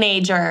 Yeah,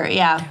 teenager,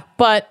 yeah.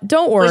 But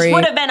don't worry. Which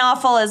would have been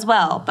awful as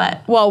well,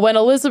 but. Well, when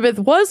Elizabeth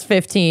was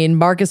 15,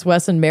 Marcus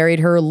Wesson married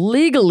her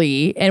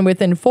legally, and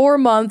within 4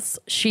 months,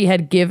 she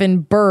had given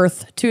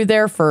birth to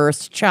their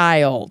first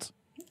child.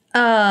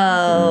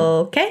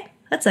 Okay.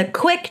 That's a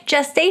quick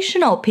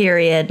gestational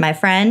period, my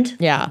friend.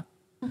 Yeah.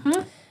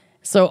 Mm-hmm.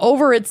 So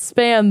over its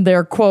span,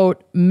 their,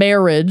 quote,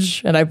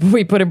 marriage, and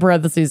we put in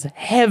parentheses,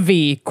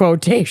 heavy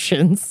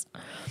quotations.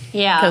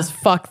 Yeah. Because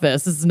fuck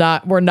this.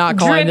 We're not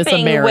calling this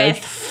a marriage.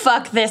 With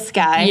fuck this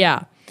guy.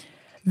 Yeah.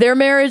 Their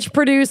marriage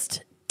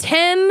produced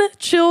 10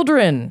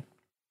 children,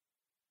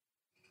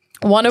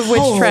 one of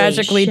which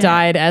tragically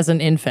died as an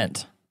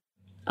infant.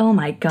 Oh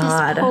my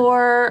God.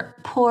 This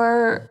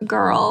poor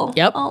girl.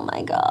 Yep. Oh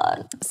my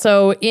God.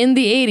 So in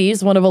the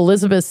 80s, one of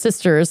Elizabeth's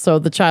sisters, so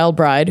the child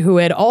bride, who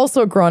had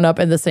also grown up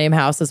in the same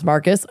house as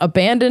Marcus,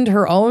 abandoned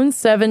her own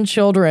 7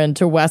 children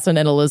to Wesson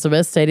and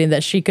Elizabeth, stating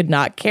that she could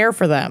not care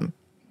for them.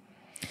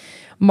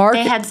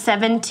 They had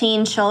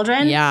 17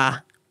 children? Yeah.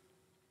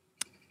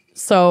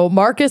 So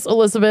Marcus,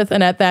 Elizabeth,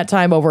 and at that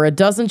time over a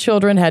dozen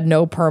children had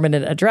no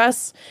permanent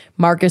address.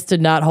 Marcus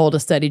did not hold a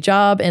steady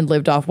job and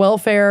lived off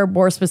welfare,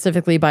 more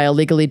specifically by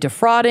illegally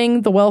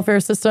defrauding the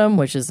welfare system,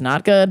 which is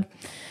not good.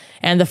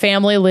 And the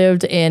family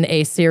lived in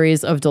a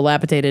series of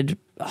dilapidated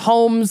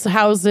homes,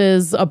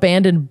 houses,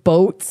 abandoned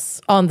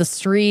boats on the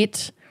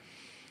street.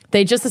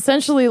 They just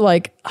essentially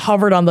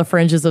hovered on the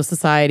fringes of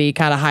society,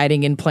 kind of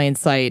hiding in plain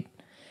sight.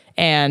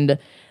 And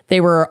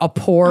they were a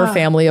poor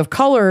family of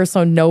color,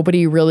 so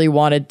nobody really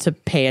wanted to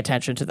pay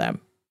attention to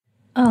them.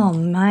 Oh,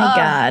 my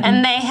God.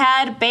 And they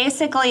had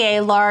basically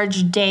a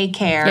large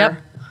daycare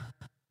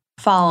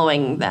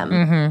following them.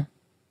 Mm-hmm.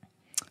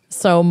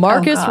 So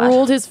Marcus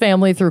ruled his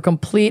family through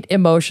complete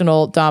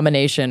emotional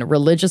domination,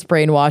 religious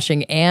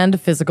brainwashing,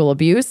 and physical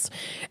abuse.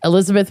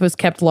 Elizabeth was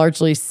kept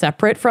largely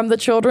separate from the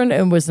children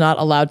and was not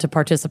allowed to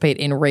participate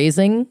in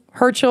raising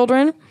her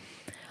children.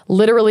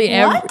 Literally,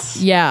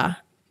 yeah.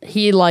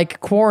 He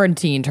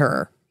quarantined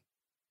her.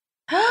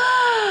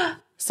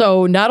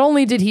 So not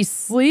only did he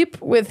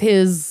sleep with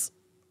his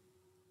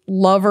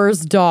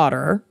lover's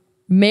daughter,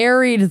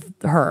 married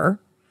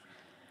her,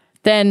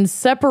 then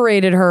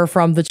separated her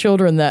from the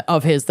children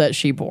that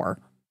she bore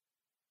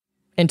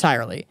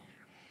entirely.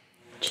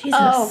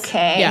 Jesus.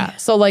 Okay. Yeah.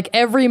 So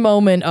every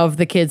moment of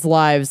the kids'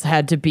 lives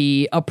had to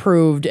be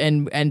approved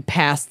and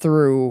passed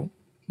through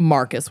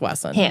Marcus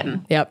Wesson.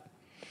 Him. Yep.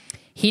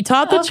 He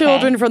taught the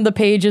children from the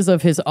pages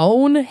of his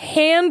own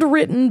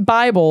handwritten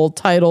Bible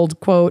titled,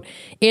 quote,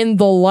 "In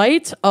the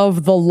light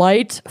of the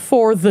light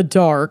for the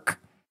dark."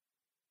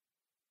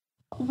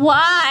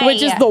 Why?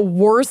 Which is the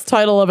worst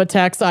title of a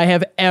text I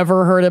have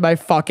ever heard in my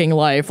fucking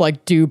life.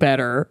 Do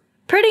better.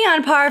 Pretty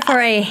on par for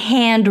a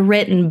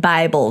handwritten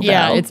Bible, though.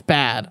 Yeah, it's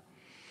bad.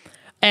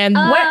 And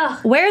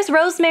where's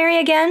Rosemary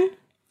again?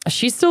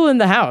 she's still in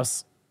the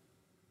house.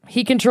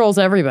 He controls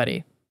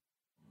everybody.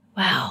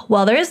 Wow.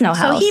 Well, there is no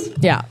house.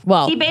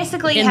 He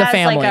basically in the has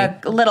family.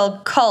 like a little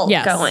cult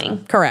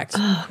going. Correct.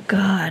 Oh,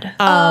 God.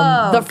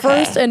 The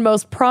first and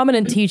most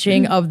prominent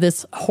teaching of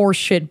this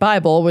horseshit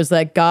Bible was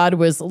that God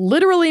was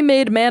literally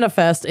made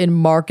manifest in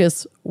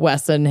Marcus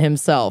Wesson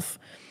himself.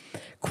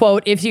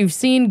 Quote, "If you've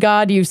seen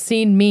God, you've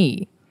seen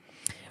me."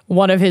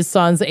 One of his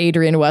sons,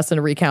 Adrian Wesson,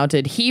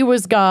 recounted, "He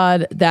was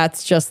God.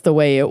 That's just the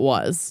way it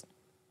was."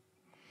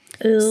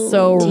 Ooh,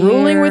 so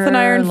ruling with an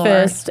iron Lord.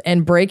 fist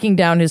and breaking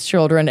down his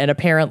children, and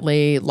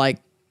apparently, like,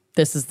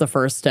 this is the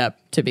first step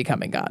to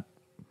becoming God.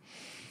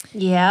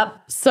 Yep.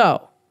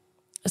 So,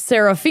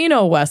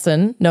 Serafino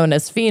Wesson, known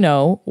as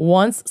Fino,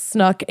 once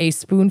snuck a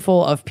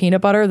spoonful of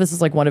peanut butter. This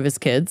is like one of his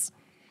kids.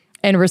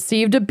 And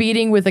received a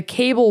beating with a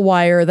cable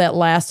wire that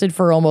lasted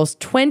for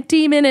almost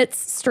 20 minutes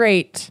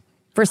straight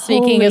for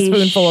sneaking a Holy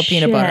spoonful of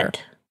peanut butter.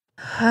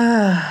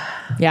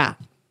 Yeah.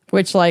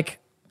 Which, like,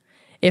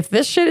 if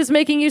this shit is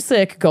making you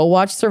sick, go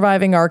watch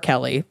Surviving R.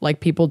 Kelly. Like,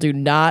 people do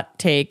not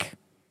take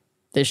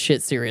this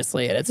shit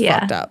seriously, and it's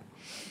fucked up.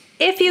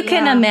 If you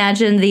can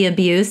imagine the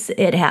abuse,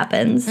 it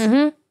happens.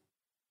 The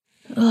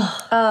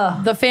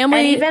family...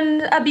 And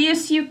even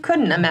abuse you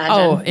couldn't imagine.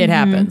 Oh, it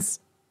happens.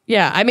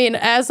 Yeah, I mean,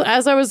 as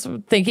I was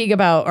thinking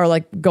about, or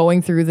like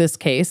going through this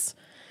case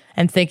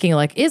and thinking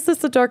like, is this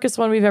the darkest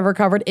one we've ever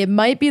covered? It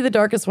might be the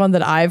darkest one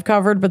that I've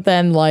covered, but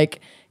then like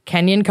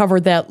Kenyon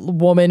covered that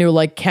woman who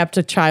like kept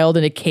a child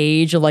in a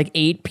cage and like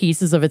ate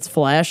pieces of its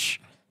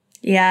flesh.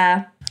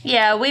 Yeah.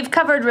 Yeah, we've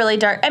covered really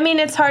dark. I mean,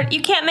 it's hard.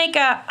 You can't make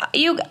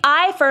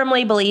I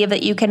firmly believe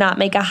that you cannot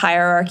make a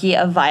hierarchy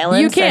of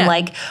violence. You can't. And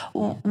like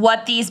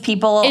what these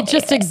people It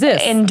just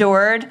exists.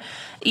 endured.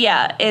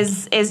 Yeah,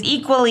 is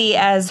equally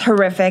as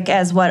horrific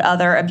as what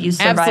other abuse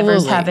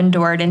survivors have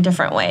endured in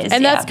different ways.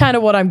 And that's kind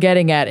of what I'm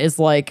getting at is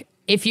like,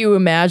 if you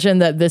imagine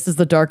that this is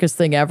the darkest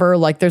thing ever,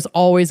 like there's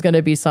always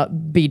going to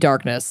be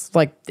darkness.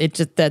 Like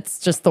that's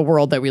just the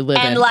world that we live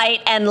in. And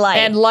light and light.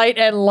 And light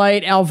and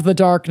light of the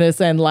darkness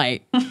and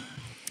light.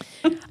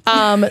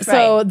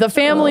 So the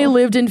family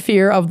lived in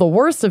fear of the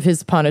worst of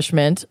his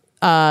punishment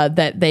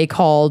that they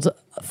called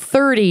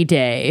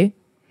 30-day.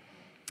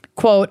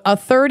 Quote, a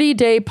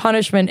 30-day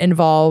punishment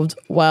involved,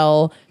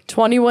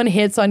 21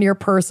 hits on your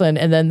person,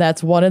 and then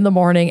that's 1 in the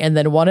morning, and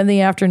then 1 in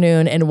the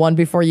afternoon, and 1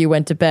 before you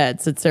went to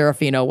bed, said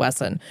Serafino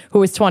Wesson, who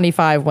was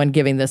 25 when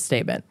giving this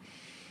statement.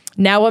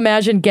 Now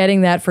imagine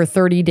getting that for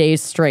 30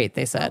 days straight,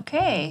 they said.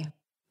 Okay.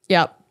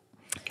 Yep.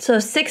 So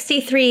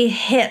 63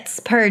 hits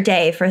per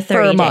day for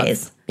 30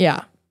 days.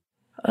 Yeah.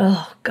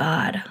 Oh,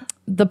 God.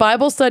 The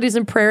Bible studies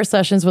and prayer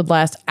sessions would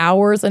last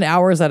hours and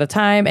hours at a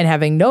time, and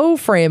having no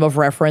frame of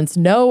reference,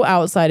 no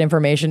outside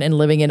information, and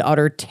living in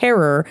utter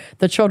terror,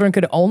 the children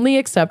could only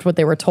accept what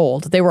they were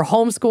told. They were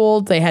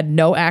homeschooled. They had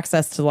no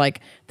access to,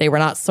 they were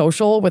not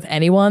social with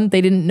anyone.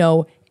 They didn't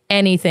know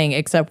anything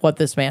except what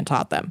this man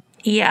taught them.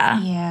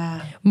 Yeah.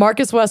 Yeah.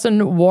 Marcus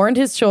Wesson warned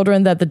his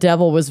children that the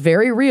devil was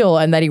very real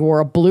and that he wore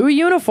a blue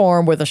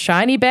uniform with a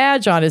shiny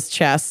badge on his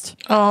chest.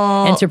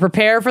 Oh. And to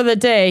prepare for the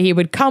day he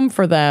would come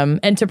for them.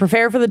 And to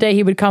prepare for the day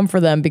he would come for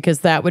them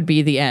because that would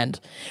be the end.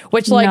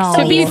 Which,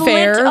 to be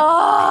fair,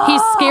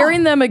 he's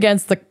scaring them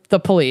against the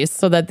police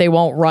so that they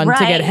won't run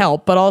to get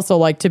help. But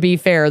also, to be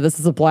fair, this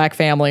is a black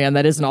family and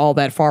that isn't all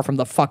that far from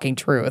the fucking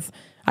truth.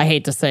 I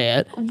hate to say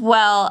it.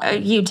 Well,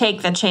 you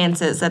take the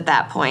chances at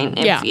that point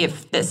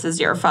if this is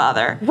your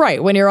father.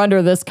 Right, when you're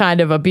under this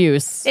kind of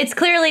abuse. It's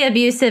clearly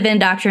abusive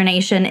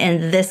indoctrination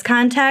in this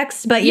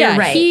context, but you're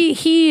right.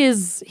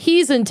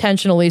 He's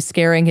intentionally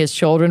scaring his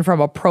children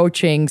from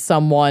approaching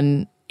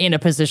someone in a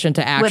position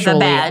to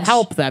actually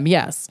help them.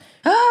 Yes.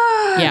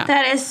 Yeah.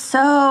 That is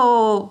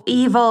so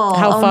evil.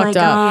 How fucked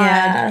up.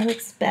 Yeah,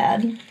 that's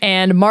bad.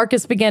 And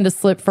Marcus began to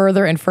slip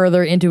further and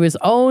further into his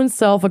own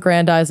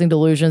self-aggrandizing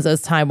delusions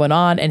as time went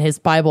on, and his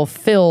Bible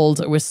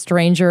filled with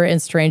stranger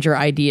and stranger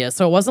ideas.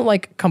 So it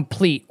wasn't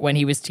complete when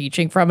he was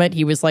teaching from it.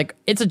 He was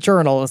it's a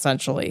journal,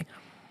 essentially.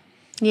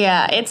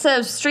 Yeah, it's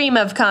a stream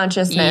of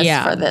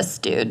consciousness for this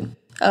dude.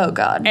 Oh,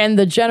 God. And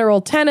the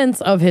general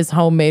tenets of his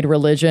homemade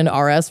religion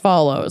are as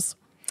follows.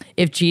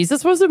 If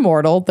Jesus was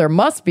immortal, there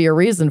must be a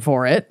reason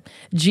for it.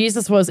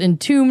 Jesus was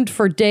entombed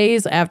for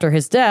days after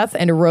his death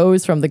and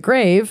rose from the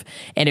grave.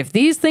 And if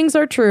these things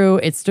are true,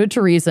 it stood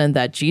to reason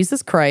that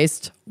Jesus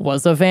Christ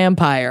was a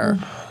vampire.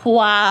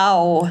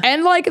 Wow.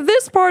 And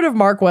this part of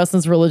Mark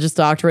Wesson's religious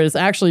doctrine is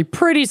actually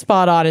pretty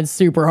spot on and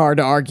super hard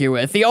to argue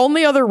with. The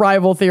only other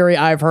rival theory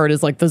I've heard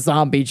is the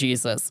zombie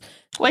Jesus.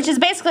 Which is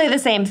basically the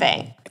same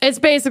thing. It's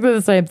basically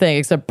the same thing,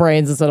 except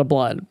brains instead of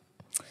blood.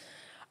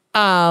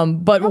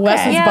 But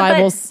Wesson's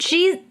Bible's...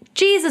 But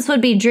Jesus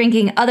would be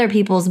drinking other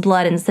people's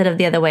blood instead of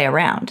the other way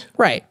around.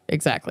 Right,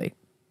 exactly.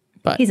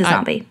 But he's a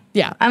zombie.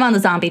 Yeah. I'm on the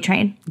zombie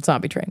train.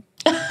 Zombie train.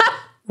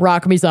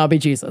 Rock me, zombie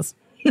Jesus.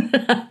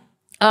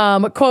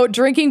 Quote,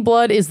 drinking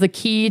blood is the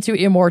key to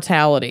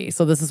immortality.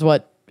 So this is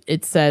what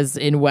it says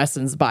in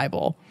Wesson's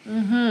Bible.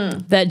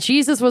 That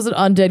Jesus was an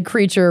undead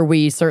creature,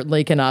 we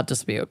certainly cannot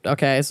dispute.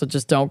 Okay, so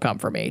just don't come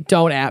for me.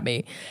 Don't at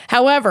me.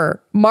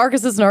 However,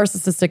 Marcus's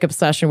narcissistic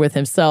obsession with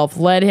himself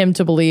led him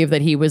to believe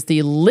that he was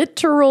the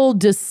literal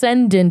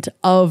descendant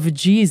of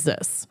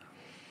Jesus,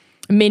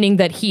 meaning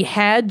that he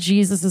had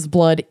Jesus's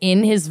blood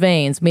in his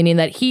veins, meaning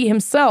that he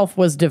himself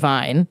was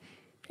divine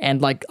and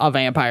like a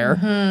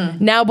vampire.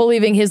 Now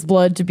believing his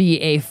blood to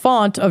be a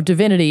font of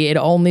divinity, it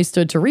only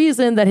stood to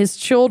reason that his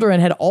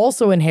children had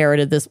also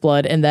inherited this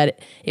blood and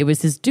that it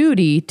was his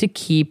duty to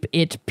keep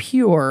it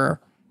pure.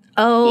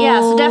 Oh.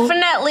 Yeah, so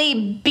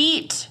definitely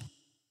beat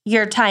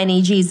your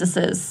tiny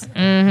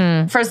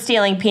Jesuses for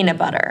stealing peanut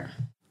butter.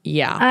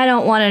 Yeah. I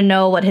don't want to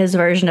know what his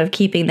version of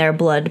keeping their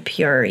blood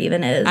pure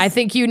even is. I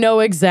think you know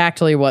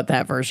exactly what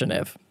that version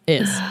of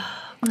is.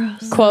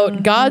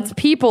 Quote, God's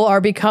people are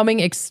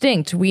becoming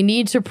extinct. We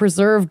need to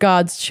preserve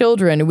God's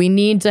children. We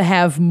need to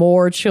have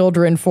more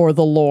children for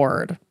the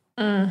Lord.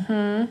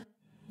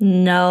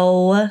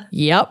 No,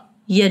 Yep.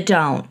 you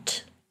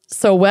don't.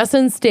 So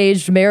Wesson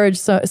staged marriage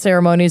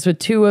ceremonies with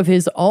two of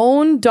his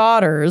own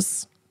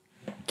daughters,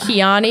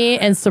 Kiani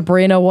and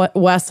Sabrina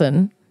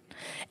Wesson,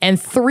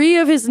 and three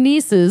of his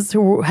nieces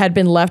who had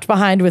been left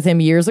behind with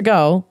him years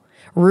ago,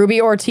 Ruby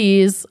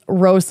Ortiz,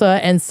 Rosa,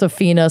 and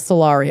Safina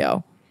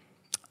Solario.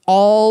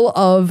 All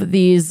of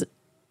these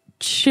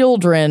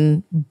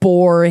children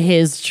bore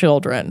his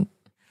children.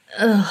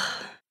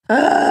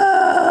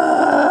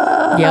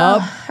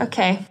 Yup.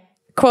 Okay.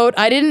 Quote,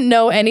 I didn't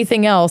know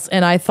anything else,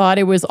 and I thought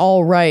it was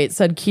all right,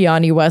 said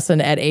Kiani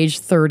Wesson at age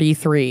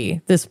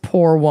 33. This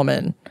poor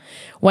woman.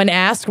 When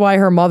asked why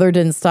her mother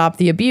didn't stop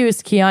the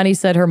abuse, Kiani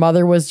said her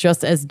mother was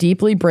just as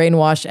deeply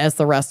brainwashed as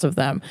the rest of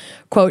them.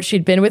 Quote,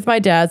 she'd been with my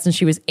dad since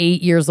she was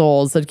 8 years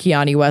old, said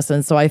Kiani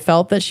Wesson, so I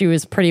felt that she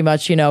was pretty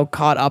much,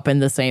 caught up in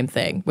the same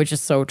thing, which is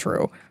so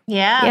true.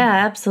 Yeah.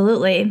 Yeah,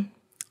 absolutely.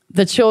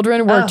 The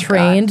children were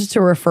trained to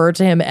refer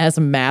to him as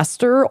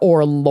master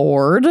or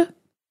lord.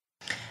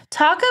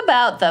 Talk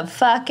about the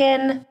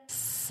fucking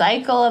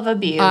cycle of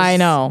abuse. I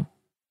know.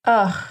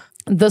 Ugh.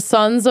 The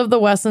sons of the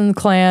Wesson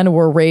clan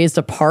were raised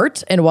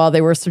apart, and while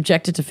they were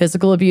subjected to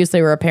physical abuse,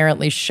 they were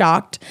apparently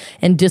shocked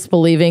and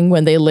disbelieving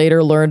when they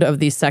later learned of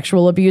the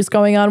sexual abuse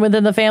going on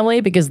within the family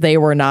because they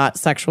were not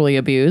sexually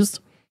abused.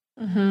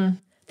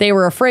 They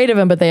were afraid of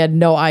him, but they had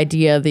no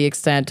idea the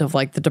extent of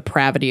like the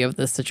depravity of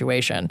this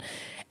situation.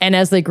 And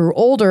as they grew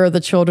older,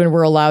 the children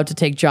were allowed to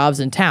take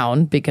jobs in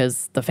town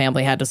because the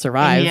family had to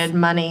survive. They needed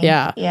money.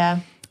 Yeah.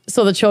 Yeah.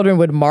 So the children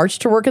would march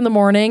to work in the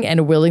morning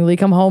and willingly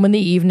come home in the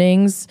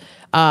evenings,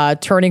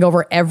 turning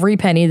over every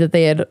penny that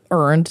they had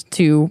earned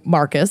to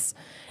Marcus.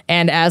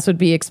 And as would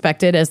be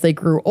expected, as they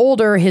grew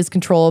older, his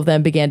control of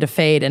them began to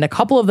fade. And a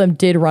couple of them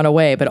did run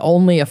away, but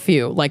only a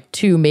few, like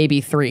 2,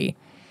 maybe 3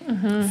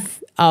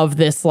 of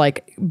this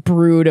like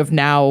brood of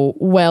now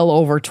well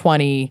over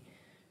 20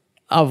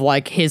 of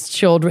like his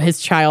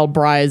child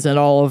brides and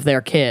all of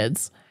their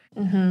kids.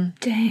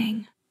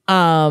 Dang.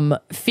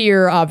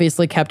 Fear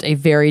obviously kept a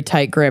very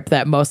tight grip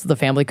that most of the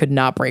family could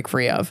not break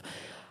free of.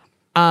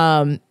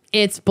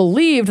 It's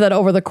believed that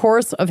over the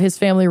course of his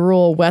family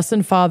rule,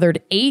 Wesson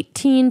fathered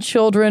 18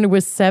 children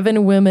with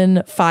 7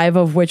 women, 5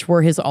 of which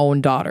were his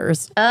own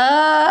daughters.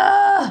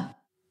 That's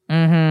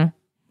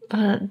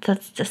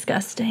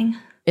disgusting.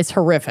 It's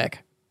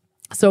horrific.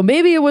 So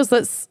maybe it was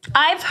that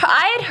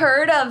I had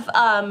heard of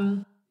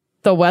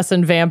the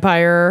Wesson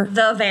vampire.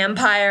 the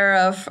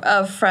vampire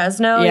of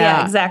Fresno. Yeah.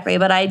 Yeah, exactly.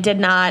 But I did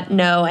not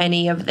know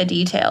any of the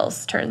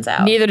details, turns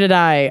out. Neither did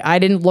I. I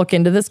didn't look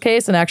into this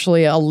case, and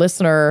actually a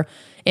listener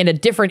in a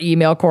different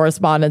email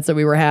correspondence that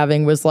we were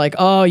having was like,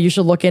 oh, you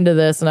should look into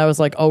this. And I was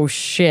like, oh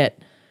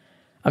shit,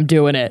 I'm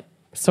doing it.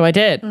 So I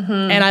did.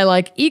 And I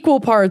like equal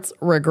parts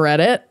regret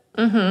it.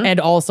 And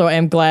also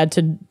am glad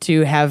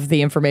to have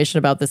the information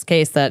about this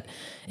case that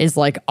is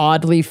like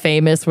oddly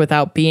famous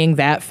without being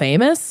that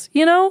famous,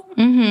 Yeah.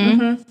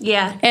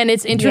 And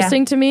it's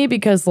interesting to me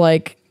because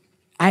like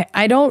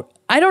I don't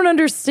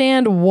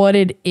understand what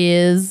it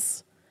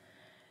is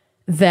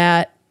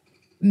that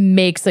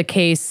makes a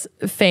case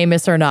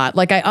famous or not.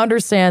 Like I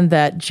understand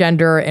that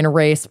gender and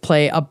race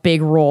play a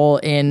big role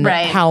in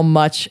how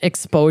much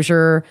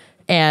exposure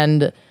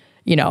and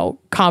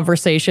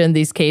conversation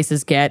these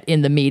cases get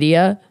in the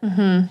media.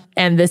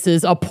 And this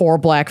is a poor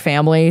Black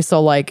family.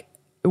 So like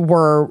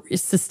we're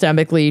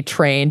systemically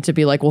trained to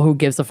be like, well, who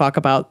gives a fuck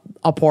about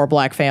a poor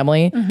Black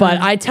family?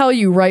 But I tell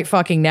you right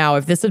fucking now,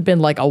 if this had been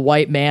like a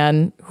white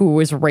man who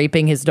was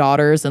raping his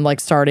daughters and like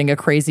starting a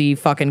crazy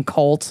fucking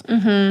cult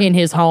in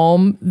his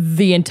home,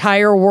 the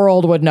entire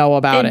world would know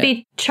about It'd it.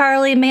 be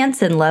Charlie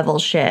Manson level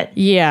shit.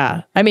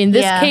 Yeah. I mean,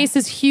 this case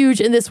is huge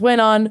and this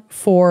went on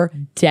for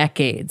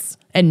decades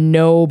and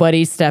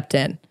nobody stepped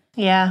in.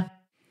 Yeah.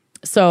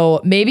 So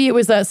maybe it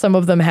was that some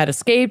of them had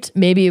escaped.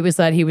 Maybe it was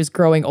that he was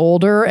growing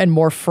older and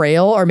more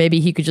frail, or maybe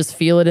he could just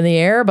feel it in the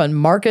air. But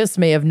Marcus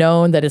may have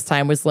known that his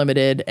time was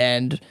limited.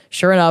 And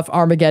sure enough,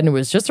 Armageddon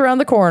was just around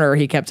the corner,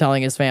 he kept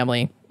telling his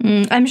family.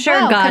 I'm sure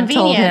God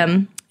told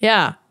him.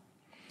 Yeah.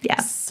 Yeah.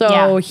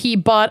 So he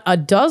bought a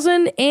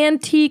dozen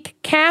antique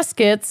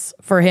caskets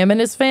for him and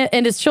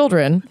his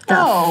children,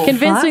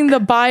 convincing the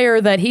buyer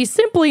that he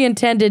simply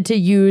intended to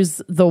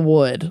use the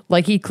wood.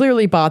 Like, he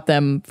clearly bought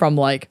them from,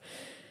 like,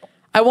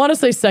 I want to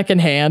say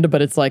secondhand,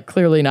 but it's like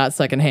clearly not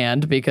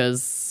secondhand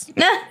because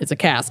it's a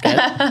casket.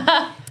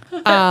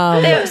 They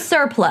have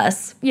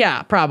surplus.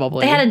 Yeah,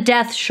 probably. They had a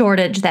death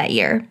shortage that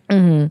year.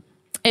 Mm-hmm.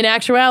 In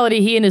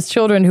actuality, he and his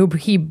children, who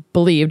he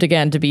believed,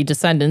 again, to be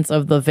descendants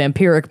of the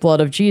vampiric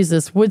blood of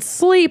Jesus, would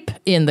sleep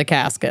in the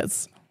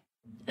caskets.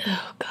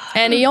 Oh, God.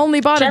 And he only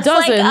bought Just a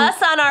dozen. like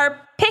us on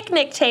our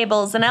picnic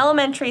tables in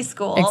elementary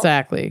school.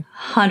 Exactly.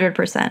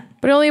 100%.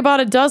 But he only bought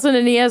a dozen,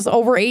 and he has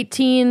over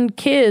 18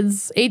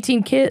 kids.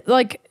 18 kids.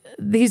 Like,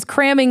 he's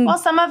cramming. Well,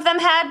 some of them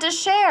had to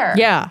share.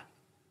 Yeah.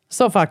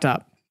 So fucked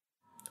up.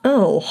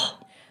 Oh.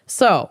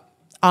 So,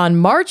 on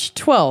March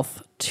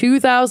 12th,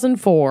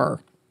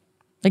 2004,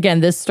 again,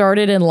 this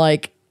started in,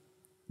 like,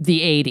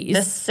 the 80s. The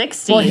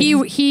 60s. Well,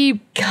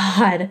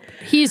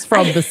 he's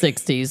from the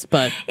 60s,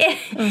 but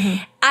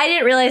I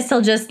didn't realize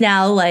till just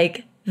now,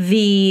 like,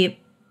 the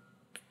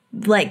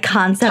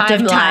concept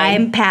of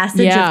time,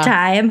 passage of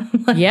time.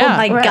 Yeah. Oh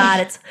my God,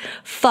 it's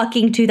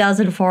fucking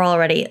 2004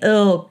 already.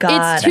 Oh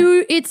God.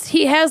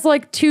 He has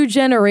like two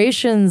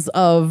generations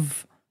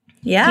of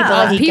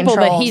people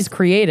that he's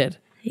created.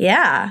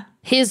 Yeah.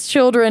 His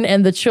children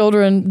and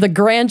the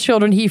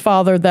grandchildren he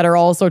fathered that are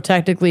also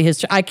technically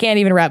his. I can't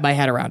even wrap my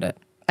head around it.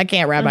 I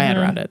can't wrap my head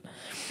around it.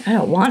 I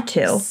don't want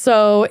to.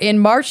 So in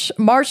March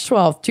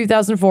 12th,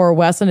 2004,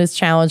 Wesson is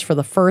challenged for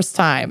the first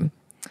time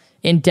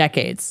in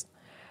decades.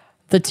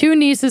 The two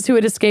nieces who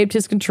had escaped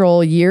his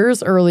control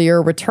years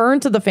earlier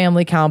returned to the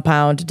family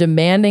compound,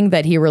 demanding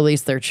that he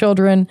release their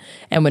children.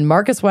 And when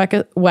Marcus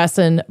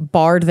Wesson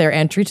barred their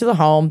entry to the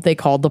home, they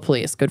called the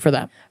police. Good for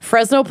them.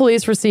 Fresno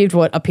police received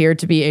what appeared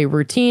to be a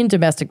routine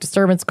domestic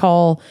disturbance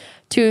call.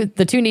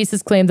 The two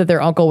nieces claimed that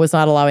their uncle was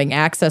not allowing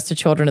access to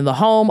children in the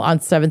home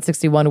on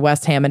 761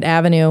 West Hammond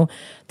Avenue.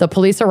 The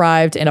police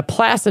arrived in a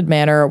placid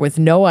manner with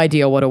no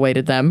idea what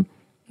awaited them.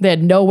 They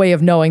had no way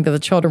of knowing that the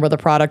children were the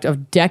product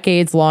of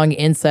decades-long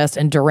incest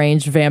and a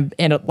deranged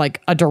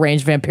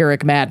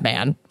vampiric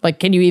madman. Like,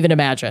 can you even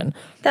imagine?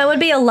 That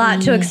would be a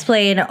lot to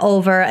explain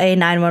over a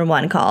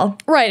 911 call.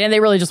 Right, and they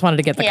really just wanted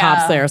to get the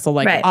cops there. So,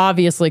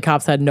 obviously,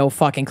 cops had no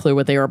fucking clue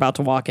what they were about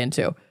to walk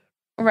into.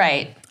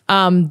 Right.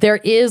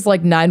 There is,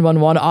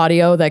 911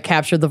 audio that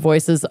captured the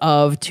voices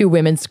of two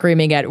women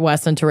screaming at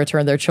Wesson to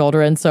return their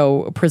children,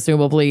 so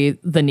presumably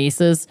the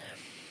nieces.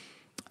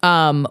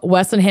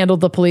 Wesson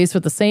handled the police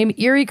with the same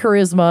eerie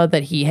charisma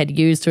that he had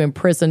used to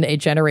imprison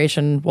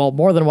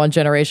more than one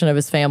generation of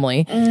his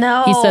family.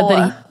 No.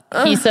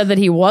 He said that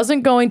he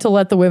wasn't going to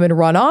let the women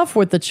run off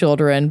with the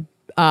children,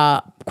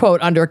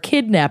 quote, under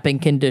kidnapping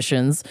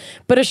conditions,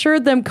 but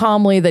assured them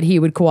calmly that he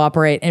would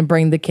cooperate and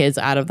bring the kids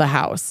out of the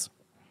house.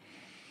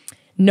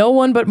 No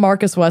one but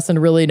Marcus Wesson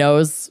really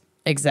knows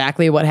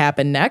exactly what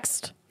happened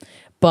next.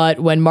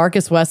 But when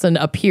Marcus Wesson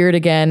appeared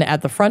again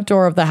at the front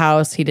door of the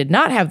house, he did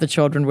not have the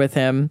children with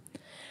him.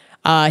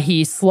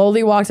 He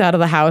slowly walked out of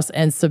the house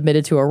and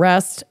submitted to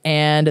arrest.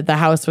 And the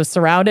house was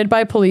surrounded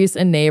by police,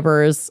 and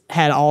neighbors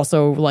had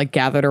also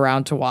gathered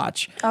around to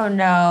watch. Oh,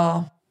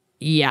 no.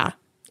 Yeah.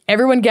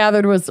 Everyone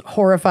gathered was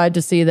horrified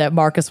to see that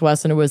Marcus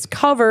Wesson was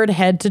covered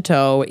head to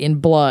toe in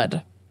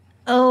blood.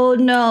 Oh,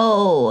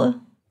 no.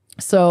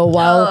 So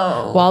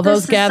while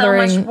those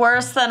gatherings, so much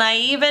worse than I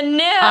even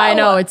knew. I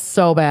know, it's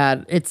so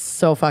bad. It's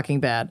so fucking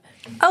bad.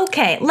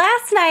 Okay,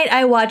 last night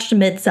I watched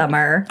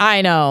Midsummer.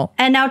 I know.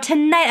 And now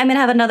tonight I'm going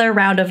to have another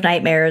round of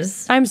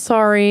nightmares. I'm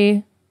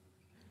sorry.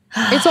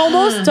 It's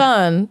almost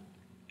done.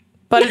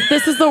 But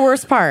this is the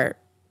worst part.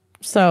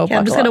 So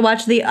I'm just going to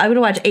watch I'm going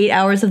to watch 8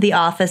 hours of The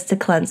Office to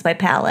cleanse my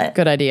palate.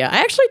 Good idea.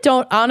 I actually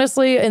don't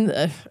honestly,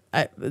 and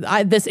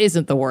this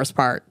isn't the worst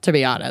part, to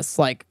be honest.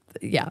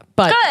 Yeah,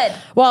 but good.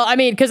 Well, I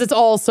mean, because it's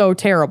all so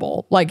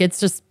terrible.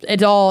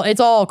 It's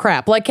all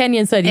crap. Like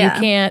Kenyon said,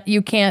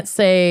 you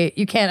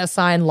can't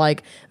assign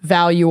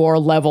value or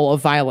level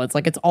of violence.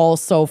 It's all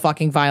so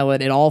fucking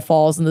violent. It all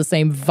falls in the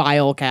same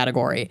vile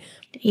category.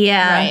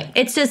 Yeah, right.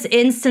 It's just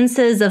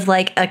instances of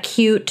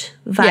acute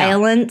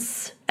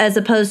violence as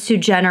opposed to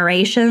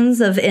generations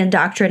of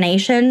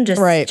indoctrination.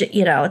 Just right.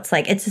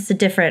 It's just a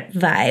different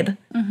vibe.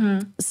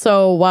 Mm-hmm.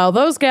 So while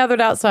those gathered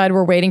outside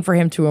were waiting for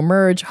him to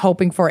emerge,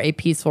 hoping for a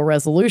peaceful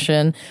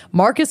resolution,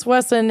 Marcus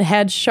Wesson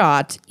had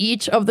shot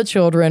each of the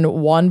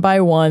children one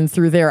by one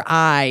through their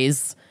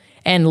eyes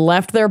and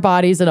left their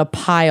bodies in a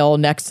pile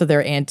next to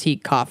their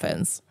antique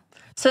coffins.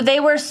 So they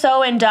were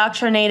so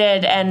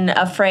indoctrinated and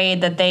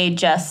afraid that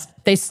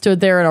they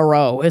stood there in a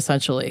row,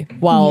 essentially.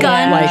 While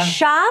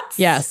gunshots?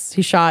 Yes,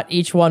 he shot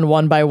each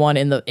one by one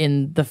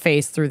in the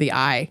face through the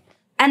eye.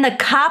 And the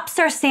cops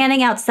are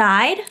standing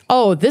outside?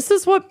 Oh, this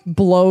is what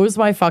blows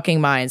my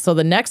fucking mind. So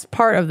the next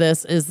part of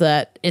this is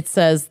that it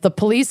says the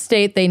police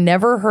state they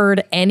never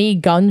heard any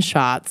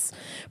gunshots,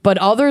 but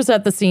others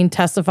at the scene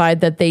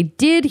testified that they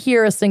did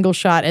hear a single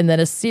shot and then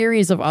a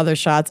series of other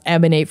shots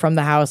emanate from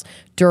the house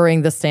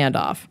during the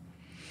standoff.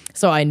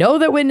 So I know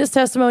that witness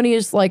testimony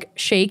is like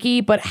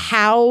shaky, but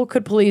how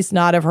could police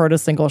not have heard a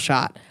single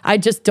shot? I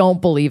just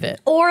don't believe it.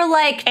 Or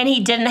like, And he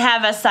didn't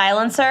have a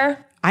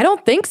silencer? I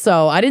don't think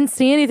so. I didn't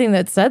see anything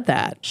that said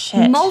that.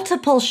 Shit.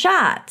 multiple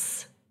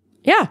shots.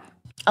 Yeah.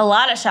 A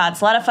lot of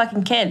shots, a lot of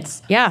fucking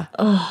kids. Yeah.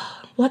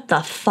 What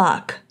the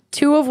fuck?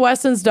 2 of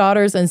Weston's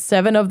daughters and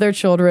 7 of their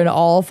children,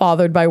 all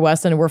fathered by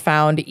Weston, were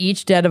found,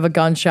 each dead of a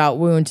gunshot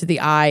wound to the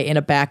eye in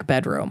a back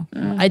bedroom.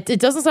 It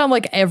doesn't sound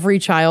like every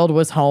child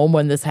was home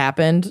when this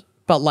happened,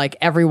 but like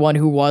everyone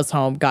who was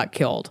home got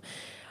killed.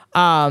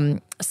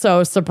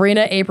 So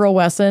Sabrina April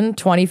Wesson,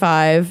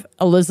 25,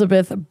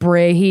 Elizabeth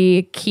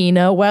Brahe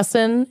Keena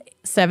Wesson,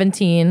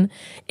 17,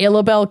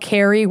 Illabelle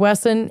Carey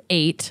Wesson,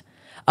 8,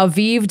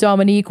 Aviv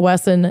Dominique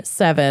Wesson,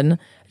 7,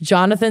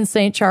 Jonathan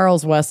St.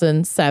 Charles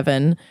Wesson,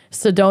 7,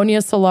 Sidonia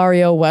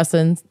Solario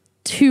Wesson,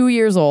 2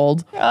 years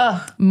old,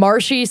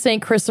 Marshy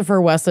St. Christopher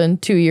Wesson,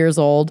 2 years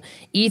old,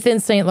 Ethan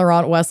St.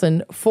 Laurent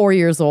Wesson, 4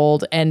 years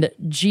old, and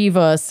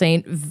Jiva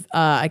St.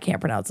 I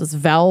can't pronounce this,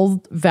 Valdensbury.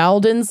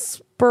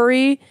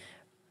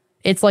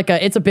 It's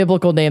a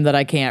biblical name that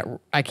I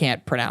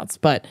can't pronounce,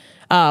 but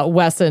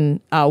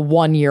Wesson,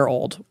 1 year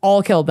old,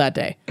 all killed that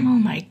day. Oh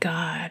my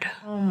God.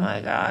 Oh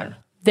my God.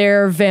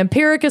 Their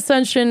vampiric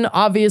ascension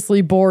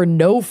obviously bore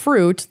no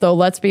fruit, though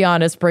let's be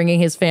honest, bringing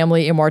his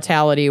family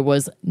immortality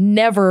was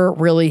never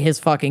really his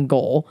fucking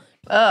goal.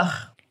 Ugh.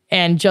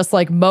 And just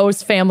like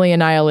most family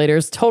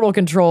annihilators, total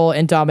control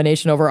and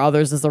domination over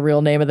others is the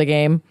real name of the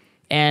game.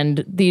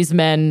 And these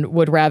men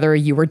would rather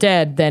you were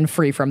dead than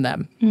free from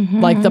them.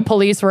 Like the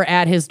police were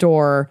at his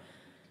door.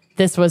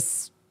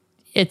 It's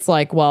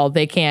like, well,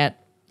 they can't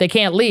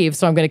leave,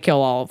 so I'm going to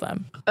kill all of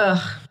them.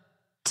 Ugh.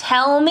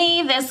 Tell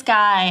me this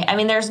guy, I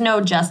mean, there's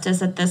no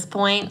justice at this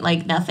point.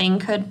 Like, nothing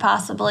could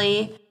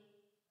possibly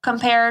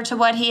compare to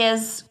what he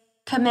has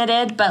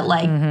committed. But,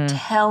 like,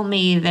 tell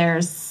me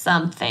there's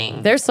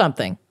something. There's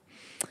something.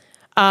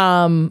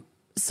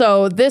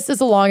 So this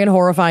is a long and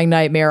horrifying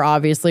nightmare,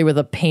 obviously, with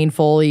a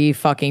painfully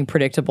fucking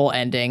predictable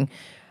ending.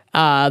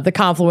 The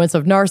confluence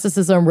of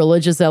narcissism,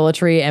 religious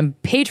zealotry,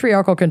 and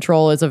patriarchal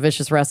control is a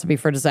vicious recipe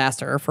for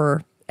disaster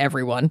for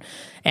everyone.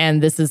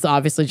 And this is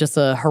obviously just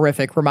a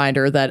horrific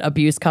reminder that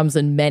abuse comes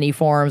in many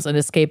forms and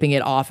escaping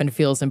it often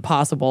feels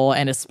impossible.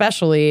 And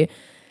especially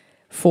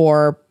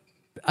for,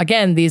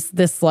 again,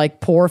 this like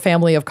poor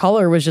family of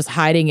color was just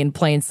hiding in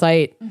plain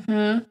sight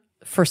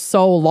for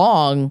so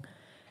long,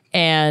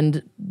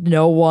 and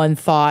no one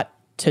thought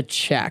to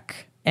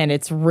check. And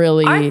it's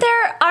really...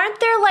 Aren't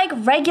there like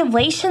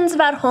regulations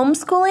about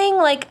homeschooling?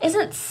 Like,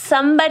 isn't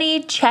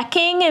somebody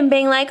checking and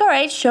being like, all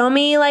right, show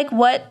me like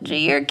what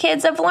your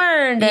kids have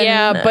learned? And,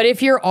 yeah, but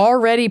if you're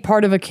already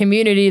part of a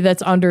community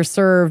that's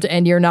underserved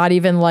and you're not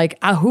even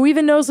like, who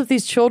even knows if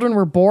these children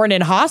were born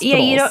in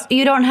hospitals? Yeah,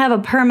 you don't have a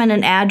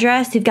permanent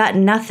address. You've got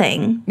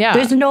nothing. Yeah.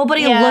 There's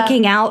nobody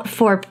looking out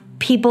for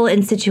people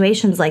in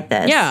situations like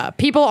this. Yeah,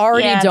 people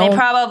already don't. They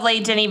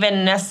probably didn't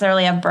even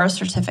necessarily have birth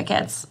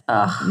certificates.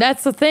 Ugh.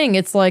 That's the thing.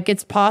 It's like,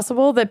 it's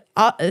possible that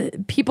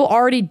people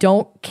already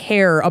don't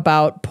care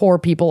about poor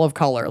people of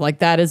color. Like,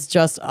 that is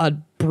just a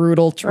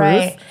brutal truth.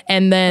 Right.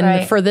 And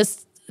then for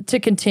this to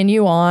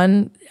continue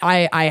on,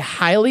 I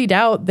highly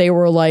doubt they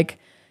were like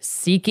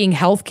seeking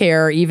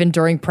healthcare even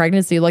during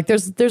pregnancy. Like,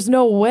 there's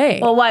no way.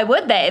 Well, why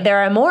would they?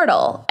 They're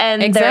immortal.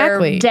 And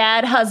Exactly. their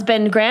dad,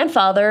 husband,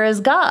 grandfather is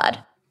God.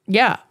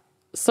 Yeah.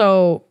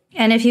 So...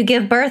 And if you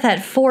give birth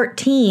at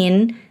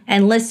 14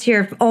 and list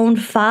your own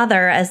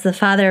father as the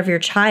father of your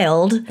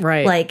child,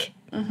 right? Like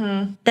it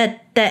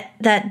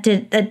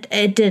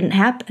didn't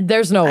happen.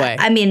 There's no way.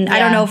 I mean, I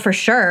don't know for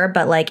sure,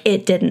 but like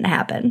it didn't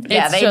happen.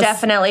 Yeah, they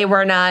definitely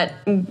were not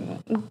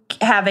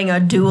having a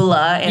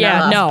doula in a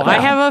hospital. No, I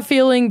have a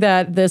feeling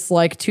that this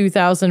like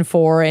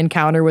 2004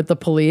 encounter with the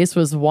police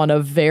was one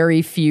of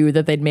very few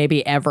that they'd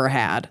maybe ever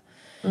had.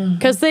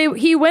 Because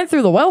he went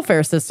through the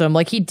welfare system.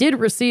 Like, he did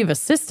receive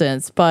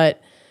assistance,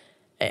 but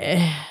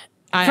I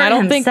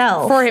don't think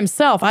for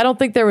himself. I don't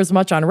think there was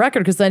much on record,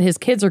 because then his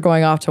kids are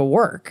going off to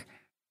work.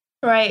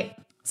 Right.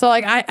 So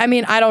like, I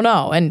mean, I don't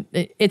know. And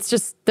it's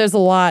just, there's a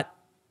lot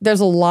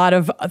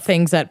of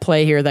things at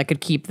play here that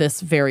could keep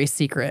this very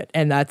secret.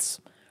 And that's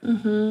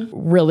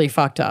really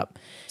fucked up.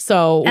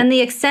 So, and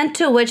the extent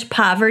to which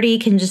poverty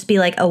can just be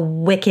like a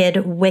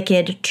wicked,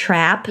 wicked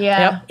trap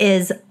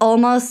is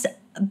almost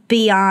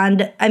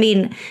beyond. I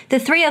mean, the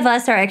three of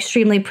us are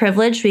extremely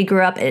privileged. We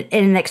grew up in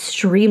an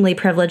extremely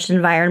privileged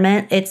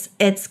environment.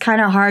 It's kind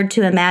of hard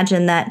to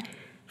imagine that,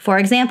 for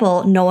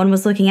example, no one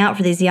was looking out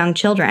for these young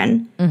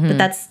children. But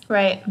that's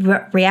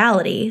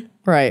reality.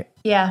 Right.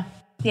 Yeah.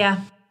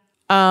 Yeah.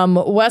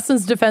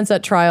 Weston's defense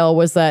at trial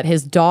was that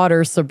his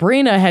daughter,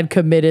 Sabrina, had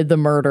committed the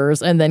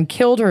murders and then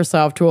killed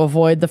herself to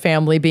avoid the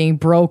family being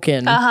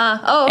broken.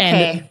 Oh,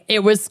 okay. And it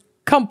was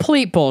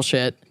complete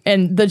bullshit.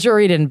 And the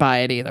jury didn't buy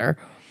it either.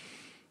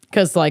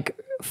 Because, like,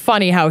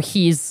 funny how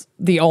he's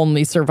the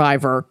only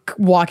survivor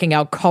walking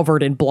out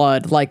covered in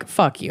blood. Like,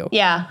 fuck you.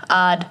 Yeah,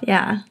 odd.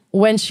 Yeah.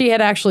 When she had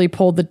actually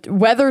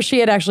whether she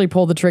had actually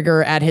pulled the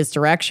trigger at his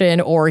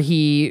direction, or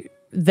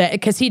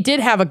because he did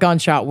have a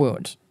gunshot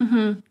wound.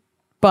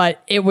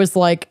 but it was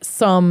like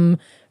some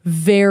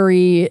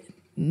very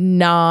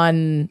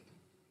non-lethal,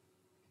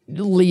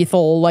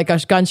 like a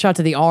gunshot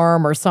to the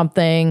arm or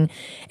something.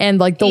 And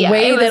like the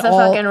way it was that a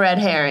fucking red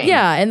herring.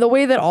 Yeah, and the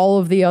way that all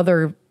of the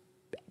other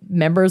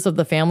members of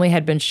the family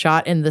had been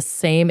shot in the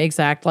same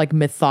exact like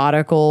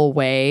methodical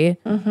way.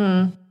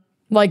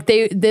 Like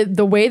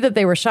the way that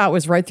they were shot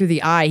was right through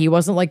the eye. He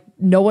wasn't like,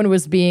 no one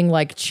was being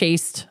like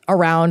chased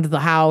around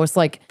the house.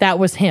 Like that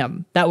was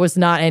him. That was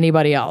not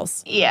anybody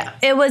else. Yeah.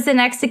 It was an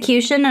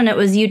execution and it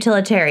was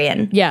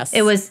utilitarian. Yes.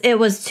 It was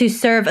to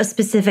serve a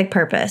specific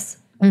purpose.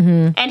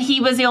 And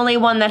he was the only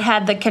one that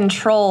had the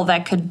control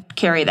that could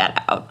carry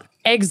that out.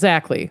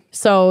 Exactly.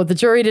 So the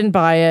jury didn't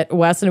buy it.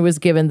 Wesson was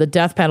given the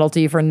death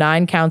penalty for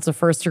 9 counts of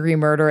first-degree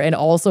murder and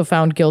also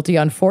found guilty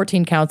on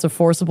 14 counts of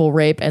forcible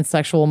rape and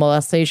sexual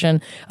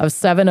molestation of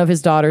 7 of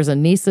his daughters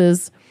and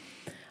nieces.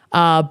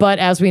 But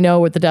as we know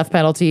with the death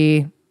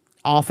penalty,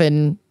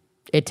 often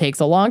it takes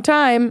a long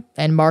time.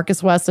 And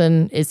Marcus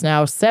Wesson is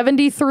now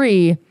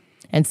 73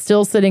 and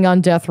still sitting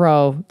on death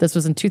row. This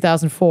was in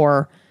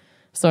 2004.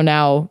 So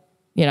now,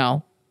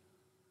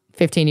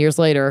 15 years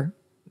later,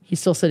 he's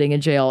still sitting in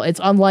jail.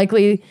 It's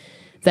unlikely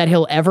that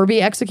he'll ever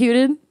be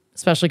executed,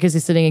 especially because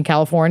he's sitting in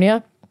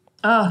California.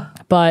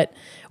 But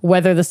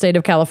whether the state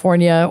of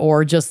California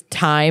or just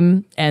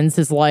time ends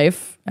his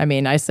life, I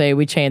mean, I say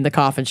we chain the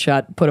coffin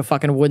shut, put a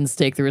fucking wooden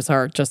stake through his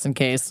heart just in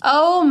case.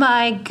 Oh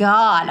my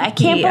God. I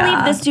can't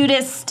believe this dude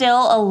is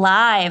still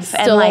alive.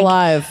 Still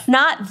alive.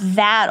 Not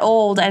that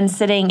old and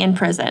sitting in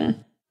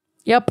prison.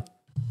 Yep.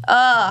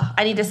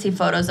 I need to see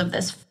photos of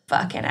this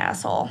fucking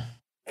asshole.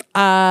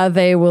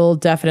 They will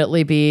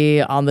definitely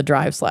be on the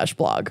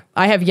Drive/blog.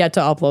 I have yet to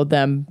upload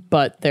them,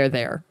 but they're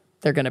there.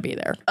 They're going to be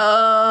there.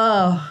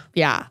 Oh.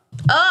 Yeah.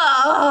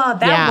 Oh,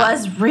 that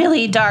was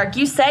really dark.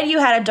 You said you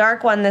had a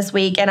dark one this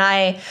week, and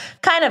I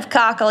kind of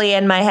cockily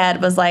in my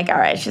head was like, all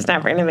right, she's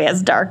never going to be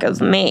as dark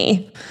as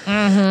me.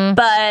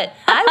 But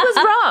I was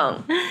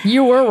wrong.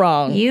 You were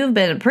wrong. You've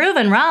been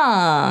proven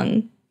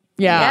wrong.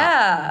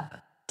 Yeah.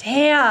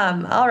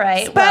 Damn. All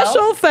right.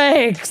 Special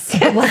thanks.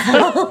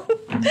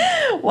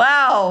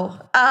 Wow.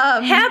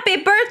 Happy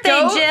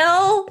birthday,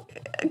 Jill.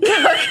 Go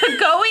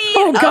eat.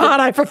 Oh, God,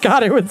 I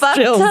forgot it was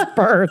Jill's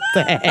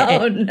birthday.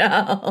 Oh,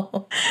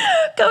 no.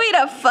 Go eat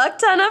a fuck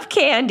ton of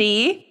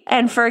candy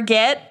and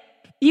forget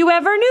you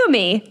ever knew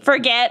me.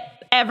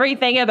 Forget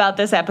everything about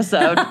this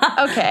episode.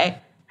 Okay.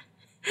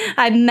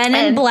 I'm Men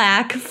in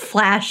Black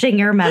flashing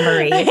your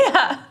memory.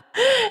 Yeah.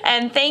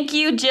 And thank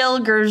you, Jill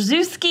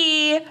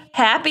Gerzewski.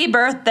 Happy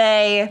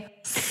birthday.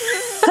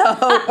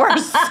 So we're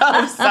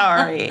so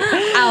sorry.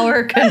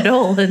 Our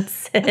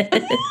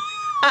condolences.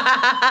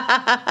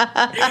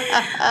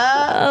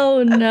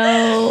 Oh,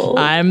 no.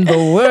 I'm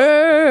the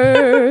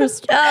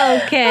worst.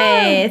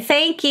 Okay.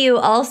 Thank you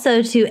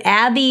also to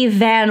Abby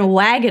Van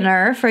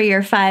Wagoner for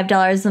your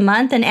 $5 a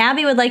month. And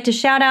Abby would like to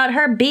shout out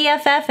her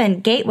BFF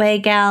and gateway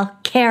gal,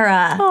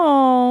 Kara.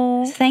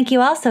 Oh. Thank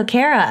you also,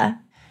 Kara.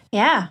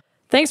 Yeah.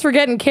 Thanks for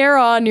getting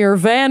Kara on your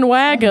Van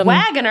Wagon.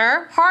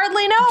 Wagoner?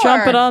 Hardly know her.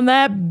 Jumping on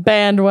that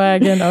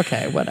bandwagon.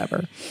 Okay,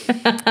 whatever.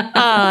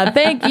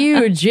 Thank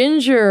you,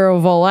 Ginger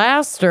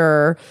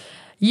Velaster.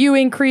 You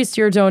increased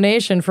your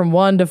donation from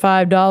 $1 to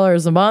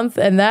 $5 a month,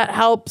 and that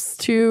helps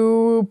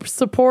to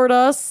support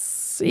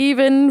us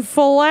even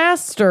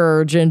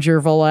Velaster,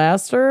 Ginger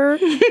Velaster.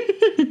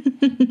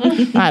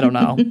 I don't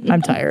know.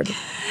 I'm tired.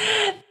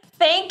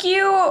 Thank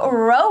you,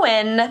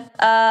 Rowan.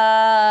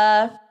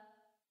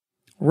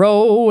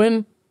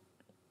 Rowing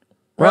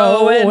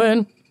down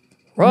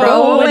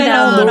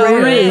the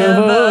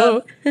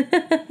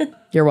river.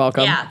 You're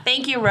welcome. Yeah,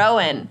 thank you,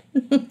 Rowan.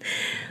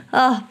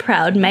 Oh,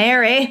 proud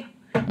Mary.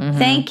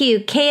 Thank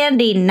you,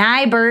 Candy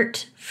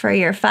Nybert, for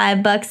your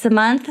 $5 a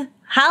month.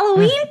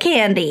 Halloween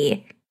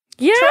candy.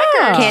 Yeah.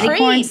 Candy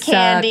corn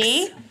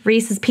candy. sucks.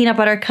 Reese's peanut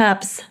butter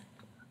cups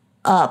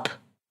up.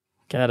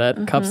 Get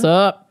it. Cups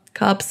up.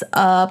 Cups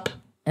up.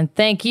 And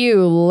thank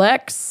you,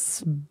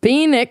 Lex,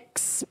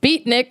 Beatnix,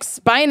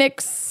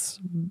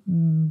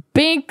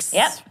 Binks,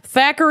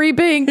 Thackeray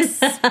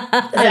Binks.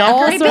 It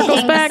all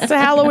circles back to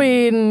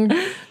Halloween.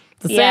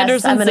 The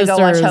Sanderson I'm gonna sisters.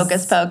 go watch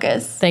Hocus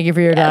Pocus. Thank you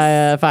for your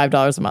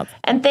 $5 a month.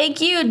 And thank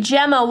you,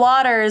 Gemma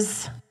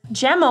Waters.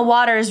 Gemma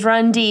Waters,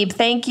 run deep.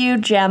 Thank you,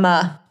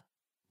 Gemma.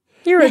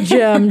 You're a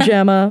gem,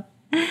 Gemma.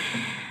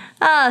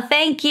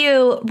 Thank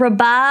you,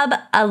 Rabab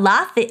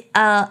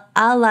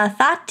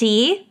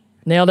Alathati.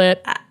 Nailed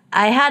it.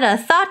 I had a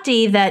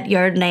thoughty that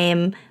your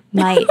name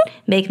might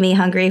make me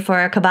hungry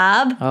for a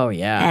kebab. Oh,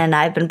 yeah. And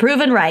I've been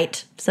proven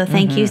right. So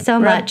thank you so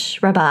much,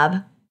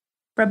 Rabab.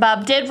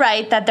 Rabab did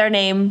write that their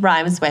name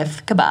rhymes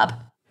with kebab.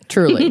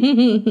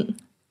 Truly.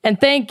 And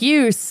thank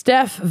you,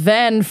 Steph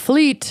Van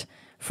Fleet,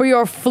 for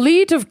your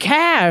fleet of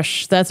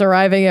cash that's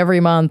arriving every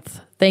month.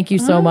 Thank you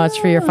so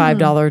much for your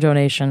 $5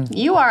 donation.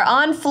 You are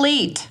on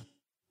fleet.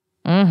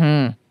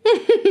 And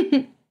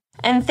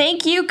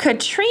thank you,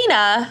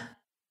 Katrina.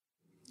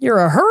 You're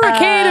a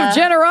hurricane of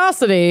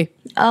generosity.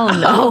 Oh,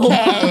 no.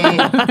 Okay.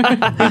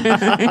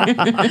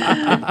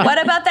 What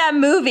about that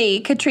movie,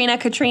 Katrina?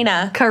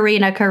 Karina.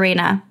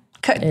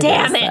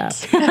 Damn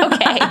it.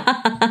 Okay.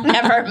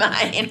 Never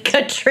mind.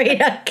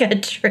 Katrina.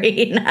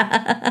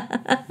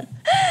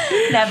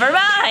 Never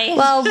mind.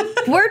 Well,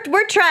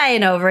 we're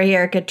trying over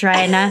here,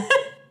 Katrina.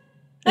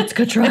 It's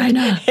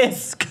Katrina.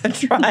 It's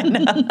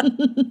Katrina.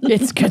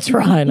 It's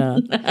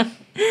Katrina.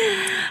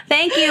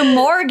 Thank you,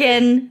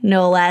 Morgan.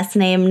 No last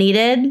name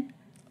needed.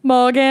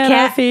 Morgan,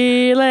 I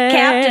feel it.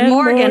 Captain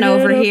Morgan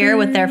over here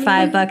with their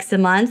 $5 a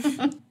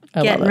month.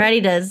 Getting ready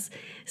to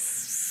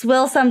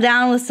swill some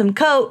down with some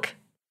Coke.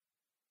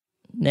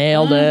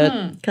 Nailed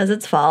it. Because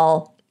it's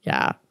fall.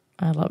 Yeah,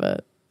 I love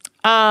it.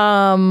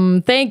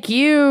 Thank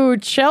you,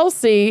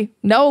 Chelsea.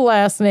 No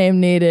last name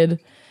needed.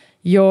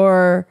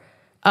 Your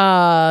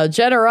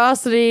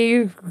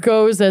generosity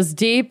goes as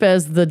deep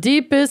as the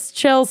deepest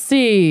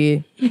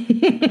Chelsea.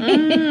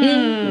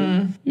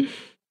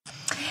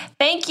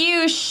 Thank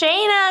you,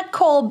 Shayna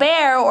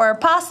Colbert, or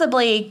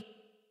possibly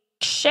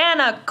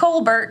Shanna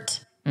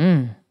Colbert.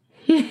 Will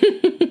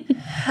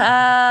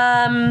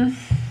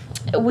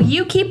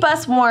you keep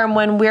us warm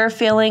when we're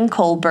feeling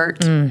Colbert?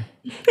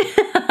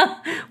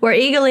 We're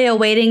eagerly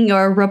awaiting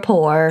your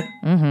rapport.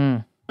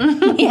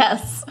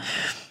 Yes.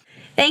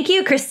 Thank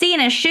you,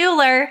 Christina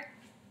Schuler.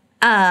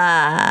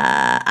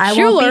 I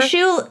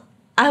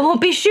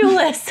won't be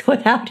shoeless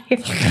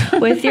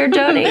with your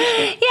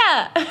donation.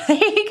 Yeah, there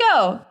you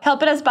go.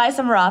 Helping us buy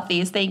some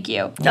Rothies. Thank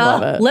you.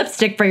 Love it.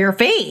 Lipstick for your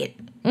feet.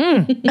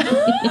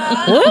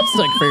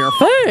 Lipstick for your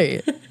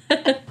face.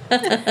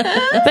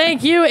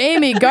 Thank you,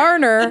 Amy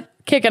Garner.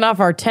 Kicking off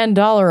our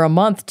 $10 a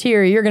month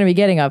tier. You're going to be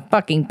getting a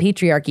fucking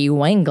patriarchy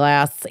wine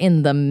glass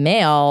in the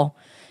mail.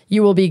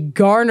 You will be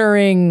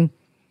garnering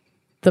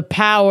the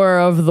power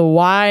of the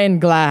wine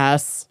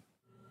glass.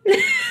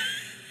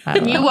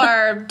 You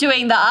are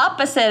doing the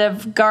opposite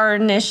of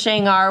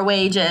garnishing our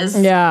wages.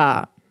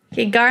 Yeah.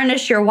 You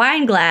garnish your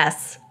wine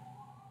glass.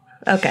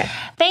 Okay.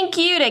 Thank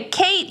you to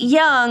Kate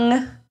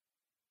Young.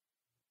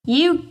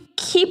 You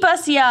keep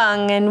us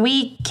young, and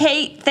we,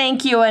 Kate,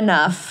 thank you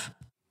enough.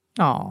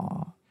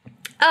 Aw.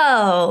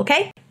 Oh,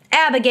 okay.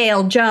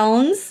 Abigail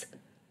Jones.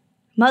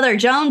 Mother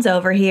Jones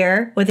over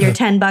here with your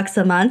 $10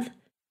 a month.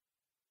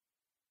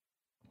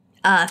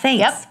 Thanks.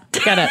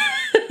 Yep. Got it.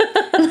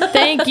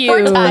 Thank you.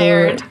 We're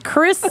tired.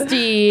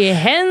 Christy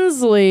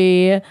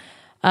Hensley.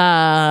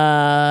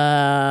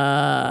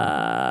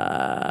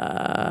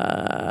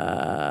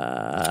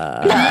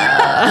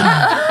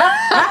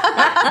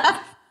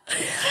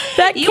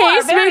 That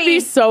case made me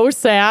so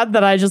sad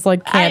that I just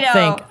can't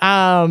think.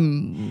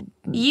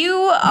 You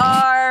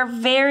are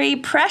very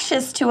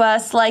precious to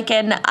us, like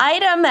an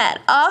item at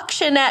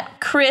auction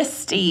at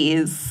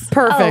Christie's.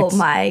 Perfect. Oh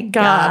my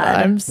God,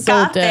 I'm so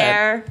Got dead.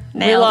 there. We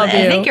Nailed love it.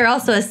 you. I think you're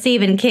also a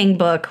Stephen King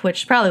book,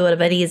 which probably would have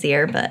been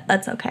easier, but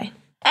that's okay.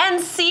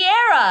 And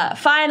Sierra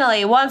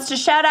finally wants to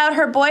shout out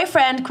her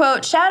boyfriend,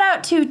 quote, shout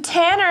out to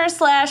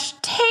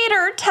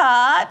Tanner/Tater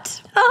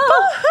Tot.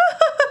 Oh.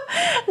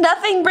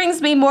 Nothing brings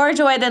me more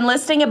joy than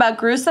listening about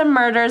gruesome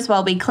murders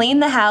while we clean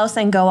the house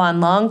and go on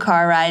long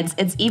car rides.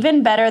 It's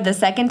even better the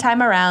second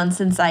time around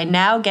since I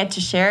now get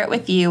to share it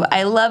with you.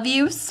 I love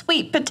you,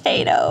 sweet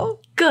potato.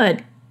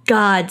 Good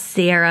God,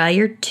 Sierra,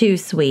 you're too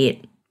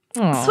sweet.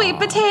 Aww. Sweet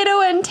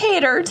potato and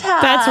tater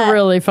tot. That's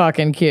really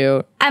fucking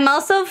cute. I'm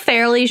also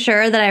fairly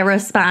sure that I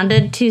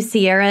responded to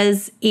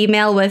Sierra's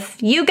email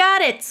with, you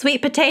got it,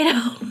 sweet potato.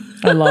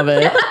 I love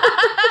it.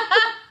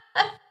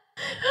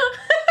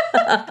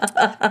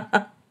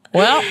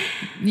 Well,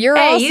 you're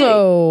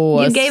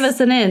also... You gave us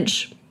an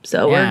inch,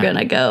 so we're going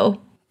to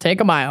go. Take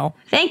a mile.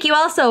 Thank you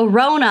also,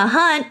 Rona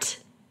Hunt.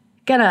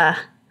 Gonna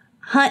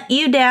hunt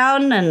you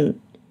down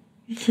and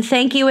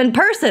thank you in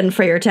person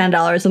for your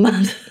 $10 a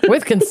month.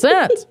 With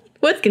consent.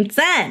 With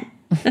consent.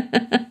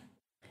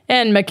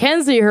 And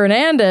Mackenzie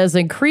Hernandez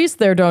increased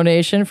their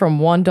donation from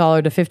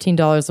 $1 to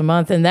 $15 a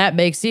month, and that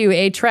makes you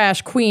a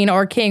trash queen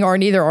or king or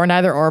neither or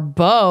neither or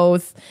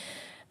both.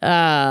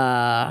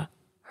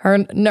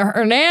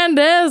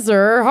 Hernandez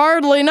or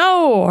hardly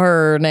no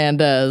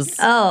Hernandez.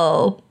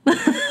 Oh.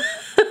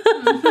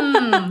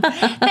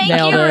 Thank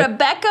Nailed you, it.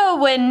 Rebecca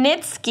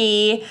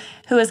Winitsky,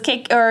 who is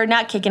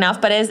not kicking off,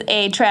 but is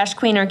a trash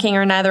queen or king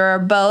or neither or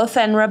both.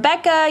 And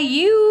Rebecca,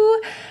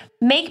 you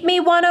make me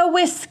want a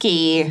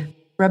whiskey.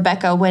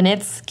 Rebecca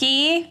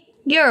Winitsky.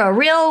 You're a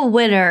real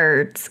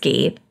winner,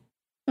 Ski.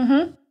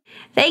 Mm-hmm.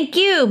 Thank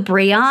you,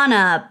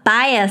 Brianna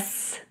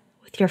Bias,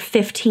 with your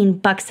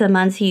 $15 a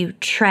month, you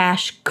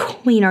trash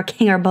queen or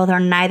king or both or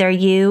neither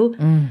you.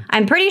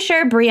 I'm pretty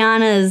sure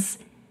Brianna's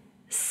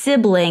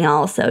sibling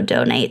also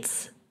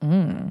donates.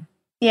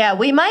 Yeah,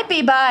 we might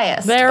be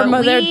biased, They're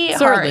but we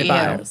certainly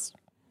heart biased.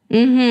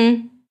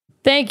 Mm-hmm.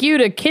 Thank you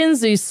to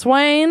Kinsey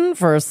Swain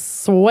for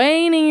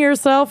swaying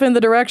yourself in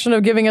the direction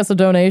of giving us a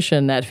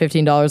donation at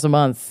 $15 a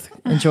month.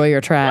 Enjoy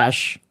your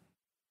trash.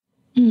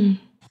 And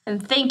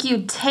thank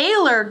you,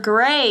 Taylor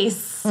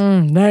Grace.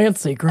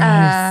 Nancy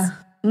Grace.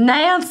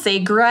 Nancy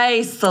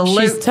Grace,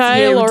 salute She's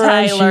Taylor, you,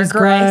 and Taylor she's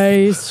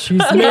Grace.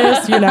 She's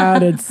Miss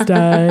United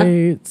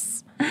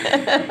States.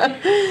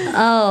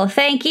 Oh,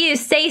 thank you,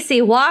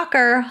 Stacy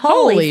Walker.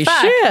 Holy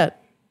fuck. shit.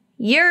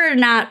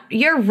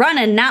 you're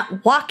running,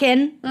 not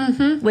walking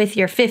with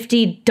your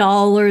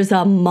 $50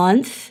 a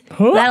month.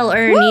 That'll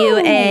earn you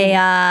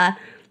a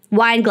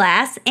wine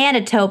glass and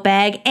a tote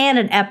bag and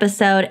an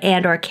episode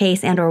and or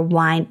case and or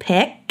wine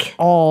pick.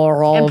 All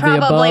and of the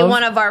probably above.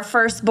 one of our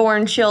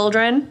firstborn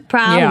children.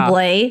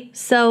 Probably. Yeah.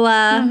 So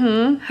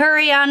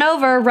hurry on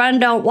over, run,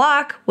 don't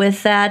walk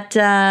with that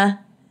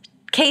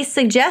case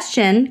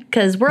suggestion,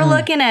 because we're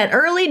looking at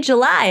early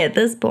July at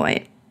this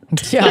point.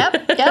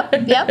 Yep.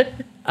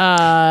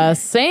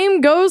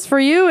 Same goes for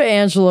you,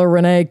 Angela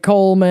Renee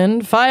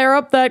Coleman. Fire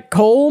up that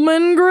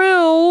Coleman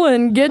grill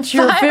and get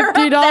your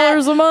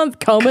 $50 a month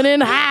coming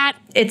in hot.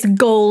 It's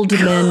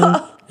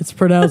Goldman. It's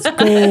pronounced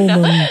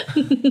Coleman.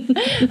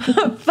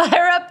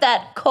 Fire up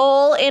that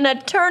coal in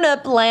a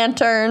turnip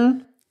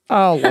lantern.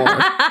 Oh, Lord.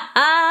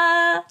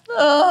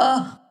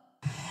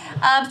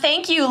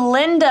 Thank you,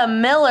 Linda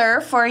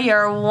Miller, for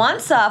your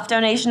once-off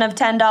donation of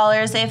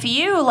 $10. If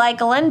you,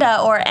 like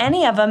Linda or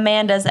any of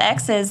Amanda's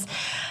exes,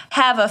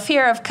 have a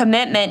fear of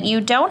commitment,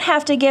 you don't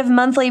have to give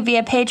monthly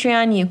via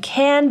Patreon. You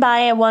can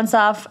buy a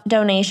once-off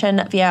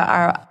donation via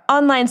our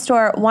online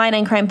store,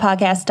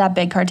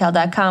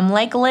 wineandcrimepodcast.bigcartel.com,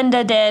 like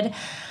Linda did.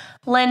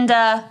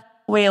 Linda,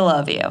 we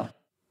love you.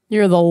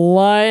 You're the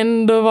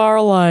light of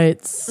our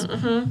lights.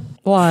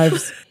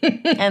 Lives.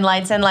 And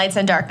lights and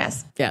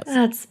darkness. Yes.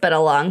 That's been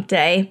a long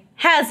day.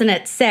 Hasn't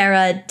it,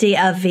 Sarah de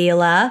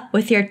Avila,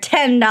 with your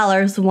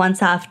 $10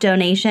 once-off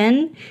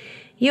donation?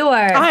 You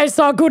are... I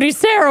saw Goody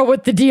Sarah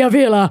with the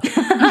Diavila.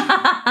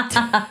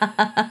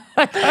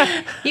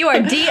 You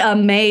are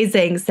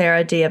amazing,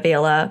 Sarah de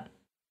Avila.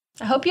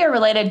 I hope you're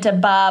related to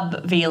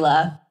Bob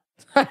Vila.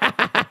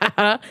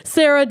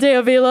 Sarah de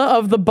Avila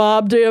of the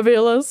Bob de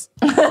Avilas.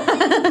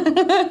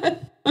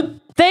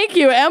 Thank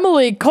you,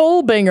 Emily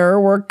Kolbinger.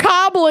 We're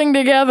cobbling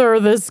together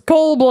this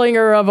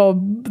Kolblinger of a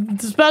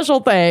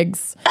special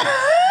thanks.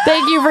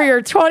 Thank you for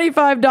your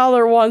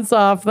 $25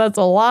 once-off. That's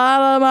a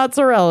lot of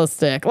mozzarella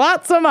stick.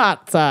 Lots of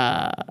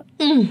matzah.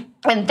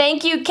 And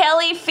thank you,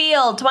 Kelly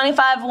Field,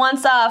 25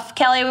 once off.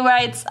 Kelly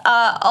writes,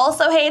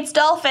 also hates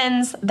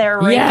dolphins. They're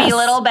rapey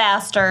little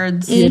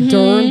bastards. You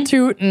darn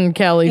tootin',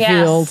 Kelly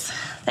Field.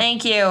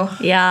 Thank you.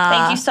 Yeah.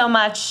 Thank you so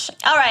much.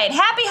 All right.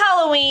 Happy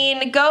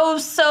Halloween. Go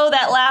sew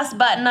that last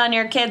button on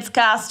your kid's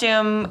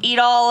costume. Eat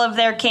all of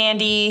their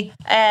candy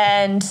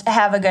and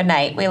have a good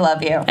night. We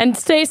love you. And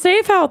stay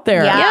safe out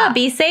there. Yeah,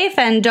 be safe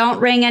and don't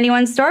ring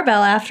anyone's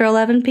doorbell after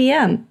 11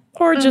 p.m.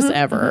 Or just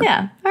ever.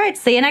 Yeah. All right.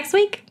 See you next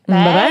week.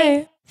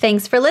 Bye-bye.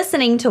 Thanks for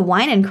listening to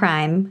Wine and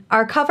Crime.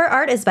 Our cover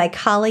art is by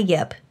Kala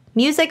Yip.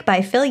 Music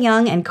by Phil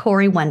Young and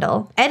Corey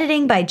Wendell.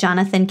 Editing by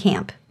Jonathan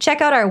Camp. Check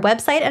out our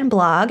website and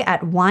blog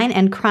at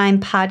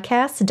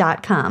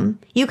wineandcrimepodcast.com.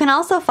 You can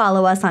also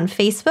follow us on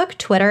Facebook,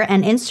 Twitter,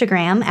 and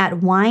Instagram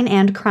at Wine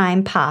and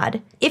Crime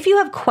Pod. If you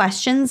have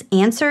questions,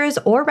 answers,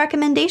 or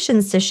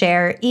recommendations to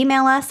share,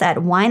 email us at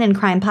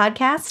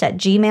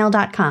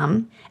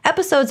wineandcrimepodcast@gmail.com.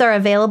 Episodes are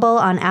available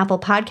on Apple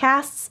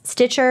Podcasts,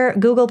 Stitcher,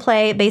 Google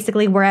Play,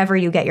 basically wherever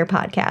you get your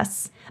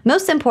podcasts.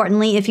 Most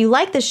importantly, if you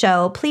like the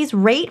show, please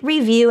rate,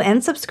 review,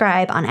 and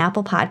subscribe on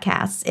Apple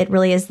Podcasts. It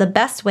really is the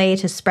best way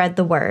to spread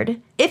the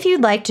word. If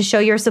you'd like to show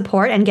your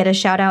support and get a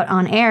shout out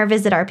on air,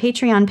 visit our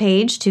Patreon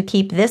page to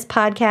keep this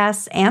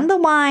podcast and the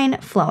wine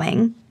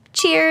flowing.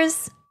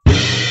 Cheers!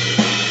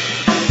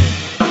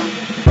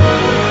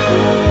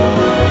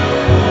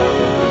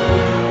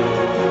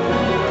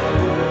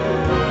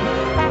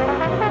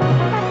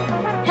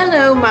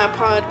 Hello, my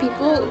pod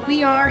people.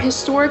 We are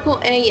Historical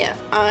AF.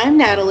 I'm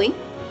Natalie.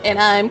 And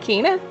I'm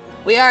Keena.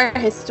 We are a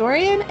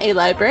historian, a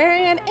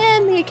librarian,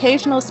 and the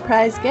occasional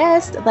surprise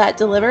guest that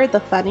deliver the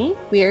funny,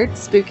 weird,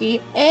 spooky,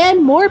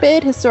 and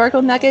morbid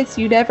historical nuggets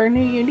you never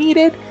knew you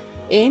needed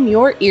in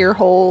your ear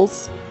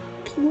holes.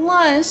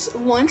 Plus,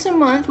 once a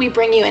month, we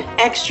bring you an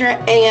extra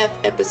AF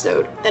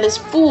episode that is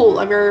full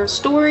of our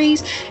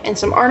stories and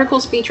some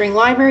articles featuring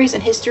libraries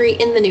and history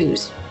in the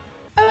news.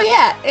 Oh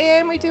yeah,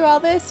 and we do all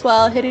this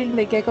while hitting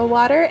the giggle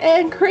water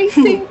and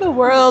gracing the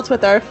world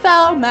with our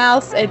foul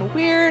mouths and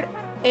weird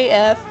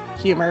AF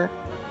humor.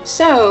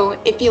 So,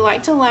 if you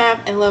like to laugh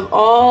and love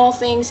all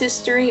things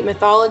history,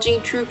 mythology,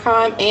 true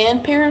crime,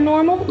 and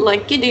paranormal,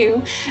 like you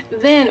do,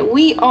 then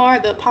we are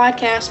the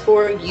podcast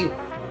for you.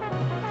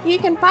 You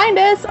can find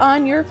us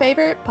on your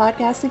favorite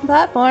podcasting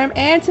platform,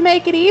 and to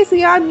make it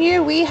easy on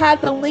you, we have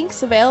the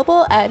links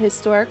available at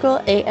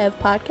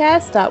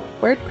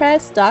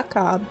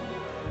historicalafpodcast.wordpress.com.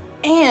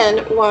 And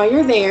while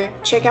you're there,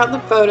 check out the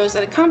photos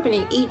that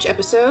accompany each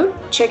episode,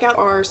 check out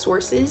our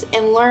sources,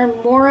 and learn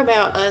more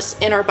about us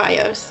in our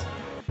bios.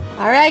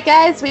 Alright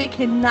guys, we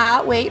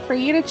cannot wait for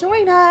you to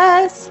join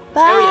us.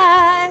 Bye! Oh,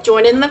 yeah.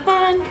 Join in the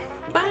fun.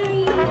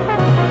 Bye!